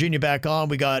to get Virginia back on.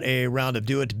 We got a round of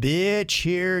Do It Bitch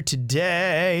here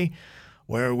today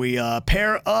where we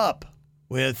pair up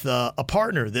with a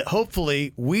partner that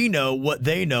hopefully we know what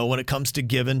they know when it comes to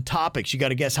given topics. You got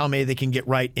to guess how many they can get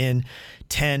right in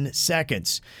 10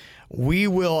 seconds. We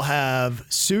will have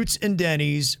Suits and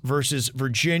Denny's versus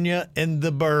Virginia and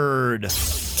the Bird.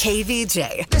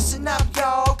 KVJ. Listen up,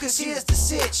 y'all, cause here's the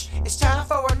sitch. It's time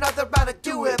for another round of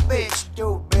Do It, bitch.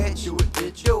 Do it, bitch. Do it,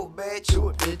 bitch. Do it, bitch. Do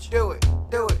it, bitch. Do it.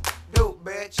 Do it. Do it,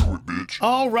 bitch. Do it, bitch.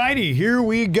 All righty, here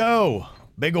we go.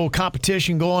 Big old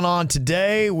competition going on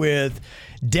today with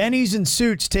Denny's and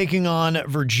Suits taking on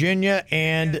Virginia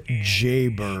and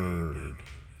Jaybird.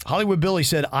 Hollywood Billy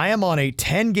said, I am on a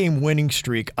 10-game winning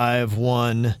streak. I have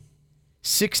won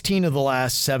 16 of the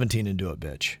last 17 in Do It,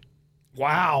 bitch.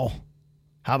 Wow.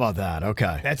 How about that?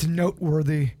 Okay. That's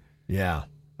noteworthy. Yeah.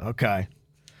 Okay.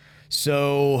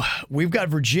 So we've got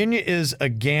Virginia is a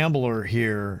gambler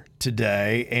here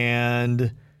today,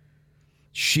 and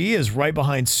she is right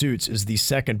behind Suits as the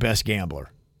second best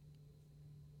gambler.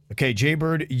 Okay,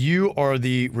 Jaybird, you are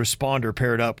the responder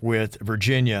paired up with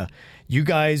Virginia. You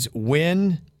guys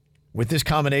win with this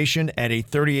combination at a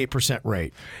 38%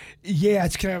 rate. Yeah,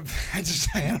 it's kind of, I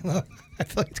don't know. I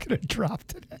feel like it's going to drop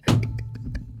today.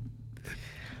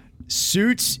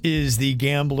 Suits is the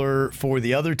gambler for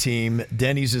the other team.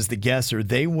 Denny's is the guesser.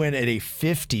 They win at a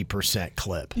 50%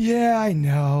 clip. Yeah, I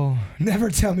know. Never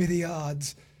tell me the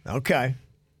odds. Okay.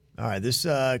 All right, this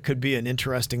could be an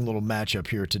interesting little matchup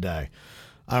here today.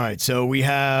 All right, so we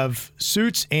have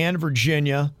Suits and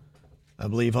Virginia, I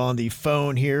believe, on the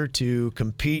phone here to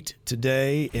compete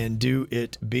today and Do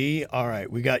It Be. All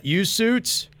right, we got you,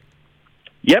 Suits.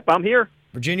 Yep, I'm here.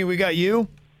 Virginia, we got you.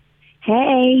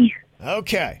 Hey.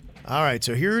 Okay. All right,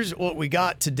 so here's what we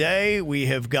got today. We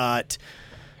have got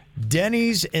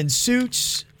Denny's and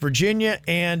Suits, Virginia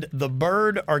and the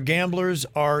Bird. Our gamblers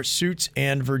are Suits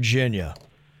and Virginia.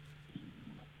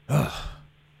 Ugh.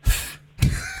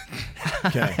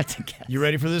 Okay. You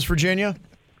ready for this, Virginia?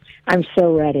 I'm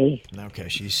so ready. Okay,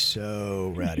 she's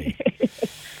so ready.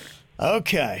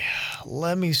 Okay,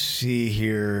 let me see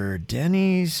here.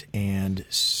 Denny's and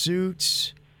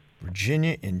Suits,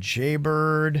 Virginia and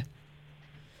Jaybird.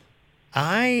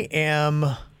 I am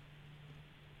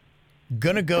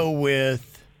going to go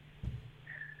with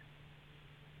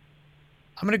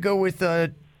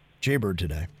Jaybird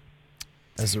today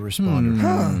as the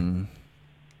responder.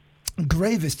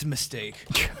 Gravest mistake.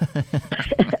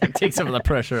 Take some of the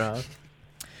pressure off.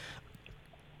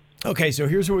 Okay, so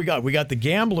here's what we got. We got the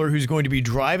gambler who's going to be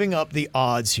driving up the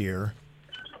odds here.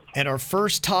 And our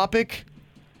first topic,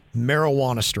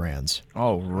 marijuana strands.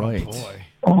 Oh, right. Oh, boy.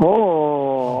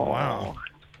 Oh. Wow.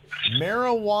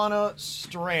 Marijuana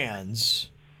strands.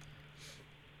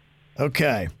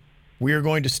 Okay. We are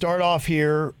going to start off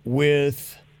here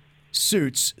with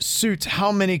Suits. Suits,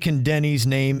 how many can Denny's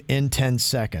name in 10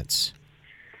 seconds?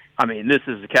 I mean, this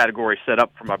is the category set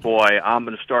up for my boy. I'm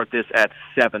going to start this at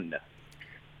 7.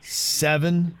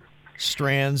 7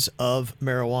 strands of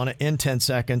marijuana in 10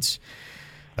 seconds.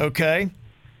 Okay.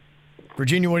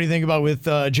 Virginia, what do you think about with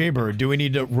Jaybird? Do we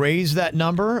need to raise that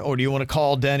number, or do you want to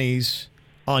call Denny's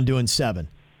on doing 7?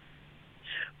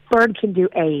 Bird can do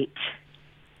 8.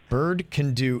 Bird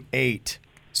can do 8.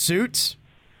 Suits?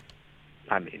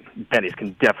 I mean, Denny's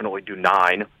can definitely do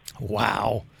 9.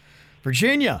 Wow.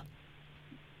 Virginia,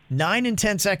 9 in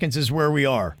 10 seconds is where we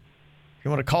are.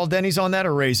 You want to call Denny's on that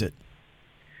or raise it?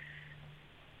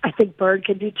 I think Bird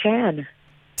can do 10.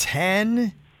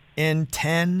 10 in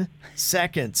 10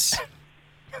 seconds.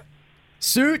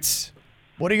 Suits,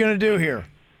 what are you going to do here?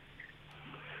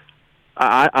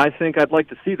 I think I'd like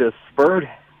to see this. Bird,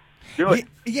 do it.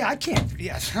 Yeah, I can't.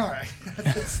 Yes, all right.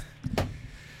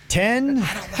 10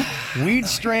 weed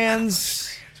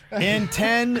strands in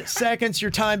 10 seconds.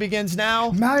 Your time begins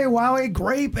now. Maui Wowie,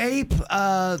 grape ape,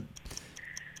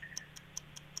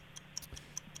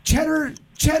 cheddar.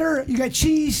 You got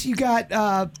cheese. You got.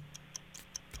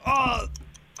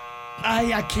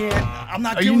 I can't. I'm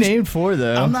not. Are you named for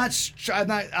though? I'm not.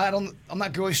 I'm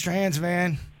not Gooey Strands,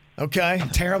 man. Okay. I'm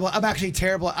terrible. I'm actually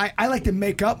terrible. I like to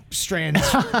make up strands.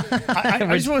 I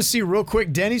just want to see real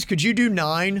quick. Denny's, could you do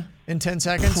 9 in 10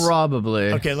 seconds?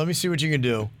 Probably. Okay, let me see what you can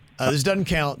do. This doesn't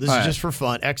count. This is just for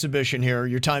fun. Exhibition here.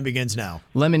 Your time begins now.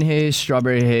 Lemon haze,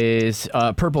 strawberry haze,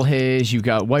 purple haze. You've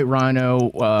got white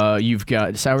rhino. You've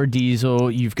got sour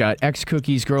diesel. You've got X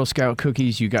cookies, Girl Scout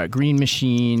cookies. You got green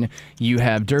machine. You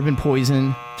have Durban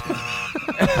poison.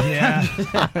 Yeah.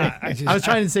 I was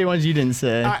trying to say ones you didn't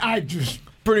say. I just.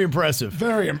 Pretty impressive.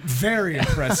 Very, very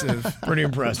impressive. Pretty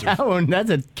impressive.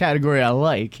 That's a category I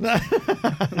like.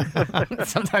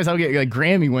 Sometimes I'll get like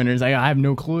Grammy winners. I have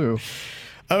no clue.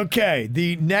 Okay,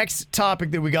 the next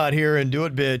topic that we got here in Do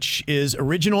It Bitch is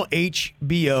original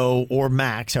HBO or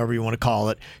Max, however you want to call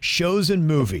it, shows and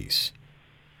movies.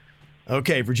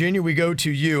 Okay, Virginia, we go to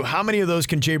you. How many of those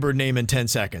can Jaybird name in 10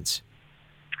 seconds?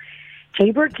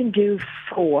 Jaybird can do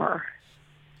 4.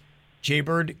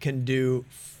 Jaybird can do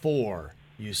 4,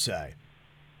 you say.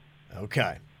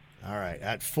 Okay. All right,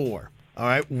 at 4. All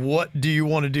right, what do you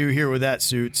want to do here with that,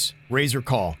 Suits? Raise or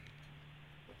call?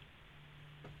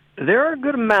 There are a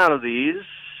good amount of these.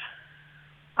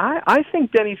 I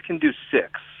think Denny's can do 6.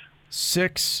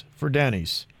 6 for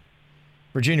Denny's.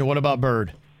 Virginia, what about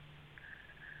Bird?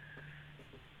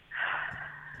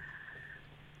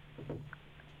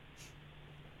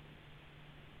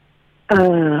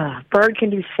 Bird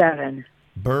can do 7.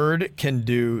 Bird can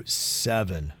do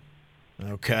 7.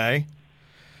 Okay.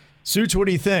 Suits, what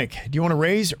do you think? Do you want to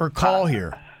raise or call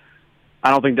here? I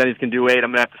don't think Denny's can do 8.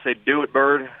 I'm going to have to say do it,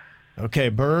 Bird. Okay,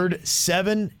 Bird,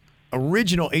 7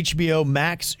 original HBO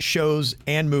Max shows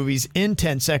and movies in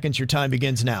 10 seconds. Your time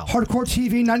begins now. Hardcore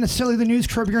TV, not necessarily the news.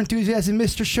 Curb Your Enthusiasm,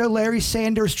 Mr. Show, Larry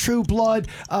Sanders, True Blood.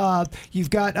 You've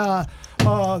got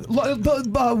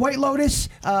White Lotus,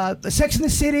 Sex and the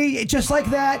City, just like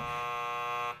that.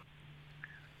 I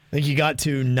think you got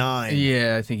to 9.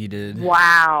 Yeah, I think you did.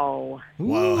 Wow.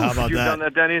 Whoa, how about You've that? done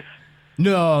that, Denny's?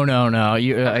 No.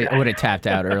 I would have tapped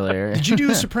out earlier. Did you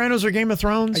do Sopranos or Game of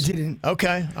Thrones? I didn't.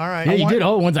 Okay, all right. Yeah, you did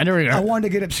all the ones I never got. I wanted to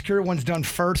get obscure ones done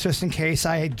first, just in case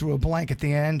I drew a blank at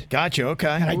the end. Gotcha, okay.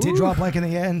 And I did draw a blank in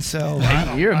the end, so.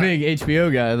 You're a big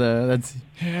HBO guy, though. That's.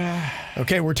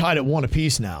 Okay, we're tied at 1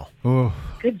 apiece now. Oh.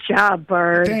 Good job,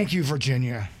 Bird. Thank you,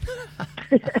 Virginia.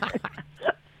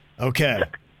 Okay.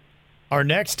 Our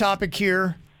next topic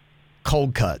here,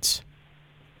 cold cuts.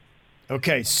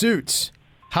 Okay, Suits.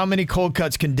 How many cold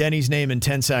cuts can Denny's name in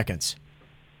 10 seconds?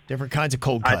 Different kinds of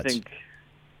cold cuts. I think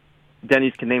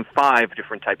Denny's can name 5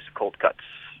 different types of cold cuts.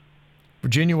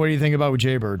 Virginia, what do you think about with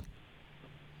Jaybird?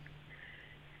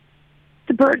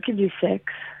 The Bird can do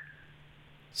 6.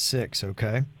 6,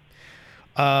 okay.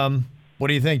 What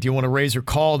do you think? Do you want to raise or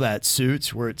call that,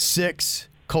 Suits? We're at 6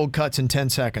 cold cuts in 10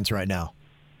 seconds right now.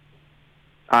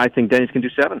 I think Denny's can do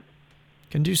 7.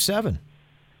 Can do 7.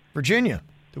 Virginia,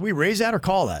 did we raise that or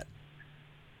call that?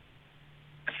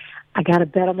 I got to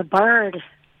bet on the Bird.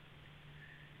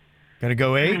 Gonna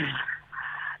go 8?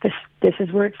 This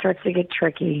is where it starts to get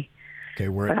tricky. Okay,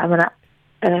 But I'm gonna.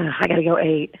 I got to go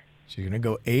 8. So you're gonna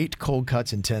go 8 cold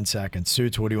cuts in 10 seconds.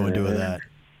 Suits, what do you want to do with that?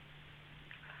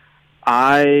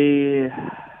 I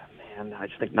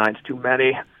just think 9's too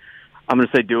many. I'm going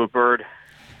to say do it, Bird.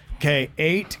 Okay,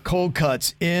 8 cold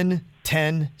cuts in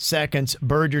 10 seconds.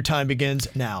 Bird, your time begins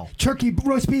now. Turkey,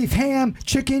 roast beef, ham,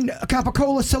 chicken,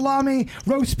 capicola, salami,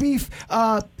 roast beef,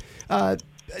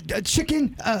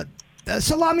 chicken,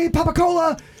 salami,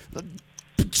 papicola,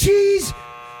 cheese,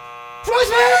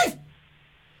 roast beef!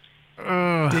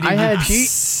 I had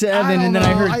 7, and then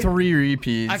I heard 3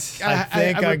 repeats. I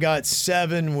think I got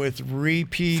 7 with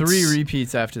repeats. 3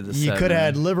 repeats after the 7. You could have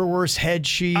had liverwurst, head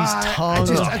cheese, tongue.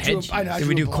 Did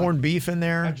we do corned beef in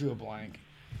there? I drew a blank.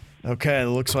 Okay, it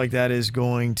looks like that is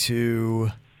going to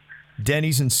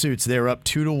Denny's and Suits. They're up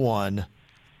 2-1.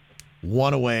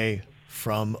 1 away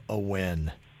from a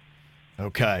win.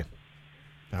 Okay.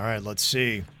 All right, let's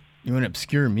see. You went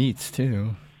obscure meats,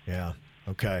 too. Yeah.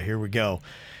 Okay, here we go.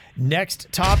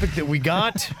 Next topic that we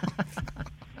got.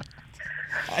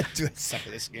 I do suck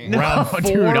at this game. Round 4.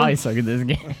 Dude, I suck at this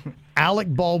game. Alec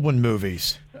Baldwin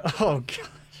movies. Oh,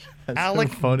 gosh. Alec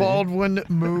funny. Baldwin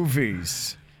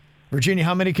movies. Virginia,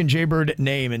 how many can Jaybird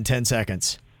name in 10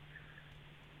 seconds?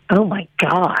 Oh my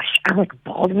gosh. Alec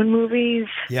Baldwin movies?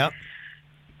 Yep.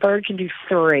 Bird can do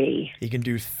 3. He can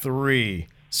do 3.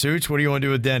 Suits, what do you want to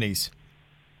do with Denny's?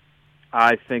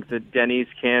 I think that Denny's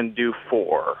can do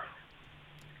 4.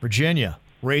 Virginia,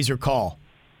 raise or call?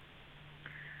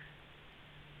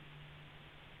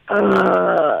 I'm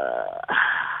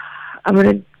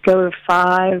going to go to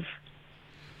 5.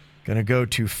 Gonna go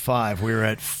to 5. We're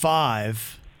at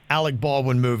 5. Alec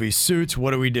Baldwin movies. Suits,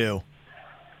 what do we do?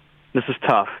 This is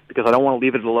tough because I don't want to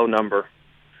leave it at a low number,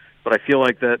 but I feel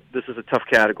like that this is a tough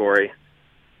category.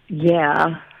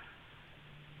 Yeah.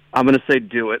 I'm going to say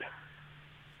do it.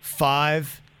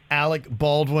 5 Alec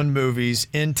Baldwin movies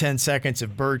in 10 seconds.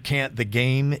 If Bird can't, the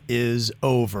game is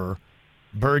over.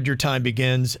 Bird, your time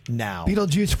begins now.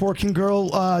 Beetlejuice, Working Girl,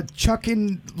 Chuck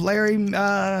and Larry,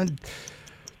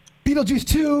 Beetlejuice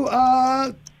 2,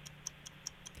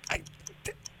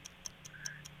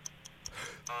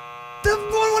 the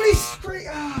one when he's straight.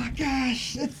 Oh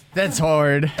gosh, That's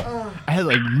hard. I had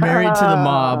like Married to the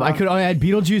Mob. I had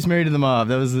Beetlejuice, Married to the Mob.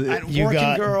 That was You Working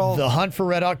got Girl. The Hunt for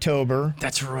Red October.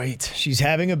 That's right. She's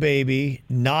Having a Baby.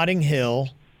 Notting Hill.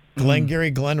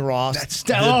 Glengarry Glen Ross.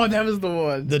 that was the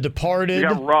one. The Departed. You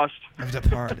got Rust.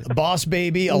 Boss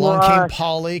Baby. Along Came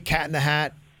Polly. Cat in the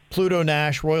Hat. Pluto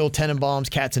Nash. Royal Tenenbaums.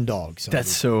 Cats and Dogs.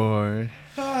 That's so hard.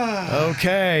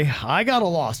 Okay, I got a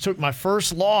loss. Took my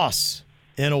first loss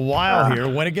in a while here.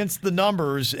 Went against the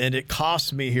numbers, and it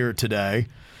cost me here today.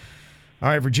 All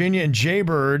right, Virginia and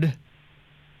Jaybird,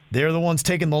 they're the ones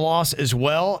taking the loss as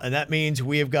well, and that means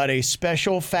we have got a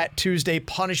special Fat Tuesday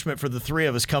punishment for the three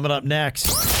of us coming up next.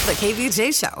 The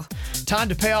KVJ Show. Time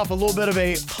to pay off a little bit of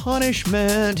a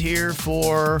punishment here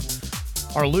for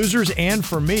our losers and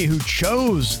for me, who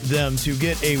chose them to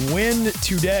get a win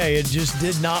today. It just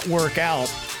did not work out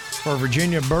for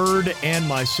Virginia, Bird, and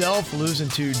myself, losing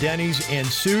to Denny's and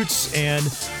Suits. And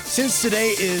since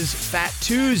today is Fat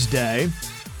Tuesday,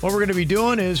 what we're going to be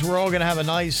doing is we're all going to have a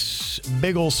nice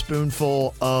big old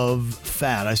spoonful of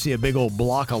fat. I see a big old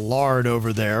block of lard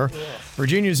over there. Yeah.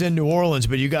 Virginia's in New Orleans,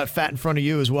 but you got fat in front of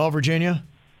you as well, Virginia?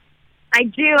 I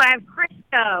do. I have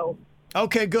Crisco.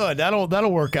 Okay, good.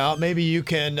 That'll work out. Maybe you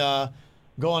can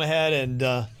go on ahead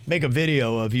and make a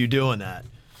video of you doing that.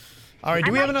 All right,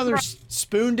 do we have another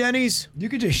spoon, Denny's? You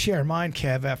could just share mine,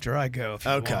 Kev, after I go if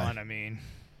you want. I mean.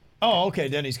 Oh, okay.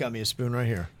 Denny's got me a spoon right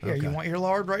here. Here, okay. you want your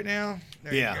lard right now?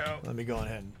 There you go. Let me go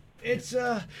ahead. It's,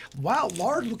 wow,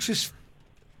 lard looks just...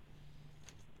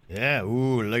 Yeah,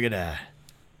 ooh, look at that.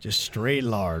 Just straight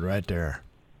lard right there.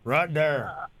 Right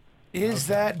there. Is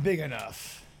that big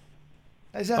enough?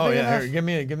 Is that big big enough? enough? Here,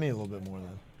 give me a little bit more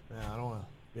then. Yeah, I don't want to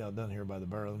be outdone here by the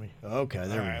barrel. Okay,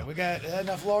 there we go. We got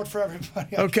enough lard for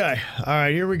everybody. Okay, all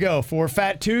right, here we go. For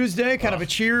Fat Tuesday, kind of a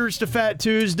cheers to Fat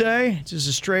Tuesday. It's just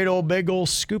a straight old big old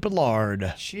scoop of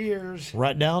lard. Cheers.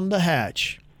 Right down the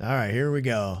hatch. All right, here we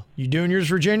go. You doing yours,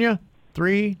 Virginia?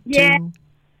 3, 2,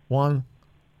 1,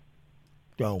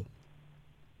 go.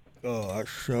 Oh, that's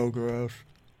so gross.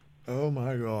 Oh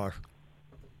my gosh.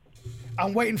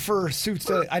 I'm waiting for Suits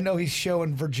to... I know he's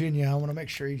showing Virginia. I want to make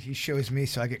sure he shows me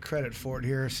so I get credit for it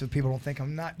here so people don't think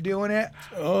I'm not doing it.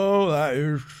 Oh, that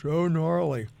is so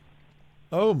gnarly.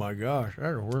 Oh, my gosh.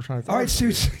 That's the worst I thought. All right,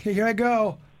 Suits. Here I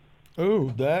go. Oh,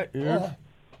 that is...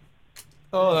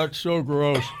 Oh, that's so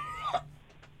gross.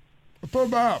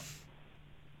 Put them out.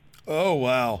 Oh,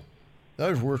 wow. That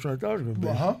was worse than I thought it was going to be.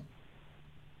 Uh-huh.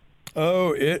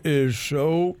 Oh, it is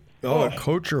so... Oh, it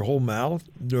coats your whole mouth,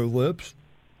 your lips.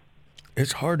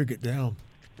 It's hard to get down.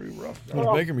 It's pretty rough. It's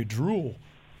making me drool.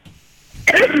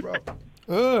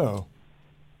 Oh.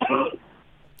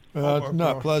 It's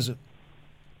not pleasant.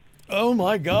 Oh,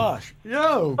 my gosh.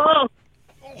 Yo.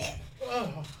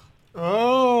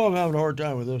 Oh, I'm having a hard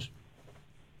time with this.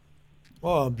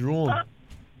 Oh, I'm drooling.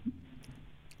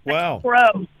 Wow.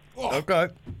 Gross. Okay.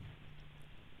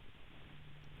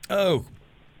 Oh.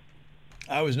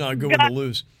 I was not good to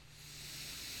lose.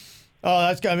 Oh,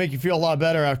 that's got to make you feel a lot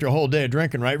better after a whole day of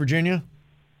drinking, right, Virginia?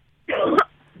 I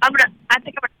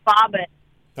think I'm gonna vomit.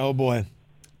 Oh boy.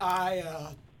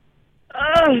 All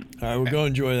right, we'll go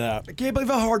enjoy that. I can't believe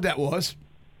how hard that was.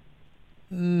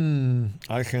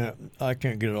 I can't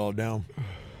get it all down.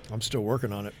 I'm still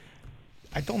working on it.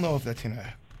 I don't know if that's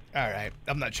gonna... All right,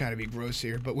 I'm not trying to be gross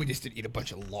here, but we just did eat a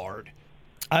bunch of lard.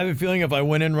 I have a feeling if I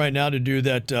went in right now to do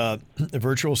that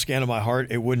virtual scan of my heart,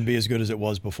 it wouldn't be as good as it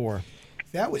was before.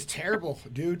 That was terrible,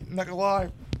 dude. I'm not gonna lie.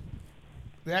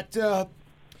 That,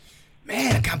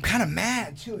 man, I'm kind of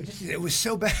mad too. It was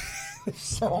so bad.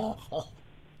 So awful.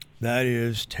 That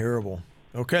is terrible.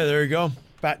 Okay, there you go.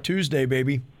 Fat Tuesday,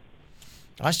 baby.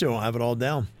 I still don't have it all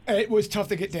down. It was tough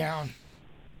to get down.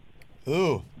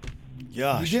 Ooh.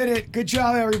 Gosh. You did it. Good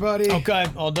job, everybody. Okay,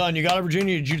 all done. You got it,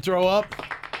 Virginia. Did you throw up?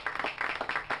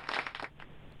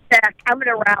 Yeah, coming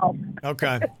to Ralph.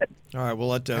 Okay. All right, we'll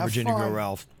let Virginia fun. go,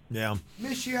 Ralph. Yeah.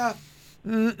 Miss ya.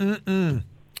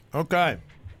 Okay.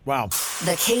 Wow.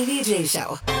 The KVJ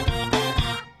Show.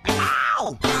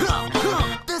 Ow!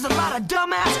 There's a lot of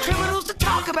dumbass criminals to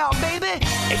talk about, baby.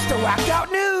 It's the whacked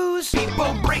out news.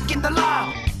 People breaking the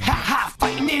law. Ha ha,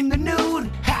 fighting in the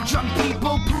nude. Ha, drunk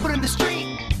people pooping in the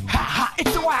street. Ha ha,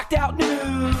 it's the whacked out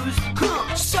news.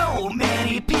 So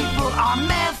many people on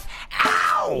meth.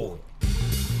 Ow!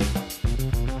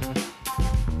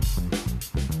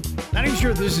 Not even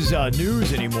sure if this is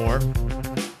news anymore,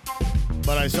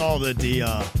 but I saw that the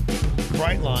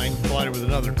Brightline collided with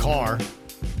another car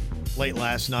late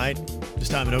last night, this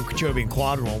time at Okeechobee and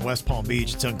Quadro in West Palm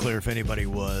Beach. It's unclear if anybody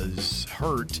was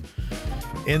hurt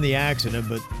in the accident,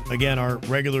 but again, our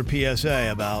regular PSA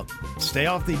about stay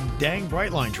off the dang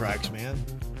Brightline tracks, man.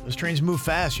 Those trains move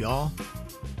fast, y'all.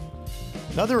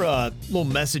 Another little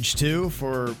message, too,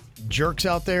 for jerks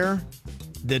out there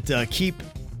that keep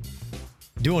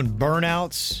doing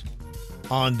burnouts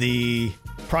on the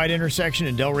Pride intersection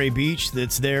in Delray Beach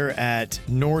that's there at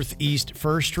Northeast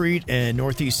 1st Street and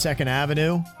Northeast 2nd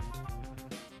Avenue.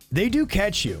 They do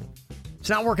catch you. It's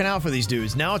not working out for these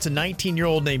dudes. Now it's a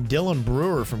 19-year-old named Dylan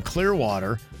Brewer from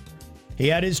Clearwater. He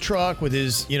had his truck with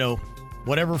his,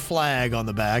 whatever flag on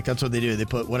the back. That's what they do. They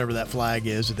put whatever that flag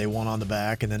is that they want on the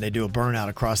back, and then they do a burnout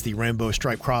across the rainbow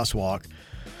stripe crosswalk.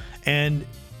 And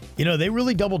they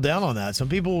really doubled down on that. Some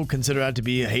people consider that to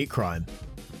be a hate crime.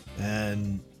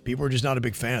 And people are just not a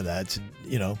big fan of that. It's,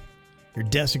 you're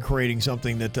desecrating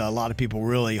something that a lot of people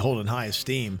really hold in high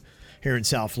esteem here in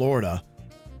South Florida.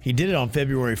 He did it on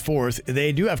February 4th.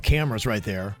 They do have cameras right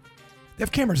there. They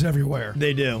have cameras everywhere.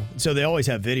 They do. So they always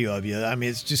have video of you. I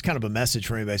mean, it's just kind of a message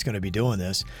for anybody that's going to be doing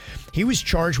this. He was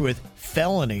charged with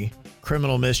felony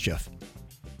criminal mischief,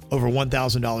 over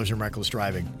 $1,000 in reckless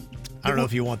driving. I don't know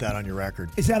if you want that on your record.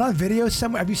 Is that on video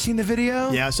somewhere? Have you seen the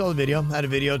video? Yeah, I saw the video. I had a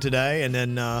video today. And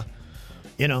then,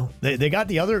 they got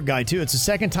the other guy, too. It's the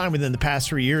second time within the past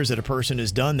 3 years that a person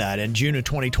has done that. In June of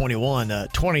 2021, a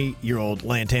 20-year-old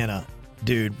Lantana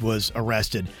dude was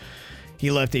arrested.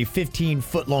 He left a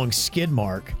 15-foot-long skid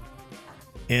mark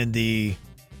in the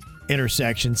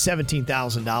intersection,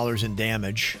 $17,000 in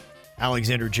damage.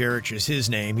 Alexander Jarrich is his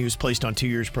name. He was placed on 2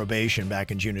 years probation back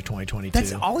in June of 2022.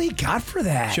 That's all he got for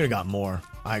that. Should have got more.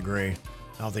 I agree. I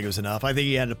don't think it was enough. I think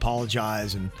he had to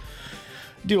apologize and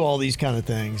do all these kind of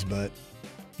things, but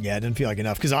yeah, it didn't feel like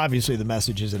enough because obviously the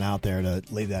message isn't out there to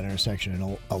leave that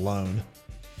intersection alone.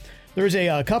 There's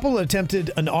a couple that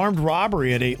attempted an armed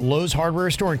robbery at a Lowe's hardware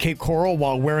store in Cape Coral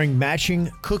while wearing matching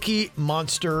Cookie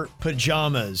Monster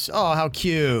pajamas. Oh, how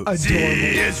cute. C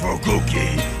is for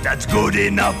cookie, that's good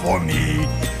enough for me.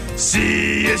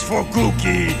 C is for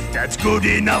cookie, that's good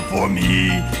enough for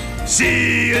me.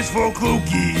 C is for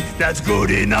cookie, that's good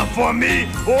enough for me.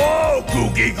 Oh,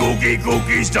 cookie, cookie,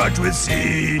 cookie starts with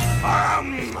C.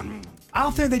 I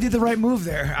don't think they did the right move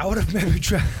there. I would have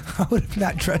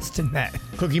not dressed in that.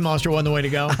 Cookie Monster wasn't the way to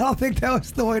go? I don't think that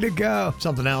was the way to go.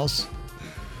 Something else.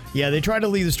 Yeah, they tried to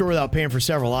leave the store without paying for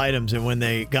several items, and when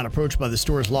they got approached by the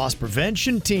store's loss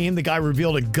prevention team, the guy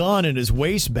revealed a gun in his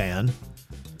waistband.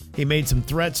 He made some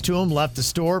threats to him, left the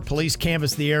store. Police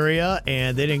canvassed the area,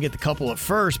 and they didn't get the couple at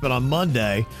first, but on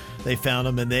Monday, they found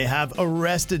them, and they have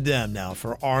arrested them now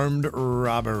for armed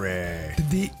robbery.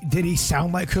 Did he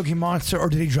sound like Cookie Monster, or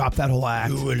did he drop that whole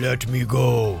act? You will let me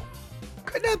go.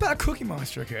 Good enough about Cookie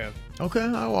Monster, Kev. Okay,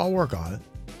 I'll work on it.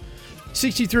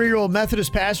 63-year-old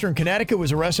Methodist pastor in Connecticut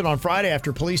was arrested on Friday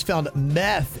after police found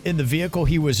meth in the vehicle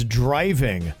he was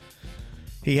driving.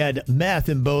 He had meth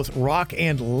in both rock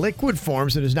and liquid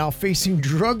forms and is now facing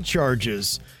drug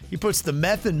charges. He puts the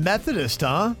meth in Methodist,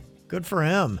 huh? Good for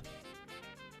him.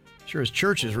 Sure his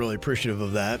church is really appreciative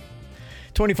of that.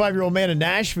 25-year-old man in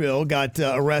Nashville got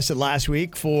arrested last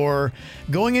week for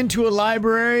going into a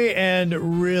library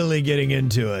and really getting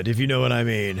into it, if you know what I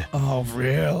mean. Oh,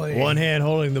 really? One hand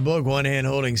holding the book, one hand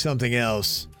holding something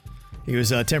else. He was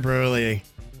temporarily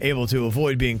able to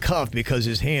avoid being cuffed because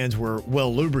his hands were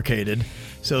well lubricated,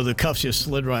 so the cuffs just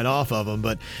slid right off of him.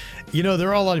 But, there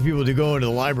are a lot of people who go into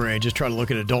the library and just try to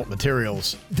look at adult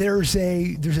materials. There's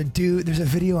a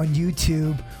video on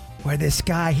YouTube where this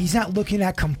guy, he's not looking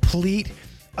at complete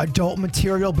adult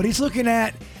material, but he's looking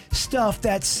at stuff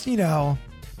that's,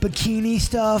 bikini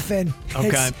stuff, and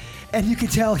and you can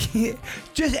tell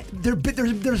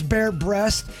there's bare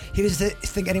breasts. He doesn't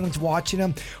think anyone's watching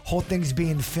him. Whole thing's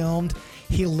being filmed.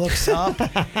 He looks up,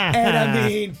 and I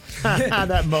mean,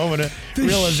 that moment of the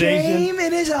realization. shame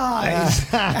in his eyes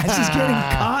as he's getting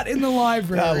caught in the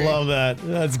library. I love that.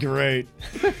 That's great.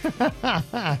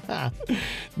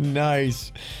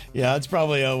 Nice. Yeah, that's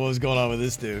probably what was going on with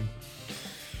this dude.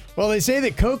 Well, they say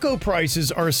that cocoa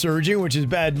prices are surging, which is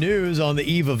bad news on the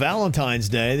eve of Valentine's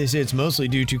Day. They say it's mostly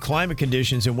due to climate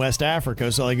conditions in West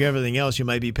Africa. So like everything else, you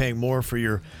might be paying more for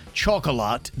your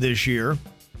chocolate this year.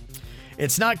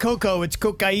 It's not cocoa, it's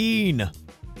cocaine.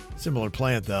 Similar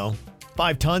plant, though.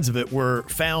 5 tons of it were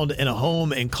found in a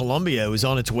home in Colombia. It was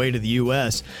on its way to the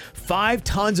U.S. 5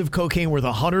 tons of cocaine worth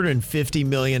 $150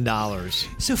 million.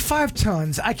 So 5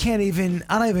 tons, I don't even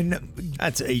know.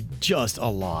 That's just a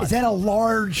lot. Is that a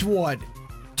large, what,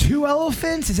 2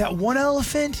 elephants? Is that 1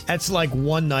 elephant? That's like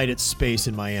one night at Space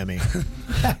in Miami.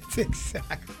 That's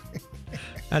exactly.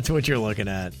 That's what you're looking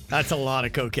at. That's a lot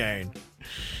of cocaine.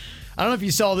 I don't know if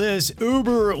you saw this.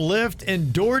 Uber, Lyft,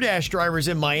 and DoorDash drivers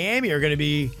in Miami are going to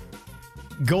be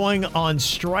going on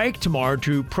strike tomorrow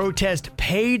to protest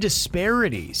pay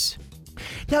disparities.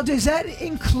 Now, does that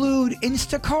include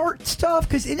Instacart stuff?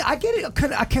 Because I get it.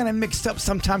 I kind of mixed up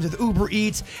sometimes with Uber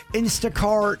Eats,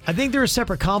 Instacart. I think they're a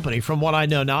separate company from what I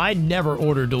know. Now, I never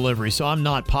order delivery, so I'm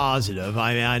not positive.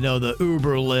 I mean, I know the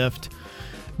Uber, Lyft,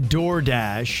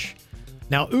 DoorDash.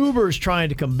 Now, Uber's trying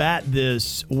to combat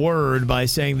this word by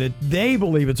saying that they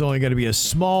believe it's only going to be a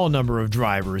small number of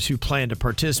drivers who plan to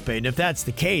participate. And if that's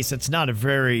the case, that's not a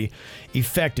very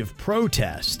effective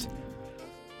protest.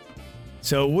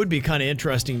 So it would be kind of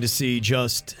interesting to see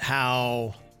just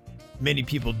how many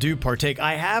people do partake.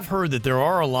 I have heard that there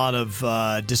are a lot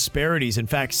of disparities. In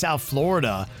fact, South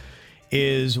Florida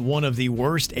is one of the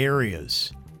worst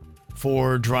areas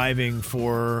for driving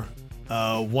for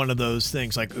one of those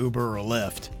things like Uber or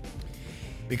Lyft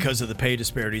because of the pay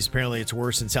disparities. Apparently it's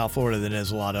worse in South Florida than it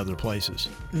is a lot of other places.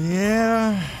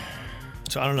 Yeah.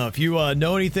 So I don't know. If you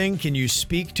know anything, can you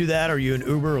speak to that? Are you an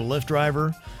Uber or Lyft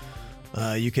driver?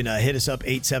 You can hit us up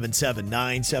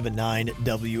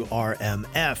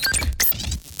 877-979-WRMF.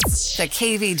 The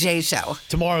KVJ Show.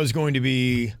 Tomorrow is going to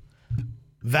be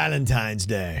Valentine's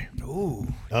Day.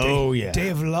 Ooh. Yeah. Day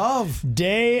of love.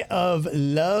 Day of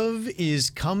love is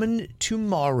coming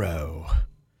tomorrow.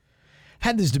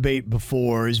 Had this debate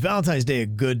before. Is Valentine's Day a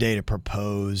good day to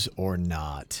propose or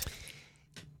not?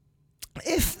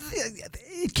 If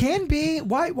it can be,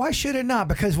 why should it not?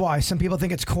 Because why? Some people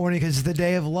think it's corny because it's the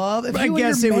day of love. If you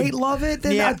and your mate love it,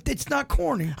 then it's not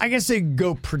corny. I guess they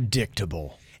go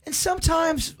predictable. And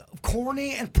sometimes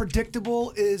corny and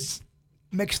predictable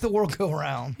makes the world go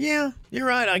around. Yeah, you're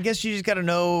right. I guess you just got to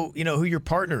know, who your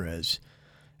partner is.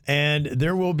 And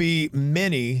there will be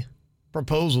many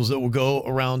proposals that will go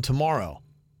around tomorrow.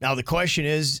 Now, the question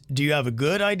is, do you have a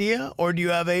good idea or do you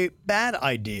have a bad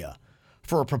idea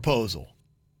for a proposal?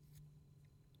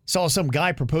 Saw some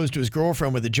guy propose to his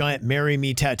girlfriend with a giant "Marry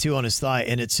Me" tattoo on his thigh,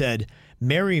 and it said,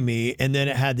 "Marry me," and then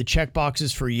it had the check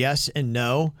boxes for yes and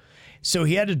no. So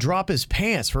he had to drop his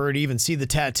pants for her to even see the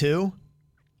tattoo.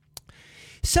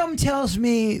 Something tells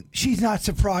me she's not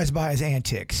surprised by his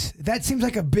antics. That seems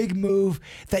like a big move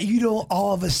that you don't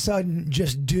all of a sudden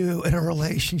just do in a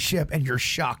relationship and you're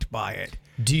shocked by it.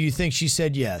 Do you think she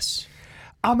said yes?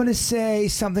 I'm going to say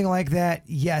something like that.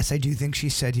 Yes, I do think she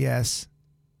said yes.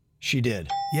 She did.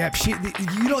 Yep.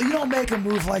 You don't make a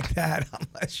move like that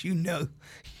unless you know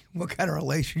what kind of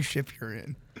relationship you're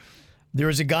in. There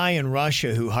was a guy in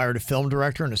Russia who hired a film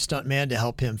director and a stuntman to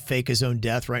help him fake his own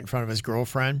death right in front of his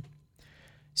girlfriend.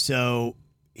 So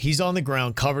he's on the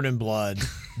ground covered in blood,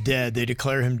 dead. They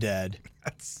declare him dead.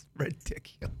 That's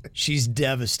ridiculous. She's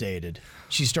devastated.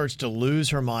 She starts to lose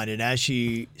her mind. And as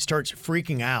she starts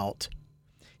freaking out,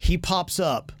 he pops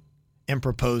up and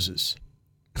proposes.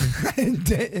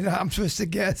 And I'm supposed to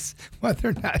guess whether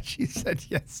or not she said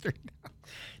yes or no.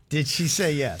 Did she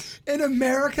say yes? In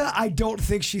America, I don't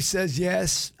think she says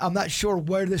yes. I'm not sure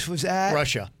where this was at.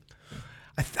 Russia.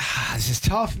 This is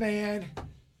tough, man.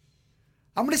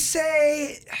 I'm gonna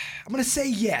say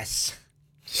yes.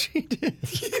 She did.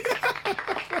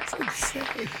 That's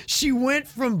insane. She went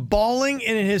from bawling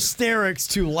and in hysterics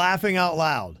to laughing out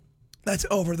loud. That's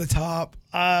over the top.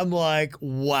 I'm like,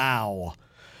 wow.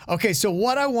 Okay, so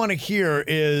what I want to hear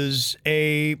is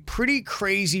a pretty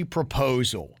crazy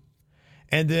proposal.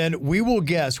 And then we will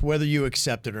guess whether you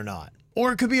accept it or not.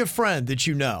 Or it could be a friend that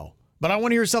you know But I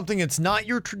want to hear something that's not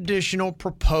your traditional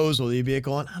proposal. You'd be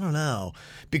going, I don't know.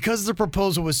 Because the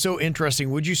proposal was so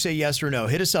interesting, would you say yes or no?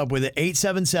 Hit us up with it,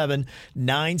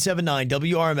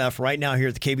 877-979-WRMF right now here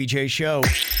at the KVJ Show.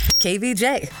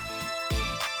 KVJ.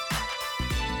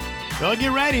 Well,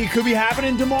 get ready. Could be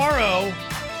happening tomorrow.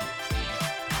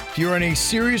 If you're in a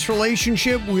serious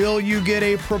relationship, will you get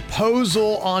a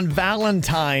proposal on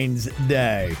Valentine's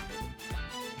Day?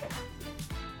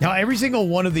 Now, every single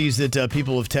one of these that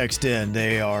people have texted in,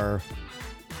 they are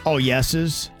all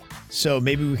yeses. So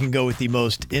maybe we can go with the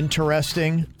most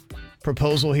interesting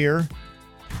proposal here.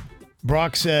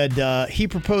 Brock said he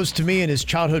proposed to me in his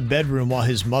childhood bedroom while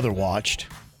his mother watched.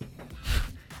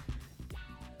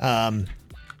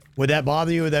 Would that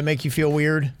bother you? Would that make you feel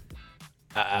weird?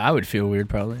 I would feel weird,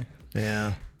 probably.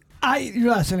 Yeah.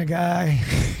 You're asking a guy.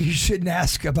 You shouldn't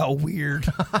ask about weird.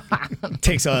 It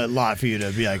takes a lot for you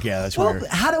to be like, yeah, that's weird.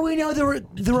 How do we know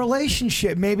the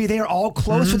relationship? Maybe they are all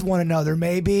close with one another.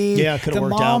 Maybe the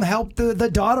mom helped the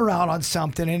daughter out on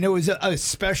something, and it was a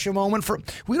special moment for.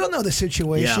 We don't know the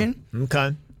situation. Yeah.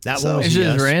 Okay. It's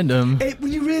just random.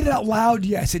 When you read it out loud,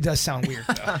 yes, it does sound weird.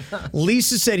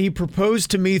 Lisa said he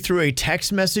proposed to me through a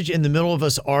text message in the middle of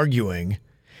us arguing.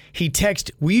 He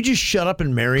texted, will you just shut up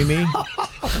and marry me?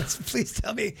 Please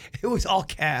tell me it was all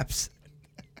caps.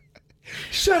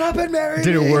 Shut up and marry me.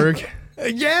 Did it work?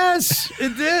 Yes,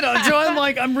 it did. So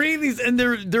I'm reading these, and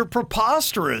they're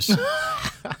preposterous.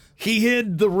 He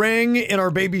hid the ring in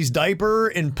our baby's diaper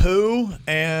in poo,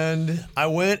 and I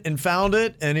went and found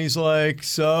it, and he's like,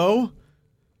 so?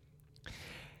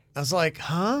 I was like,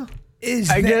 huh?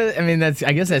 I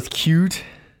guess that's cute.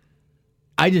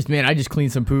 I just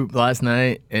cleaned some poop last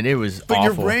night, and it was awful.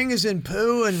 Your ring is in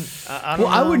poo, and I don't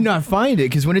know. I would not find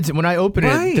it, because when I open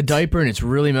it, the diaper, and it's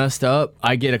really messed up,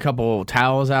 I get a couple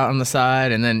towels out on the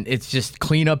side, and then it's just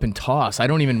clean up and toss. I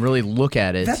don't even really look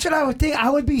at it. That's what I would think. I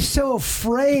would be so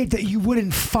afraid that you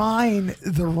wouldn't find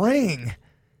the ring.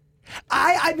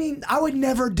 I mean, I would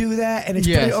never do that, and it's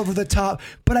pretty over the top,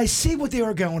 but I see what they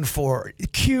were going for.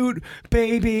 Cute,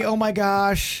 baby, oh my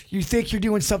gosh. You think you're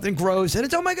doing something gross, and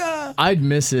it's oh my God. I'd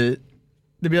miss it.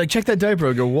 They'd be like, check that diaper.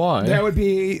 I'd go, why?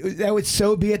 That would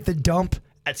so be at the dump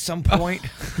at some point.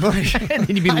 And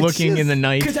you'd be looking in the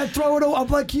night. Because I'd throw it up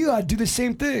like you. I'd do the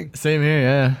same thing. Same here,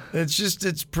 yeah.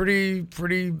 It's pretty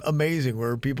amazing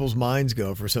where people's minds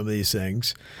go for some of these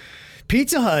things.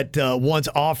 Pizza Hut once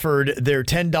offered their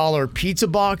 $10 pizza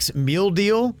box meal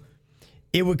deal.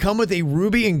 It would come with a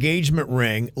ruby engagement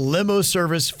ring, limo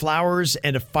service, flowers,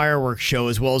 and a fireworks show,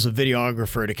 as well as a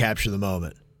videographer to capture the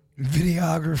moment.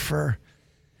 Videographer.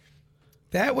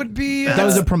 That would be... that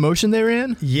was a promotion they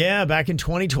ran? Yeah, back in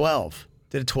 2012.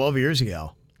 Did it 12 years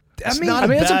ago. I mean,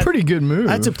 that's a pretty good move.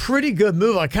 That's a pretty good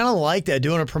move. I kind of like that,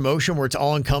 doing a promotion where it's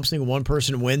all-encompassing. One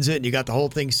person wins it, and you got the whole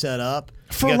thing set up.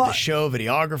 You got the show,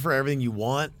 videographer, everything you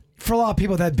want. For a lot of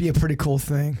people, that'd be a pretty cool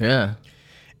thing. Yeah.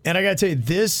 And I got to tell you,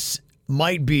 this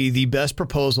might be the best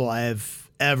proposal I have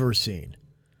ever seen.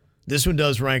 This one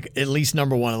does rank at least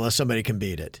number one, unless somebody can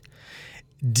beat it.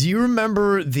 Do you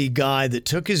remember the guy that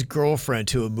took his girlfriend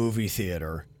to a movie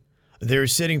theater? They're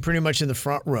sitting pretty much in the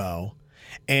front row,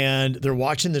 and they're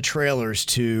watching the trailers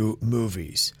to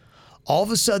movies. All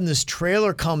of a sudden, this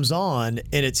trailer comes on,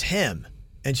 and it's him.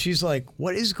 And she's like,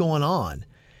 what is going on?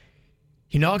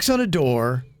 He knocks on a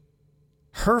door.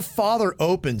 Her father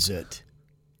opens it.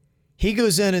 He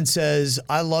goes in and says,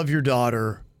 I love your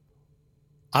daughter.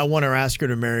 I want to ask her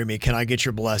to marry me. Can I get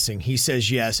your blessing? He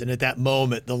says yes. And at that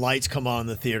moment, the lights come on in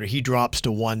the theater. He drops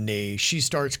to one knee. She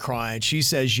starts crying. She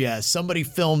says yes. Somebody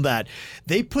filmed that.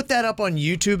 They put that up on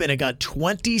YouTube, and it got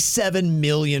 27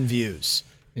 million views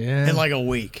in like a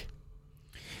week.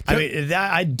 I mean,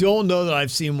 I don't know that I've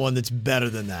seen one that's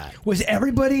better than that. Was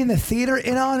everybody in the theater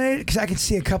in on it? Because I could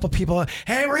see a couple people,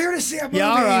 hey, we're here to see a movie. Yeah,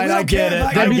 all right, I get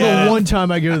it. That'd be the one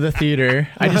time I go to the theater.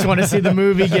 I just want to see the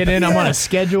movie, get in. I'm on a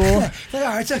schedule. Like, all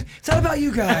right, it's not about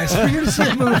you guys. We're here to see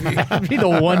a movie. That'd be the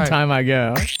one time I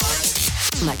go.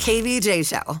 The KVJ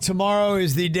Show. Tomorrow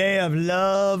is the day of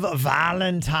love.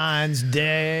 Valentine's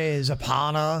Day is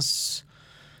upon us.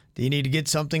 Do you need to get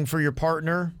something for your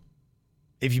partner?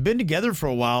 If you've been together for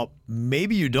a while,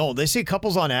 maybe you don't. They say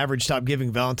couples on average stop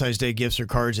giving Valentine's Day gifts or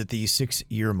cards at the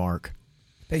 6-year mark.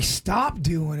 They stopped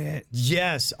doing it.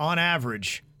 Yes, on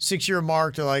average. 6-year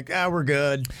mark, they're like, we're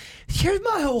good. Here's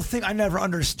my whole thing I never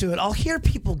understood. I'll hear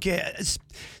people get,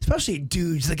 especially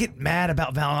dudes, that get mad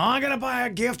about Valentine's. I'm going to buy a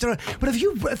gift. But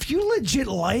if you legit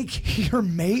like your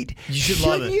mate, you should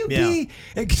love it. Shouldn't you be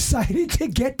excited to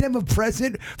get them a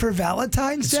present for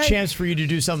Valentine's Day? It's a chance for you to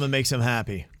do something that makes them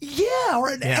happy. Yeah, or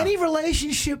any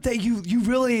relationship that you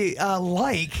really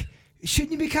like.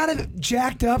 shouldn't you be kind of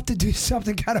jacked up to do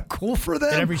something kind of cool for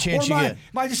them? At every chance Or you get.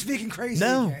 Am I just speaking crazy?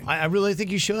 No, again? I really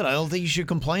think you should. I don't think you should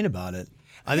complain about it.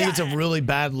 I think it's a really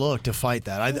bad look to fight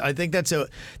that. I think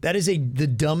that is the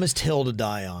dumbest hill to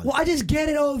die on. Well, I just get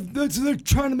it. Oh, they're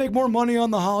trying to make more money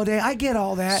on the holiday. I get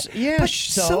all that. But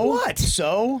so what?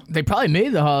 So they probably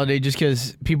made the holiday just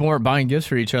because people weren't buying gifts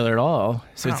for each other at all.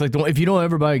 So it's like if you don't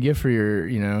ever buy a gift for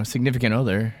your significant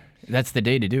other, that's the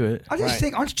day to do it. I just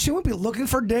think, shouldn't we be looking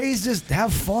for days just to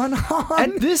have fun on?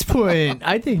 At this point,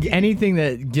 I think anything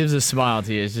that gives a smile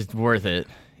to you is just worth it.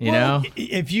 You know?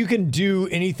 If you can do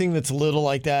anything that's little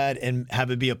like that and have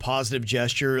it be a positive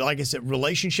gesture, like I said,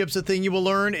 relationships a thing you will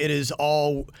learn. It is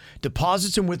all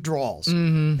deposits and withdrawals.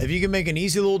 Mm-hmm. If you can make an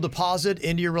easy little deposit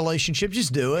into your relationship,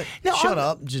 just do it. Now, Shut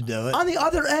up, just do it. On the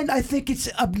other end, I think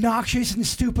it's obnoxious and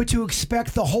stupid to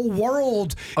expect the whole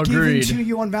world Agreed. given to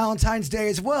you on Valentine's Day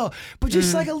as well. But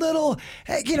just like a little,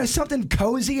 something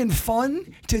cozy and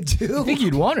fun to do. I think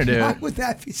you'd want to do Why it. would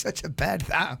that be such a bad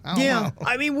thing? I don't know.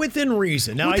 I mean, within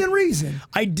reason. Now, Within reason.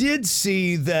 I did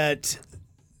see that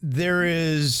there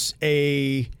is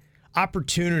a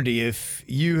opportunity if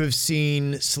you have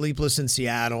seen Sleepless in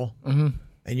Seattle, and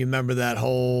you remember that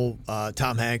whole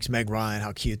Tom Hanks, Meg Ryan,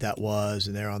 how cute that was,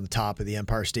 and they're on the top of the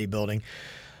Empire State Building.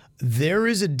 There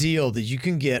is a deal that you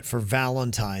can get for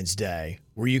Valentine's Day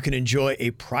where you can enjoy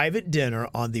a private dinner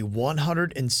on the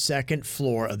 102nd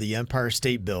floor of the Empire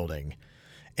State Building.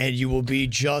 And you will be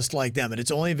just like them. And it's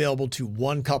only available to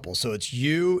one couple. So it's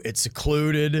you, it's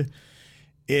secluded.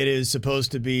 It is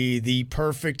supposed to be the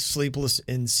perfect Sleepless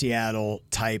in Seattle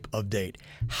type of date.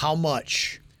 How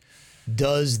much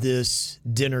does this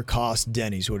dinner cost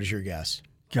Denny's? What is your guess?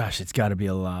 Gosh, it's got to be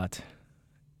a lot.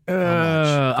 How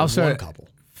much? I'll For start one couple.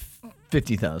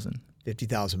 50,000.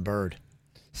 50,000 Bird.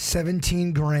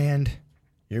 17 grand.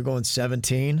 You're going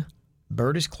 17.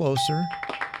 Bird is closer.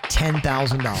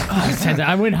 $10,000.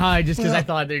 I went high just because I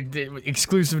thought they're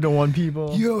exclusive to one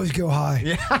people. You always go high.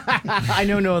 Yeah. I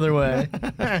know no other way.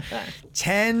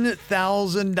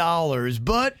 $10,000,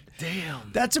 but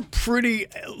damn, that's a pretty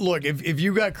look. If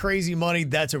you got crazy money,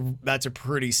 that's a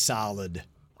pretty solid.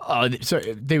 Oh, so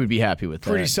they would be happy with that.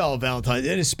 Pretty solid Valentine's,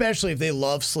 and especially if they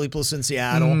love Sleepless in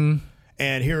Seattle. Mm-hmm.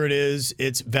 And here it is,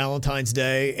 it's Valentine's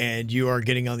Day, and you are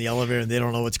getting on the elevator, and they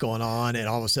don't know what's going on, and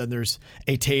all of a sudden there's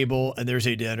a table and there's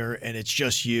a dinner, and it's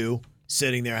just you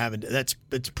sitting there having. It's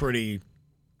pretty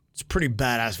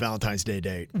badass Valentine's Day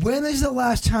date. When is the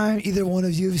last time either one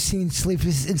of you have seen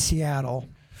Sleepless in Seattle?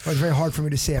 It's very hard for me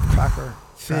to say a cracker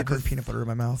peanut butter in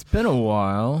my mouth. It's been a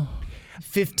while.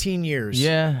 15 years.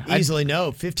 Yeah. Easily,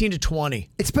 no. 15 to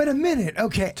 20. It's been a minute.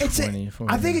 Okay. I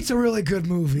think it's a really good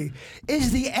movie.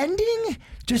 Is the ending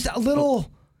just a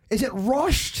little, is it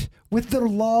rushed with their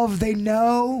love? They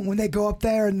know when they go up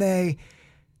there and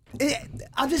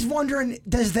I'm just wondering,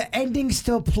 does the ending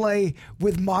still play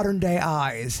with modern day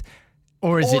eyes?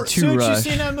 Or is it too rushed? Suits,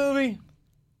 you seen that movie?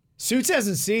 Suits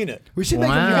hasn't seen it. We should make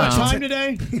him You got watch time it.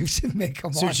 today? We should make him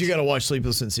watch Suits, you it. got to watch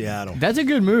Sleepless in Seattle. That's a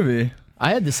good movie.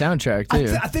 I had the soundtrack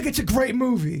too. I think it's a great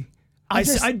movie. I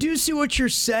do see what you're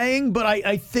saying, but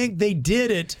I think they did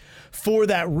it for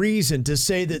that reason, to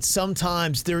say that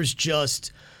sometimes there's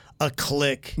just a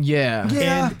click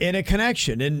Yeah. and a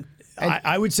connection. And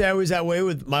I would say I was that way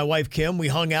with my wife, Kim. We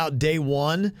hung out day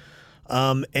one,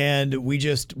 and we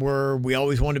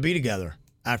always wanted to be together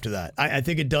after that. I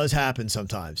think it does happen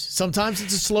sometimes. Sometimes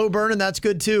it's a slow burn, and that's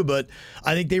good too, but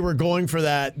I think they were going for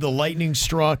that. The lightning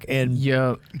struck, and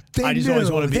I just always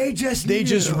want to be. They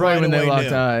just right when they locked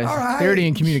knew. eyes. All right. They're already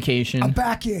in communication. I'm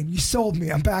back in. You sold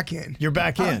me. I'm back in. You're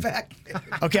back in. I'm back in.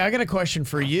 Okay, I got a question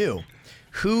for you.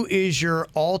 Who is your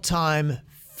all-time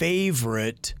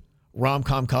favorite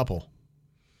rom-com couple?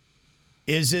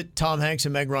 Is it Tom Hanks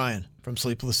and Meg Ryan from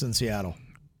Sleepless in Seattle?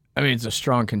 I mean, it's a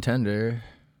strong contender.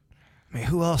 I mean,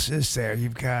 who else is there? You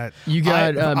got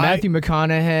Matthew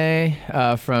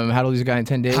McConaughey from How to Lose a Guy in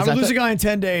 10 Days. How to Lose a Guy in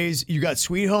 10 Days. You got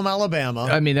Sweet Home Alabama.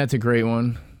 I mean, that's a great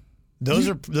one. Those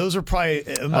are probably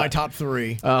my top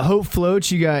three. Hope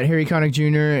Floats. You got Harry Connick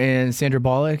Jr. and Sandra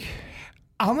Bullock.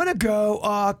 I'm gonna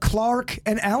go Clark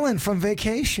and Ellen from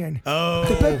Vacation. Oh,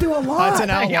 they both do a lot. That's an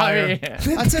outlier. Yeah.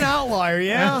 That's an outlier.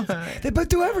 Yeah, they both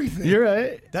do everything. You're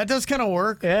right. That does kind of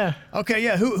work. Yeah. Okay.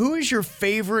 Yeah. Who is your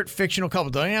favorite fictional couple?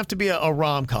 Doesn't have to be a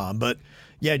rom-com, but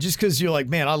yeah, just because you're like,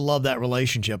 man, I love that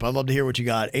relationship. I'd love to hear what you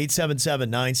got.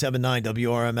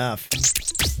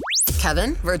 877-979-WRMF.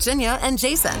 Kevin, Virginia, and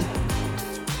Jason.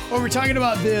 Well, we're talking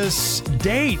about this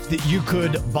date that you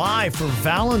could buy for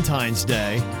Valentine's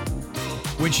Day,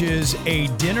 which is a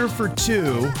dinner for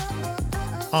two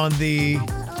on the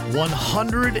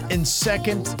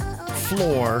 102nd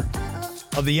floor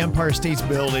of the Empire State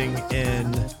Building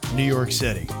in New York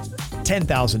City.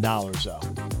 $10,000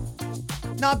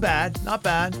 though. Not bad, not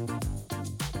bad.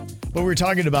 But we're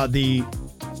talking about the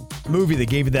movie that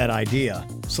gave you that idea,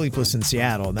 Sleepless in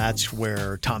Seattle, and that's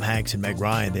where Tom Hanks and Meg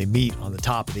Ryan, they meet on the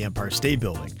top of the Empire State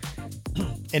Building.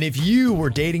 And if you were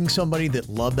dating somebody that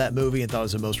loved that movie and thought it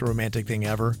was the most romantic thing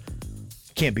ever,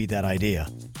 can't beat that idea.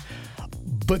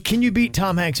 But can you beat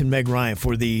Tom Hanks and Meg Ryan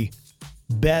for the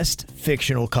best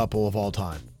fictional couple of all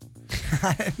time?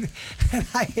 And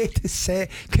I hate to say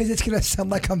it because it's going to sound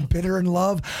like I'm bitter in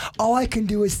love. All I can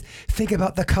do is think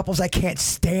about the couples I can't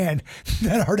stand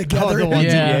that are together. Oh, the ones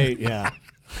you hate, yeah.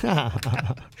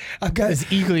 I've got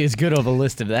There's equally as good of a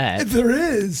list of that. There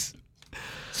is.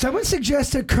 Someone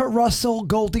suggested Kurt Russell,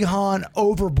 Goldie Hawn,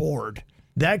 Overboard.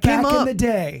 That came back up in the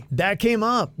day. That came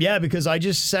up, yeah, because I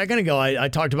just a second ago I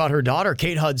talked about her daughter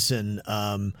Kate Hudson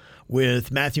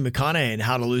with Matthew McConaughey and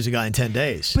How to Lose a Guy in 10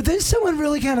 Days. But then someone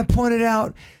really kind of pointed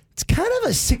out it's kind of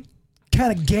a sick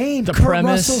kind of game The Kurt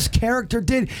premise. Russell's character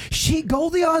did.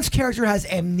 Goldie Hawn's character has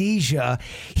amnesia.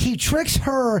 He tricks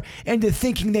her into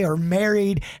thinking they were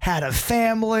married, had a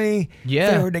family,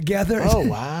 Yeah. they were together. Oh,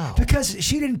 wow. Because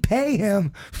she didn't pay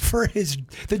him for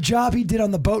the job he did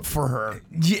on the boat for her.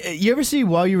 You ever see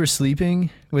While You Were Sleeping?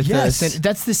 With Yes.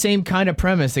 That's the same kind of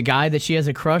premise. A guy that she has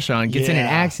a crush on gets in an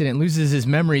Yeah. accident, loses his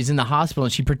memories in the hospital,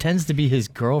 and she pretends to be his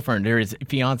girlfriend or his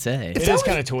fiance. It is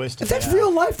kind of twisted. If that's yeah.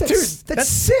 real life, that's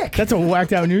sick. That's a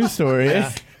whacked out news story.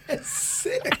 Yeah. It's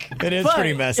sick. It is But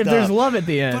pretty messed if up. there's love at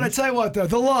the end. But I tell you what, though,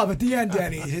 the love at the end,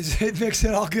 Denny, it makes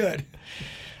it all good.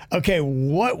 Okay,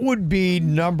 what would be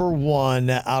number one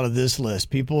out of this list?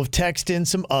 People have texted in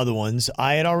some other ones.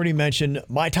 I had already mentioned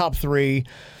my top three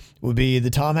would be the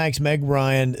Tom Hanks, Meg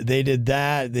Ryan. They did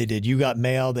that. They did You Got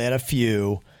Mail. They had a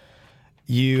few.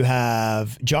 You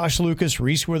have Josh Lucas,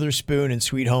 Reese Witherspoon, and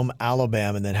Sweet Home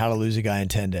Alabama, and then How to Lose a Guy in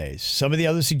 10 Days. Some of the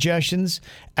other suggestions,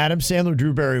 Adam Sandler,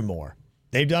 Drew Barrymore.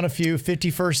 They've done a few.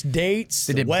 50 First Dates,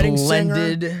 They The did Wedding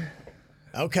Blended. Singer.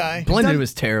 Okay. Blended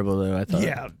was terrible, though, I thought.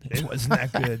 Yeah, it wasn't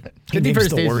that good. He names 51st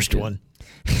the Dates worst is good. one.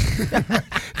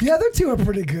 The other two are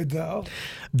pretty good, though.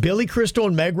 Billy Crystal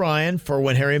and Meg Ryan for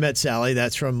When Harry Met Sally.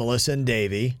 That's from Melissa and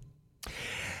Davey.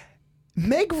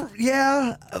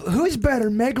 Who's better,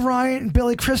 Meg Ryan,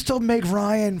 Billy Crystal, Meg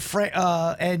Ryan,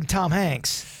 and Tom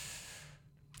Hanks?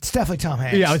 It's definitely Tom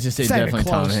Hanks. Yeah, I would just say It's not even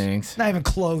definitely Tom close. Hanks. Not even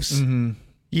close. Mm-hmm.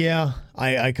 Yeah,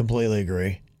 I completely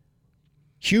agree.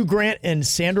 Hugh Grant and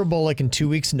Sandra Bullock in 2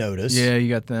 Weeks' Notice. Yeah, you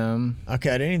got them. Okay,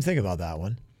 I didn't even think about that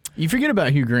one. You forget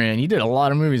about Hugh Grant. He did a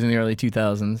lot of movies in the early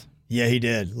 2000s. Yeah, he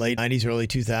did. Late 90s, early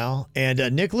 2000.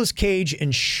 And Nicolas Cage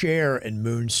and Cher in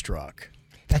Moonstruck.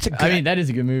 That's a good, I mean, that is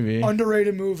a good movie.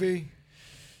 underrated movie.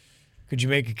 Could you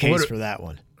make a case What- for that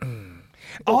one?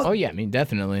 Oh, yeah, I mean,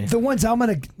 definitely. The ones I'm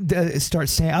going to start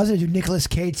saying, I was going to do Nicolas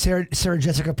Cage, Sarah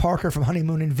Jessica Parker from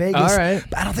Honeymoon in Vegas. All right.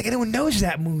 But I don't think anyone knows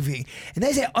that movie. And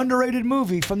that's an underrated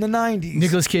movie from the 90s.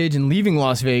 Nicolas Cage and Leaving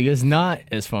Las Vegas, not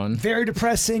as fun. Very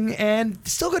depressing and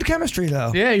still good chemistry,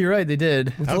 though. Yeah, you're right, they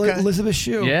did. With Okay. Elizabeth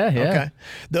Shue. Yeah. Okay.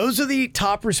 Those are the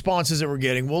top responses that we're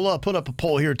getting. We'll put up a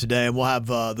poll here today, and we'll have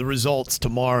the results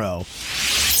tomorrow.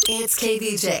 It's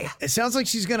KVJ. It sounds like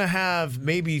she's going to have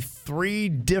maybe 3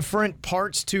 different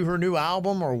parts to her new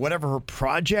album or whatever her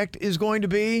project is going to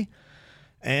be.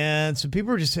 And some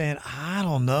people are just saying, I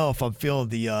don't know if I'm feeling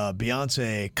the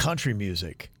Beyonce country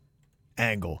music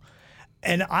angle.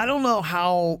 And I don't know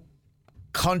how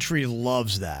country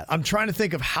loves that. I'm trying to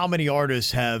think of how many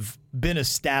artists have been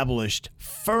established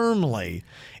firmly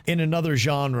in another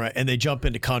genre and they jump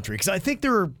into country. Because I think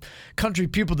there are country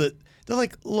people that they're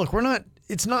like, look,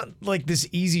 it's not like this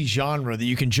easy genre that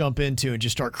you can jump into and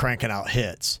just start cranking out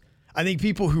hits. I think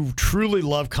people who truly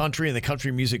love country and the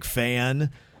country music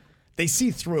fan, they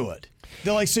see through it.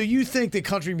 They're like, so you think that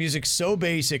country music's so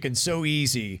basic and so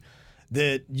easy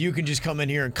that you can just come in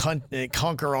here and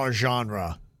conquer our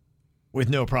genre with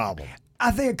no problem?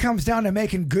 I think it comes down to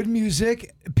making good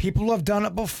music. People have done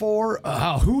it before.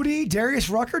 Hootie, Darius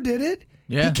Rucker did it.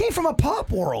 Yeah. He came from a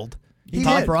pop world. He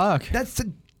Pop did. rock.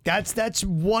 That's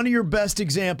one of your best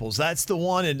examples. That's the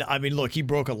one. And I mean, look, he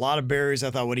broke a lot of barriers.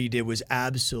 I thought what he did was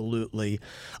absolutely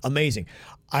amazing.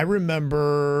 I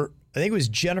remember, I think it was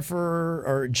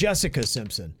Jessica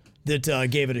Simpson that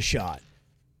gave it a shot.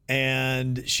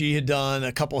 And she had done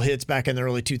a couple hits back in the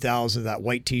early 2000s, that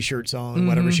white T-shirt song,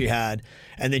 whatever she had.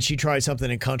 And then she tried something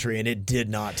in country, and it did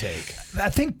not take. I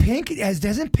think Pink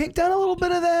hasn't Pink done a little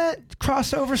bit of that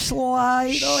crossover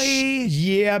slightly?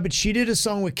 Yeah, but she did a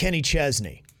song with Kenny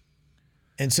Chesney.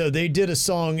 And so they did a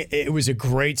song. It was a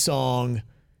great song.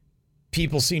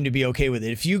 People seem to be okay with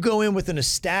it. If you go in with an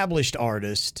established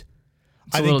artist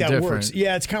It's a little different. Works.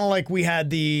 Yeah, it's kind of like we had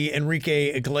the Enrique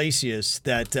Iglesias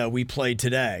that we played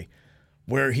today,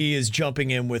 where he is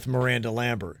jumping in with Miranda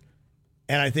Lambert.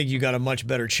 And I think you got a much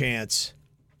better chance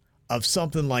of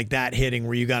something like that hitting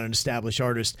where you got an established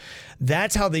artist.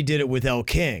 That's how they did it with Elle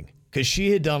King, because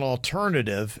she had done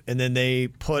alternative, and then they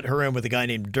put her in with a guy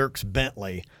named Dierks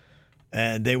Bentley,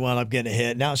 and they wound up getting a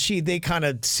hit. Now, they kind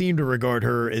of seemed to regard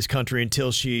her as country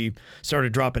until she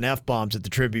started dropping F-bombs at the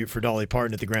tribute for Dolly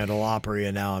Parton at the Grand Ole Opry,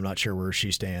 and now I'm not sure where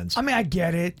she stands. I mean, I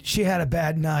get it. She had a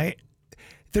bad night.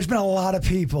 There's been a lot of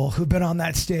people who've been on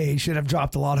that stage that have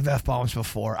dropped a lot of F-bombs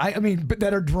before. I mean, but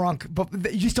that are drunk, but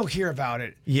you just don't hear about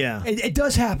it. Yeah. It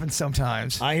does happen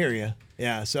sometimes. I hear you.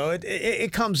 Yeah, so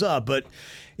it comes up, but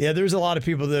yeah, there's a lot of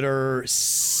people that are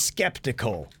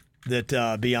skeptical that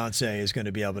Beyonce is going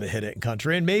to be able to hit it in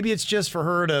country. And maybe it's just for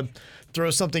her to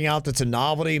throw something out that's a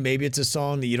novelty. Maybe it's a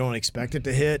song that you don't expect it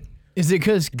to hit. Is it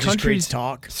because country's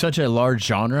talk such a large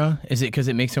genre? Is it because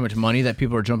it makes so much money that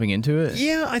people are jumping into it?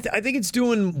 Yeah, I think it's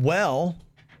doing well.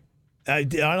 I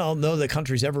don't know that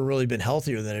country's ever really been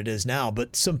healthier than it is now,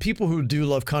 but some people who do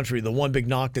love country, the one big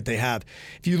knock that they have,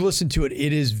 if you listen to it,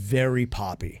 it is very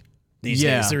poppy. These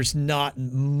days, there's not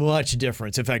much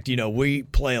difference. In fact, we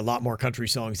play a lot more country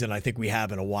songs than I think we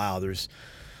have in a while. There's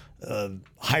a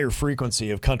higher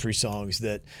frequency of country songs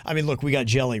that, look, we got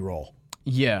Jelly Roll.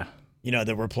 Yeah.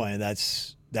 That we're playing.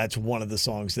 That's one of the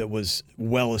songs that was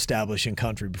well established in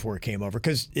country before it came over,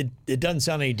 because it doesn't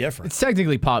sound any different. It's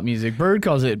technically pop music. Bird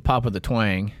calls it pop with a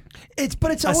twang.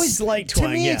 It's always slight twang,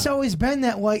 to me. yeah. It's always been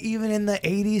that way, even in the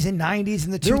 '80s and '90s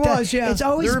and the 2000s. There was, yeah. It's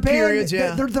always there were been periods,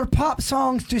 yeah. They're pop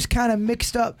songs just kind of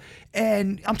mixed up,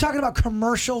 and I'm talking about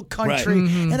commercial country. Right.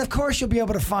 Mm-hmm. And of course, you'll be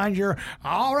able to find your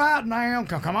all right now,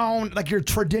 come on, like your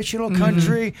traditional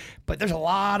country. But there's a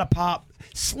lot of pop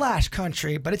 /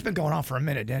 country, but it's been going on for a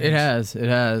minute, Dennis. It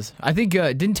has. I think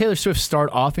didn't Taylor Swift start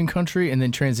off in country and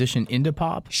then transition into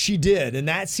pop? She did, and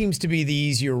that seems to be the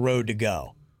easier road to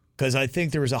go, because I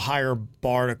think there was a higher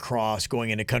bar to cross going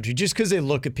into country, just because they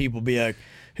look at people be like,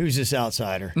 who's this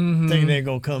outsider? Thinking they're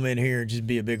going to come in here and just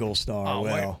be a big old star.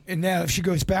 Wait. And now if she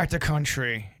goes back to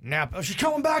country, she's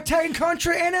coming back taking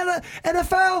country and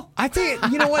NFL? I think,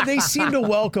 you know what? They seem to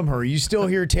welcome her. You still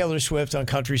hear Taylor Swift on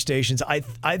country stations.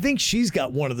 I think she's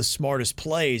got one of the smartest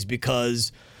plays,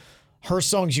 because her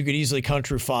songs you could easily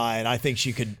countryfy, and I think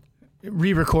she could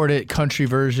re-record it, country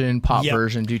version, pop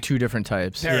version, do two different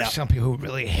types. There are some people who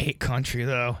really hate country,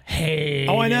 though.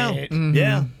 Oh, I know. Mm-hmm.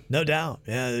 Yeah, no doubt.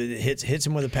 Yeah, it hits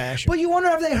them with a passion. But you wonder,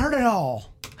 have they heard it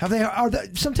all?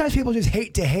 Sometimes people just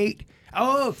hate to hate.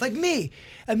 Oh, like me.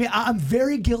 I'm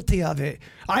very guilty of it.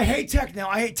 I hate techno.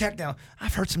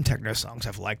 I've heard some techno songs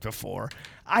I've liked before.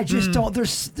 I just don't.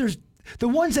 There's the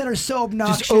ones that are so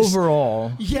obnoxious. Just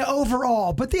overall. Yeah,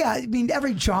 overall. But yeah,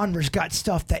 every genre's got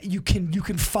stuff that you can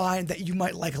find that you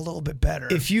might like a little bit better.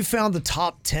 If you found the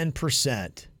top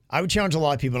 10%, I would challenge a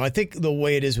lot of people, and I think the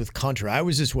way it is with country, I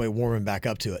was this way warming back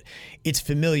up to it. It's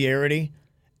familiarity.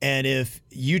 And if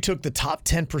you took the top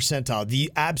 10 percentile,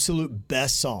 the absolute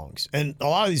best songs, and a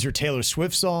lot of these are Taylor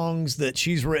Swift songs that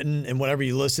she's written, and whenever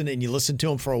you listen to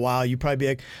them for a while, you probably be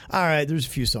like, all right, there's a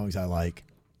few songs I like.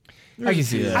 I can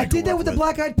see that. I did that with the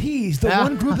Black Eyed Peas, the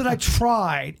one group that I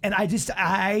tried, and I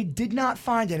did not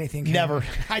find anything. Never.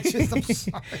 I'm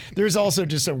sorry. There's also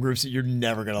just some groups that you're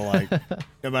never going to like,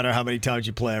 no matter how many times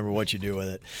you play them or what you do with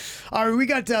it. All right, we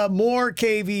got more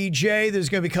KVJ that's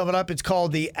going to be coming up. It's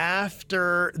called the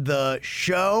After the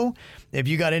Show. If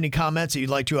you got any comments that you'd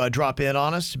like to drop in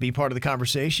on us to be part of the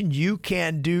conversation, you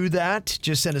can do that.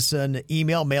 Just send us an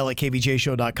email,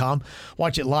 mail@kvjshow.com.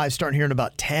 Watch it live starting here in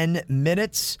about 10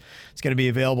 minutes. It's going to be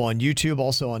available on YouTube,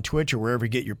 also on Twitch, or wherever you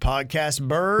get your podcast.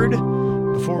 Bird,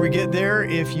 before we get there,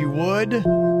 if you would,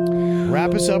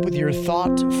 wrap us up with your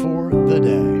thought for the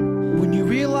day. When you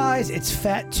realize it's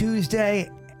Fat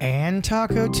Tuesday and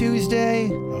Taco Tuesday,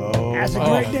 that's a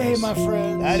great day, my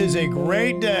friend. That is a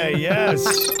great day, yes.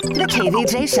 The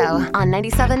KVJ Show on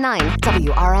 97.9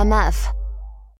 WRMF.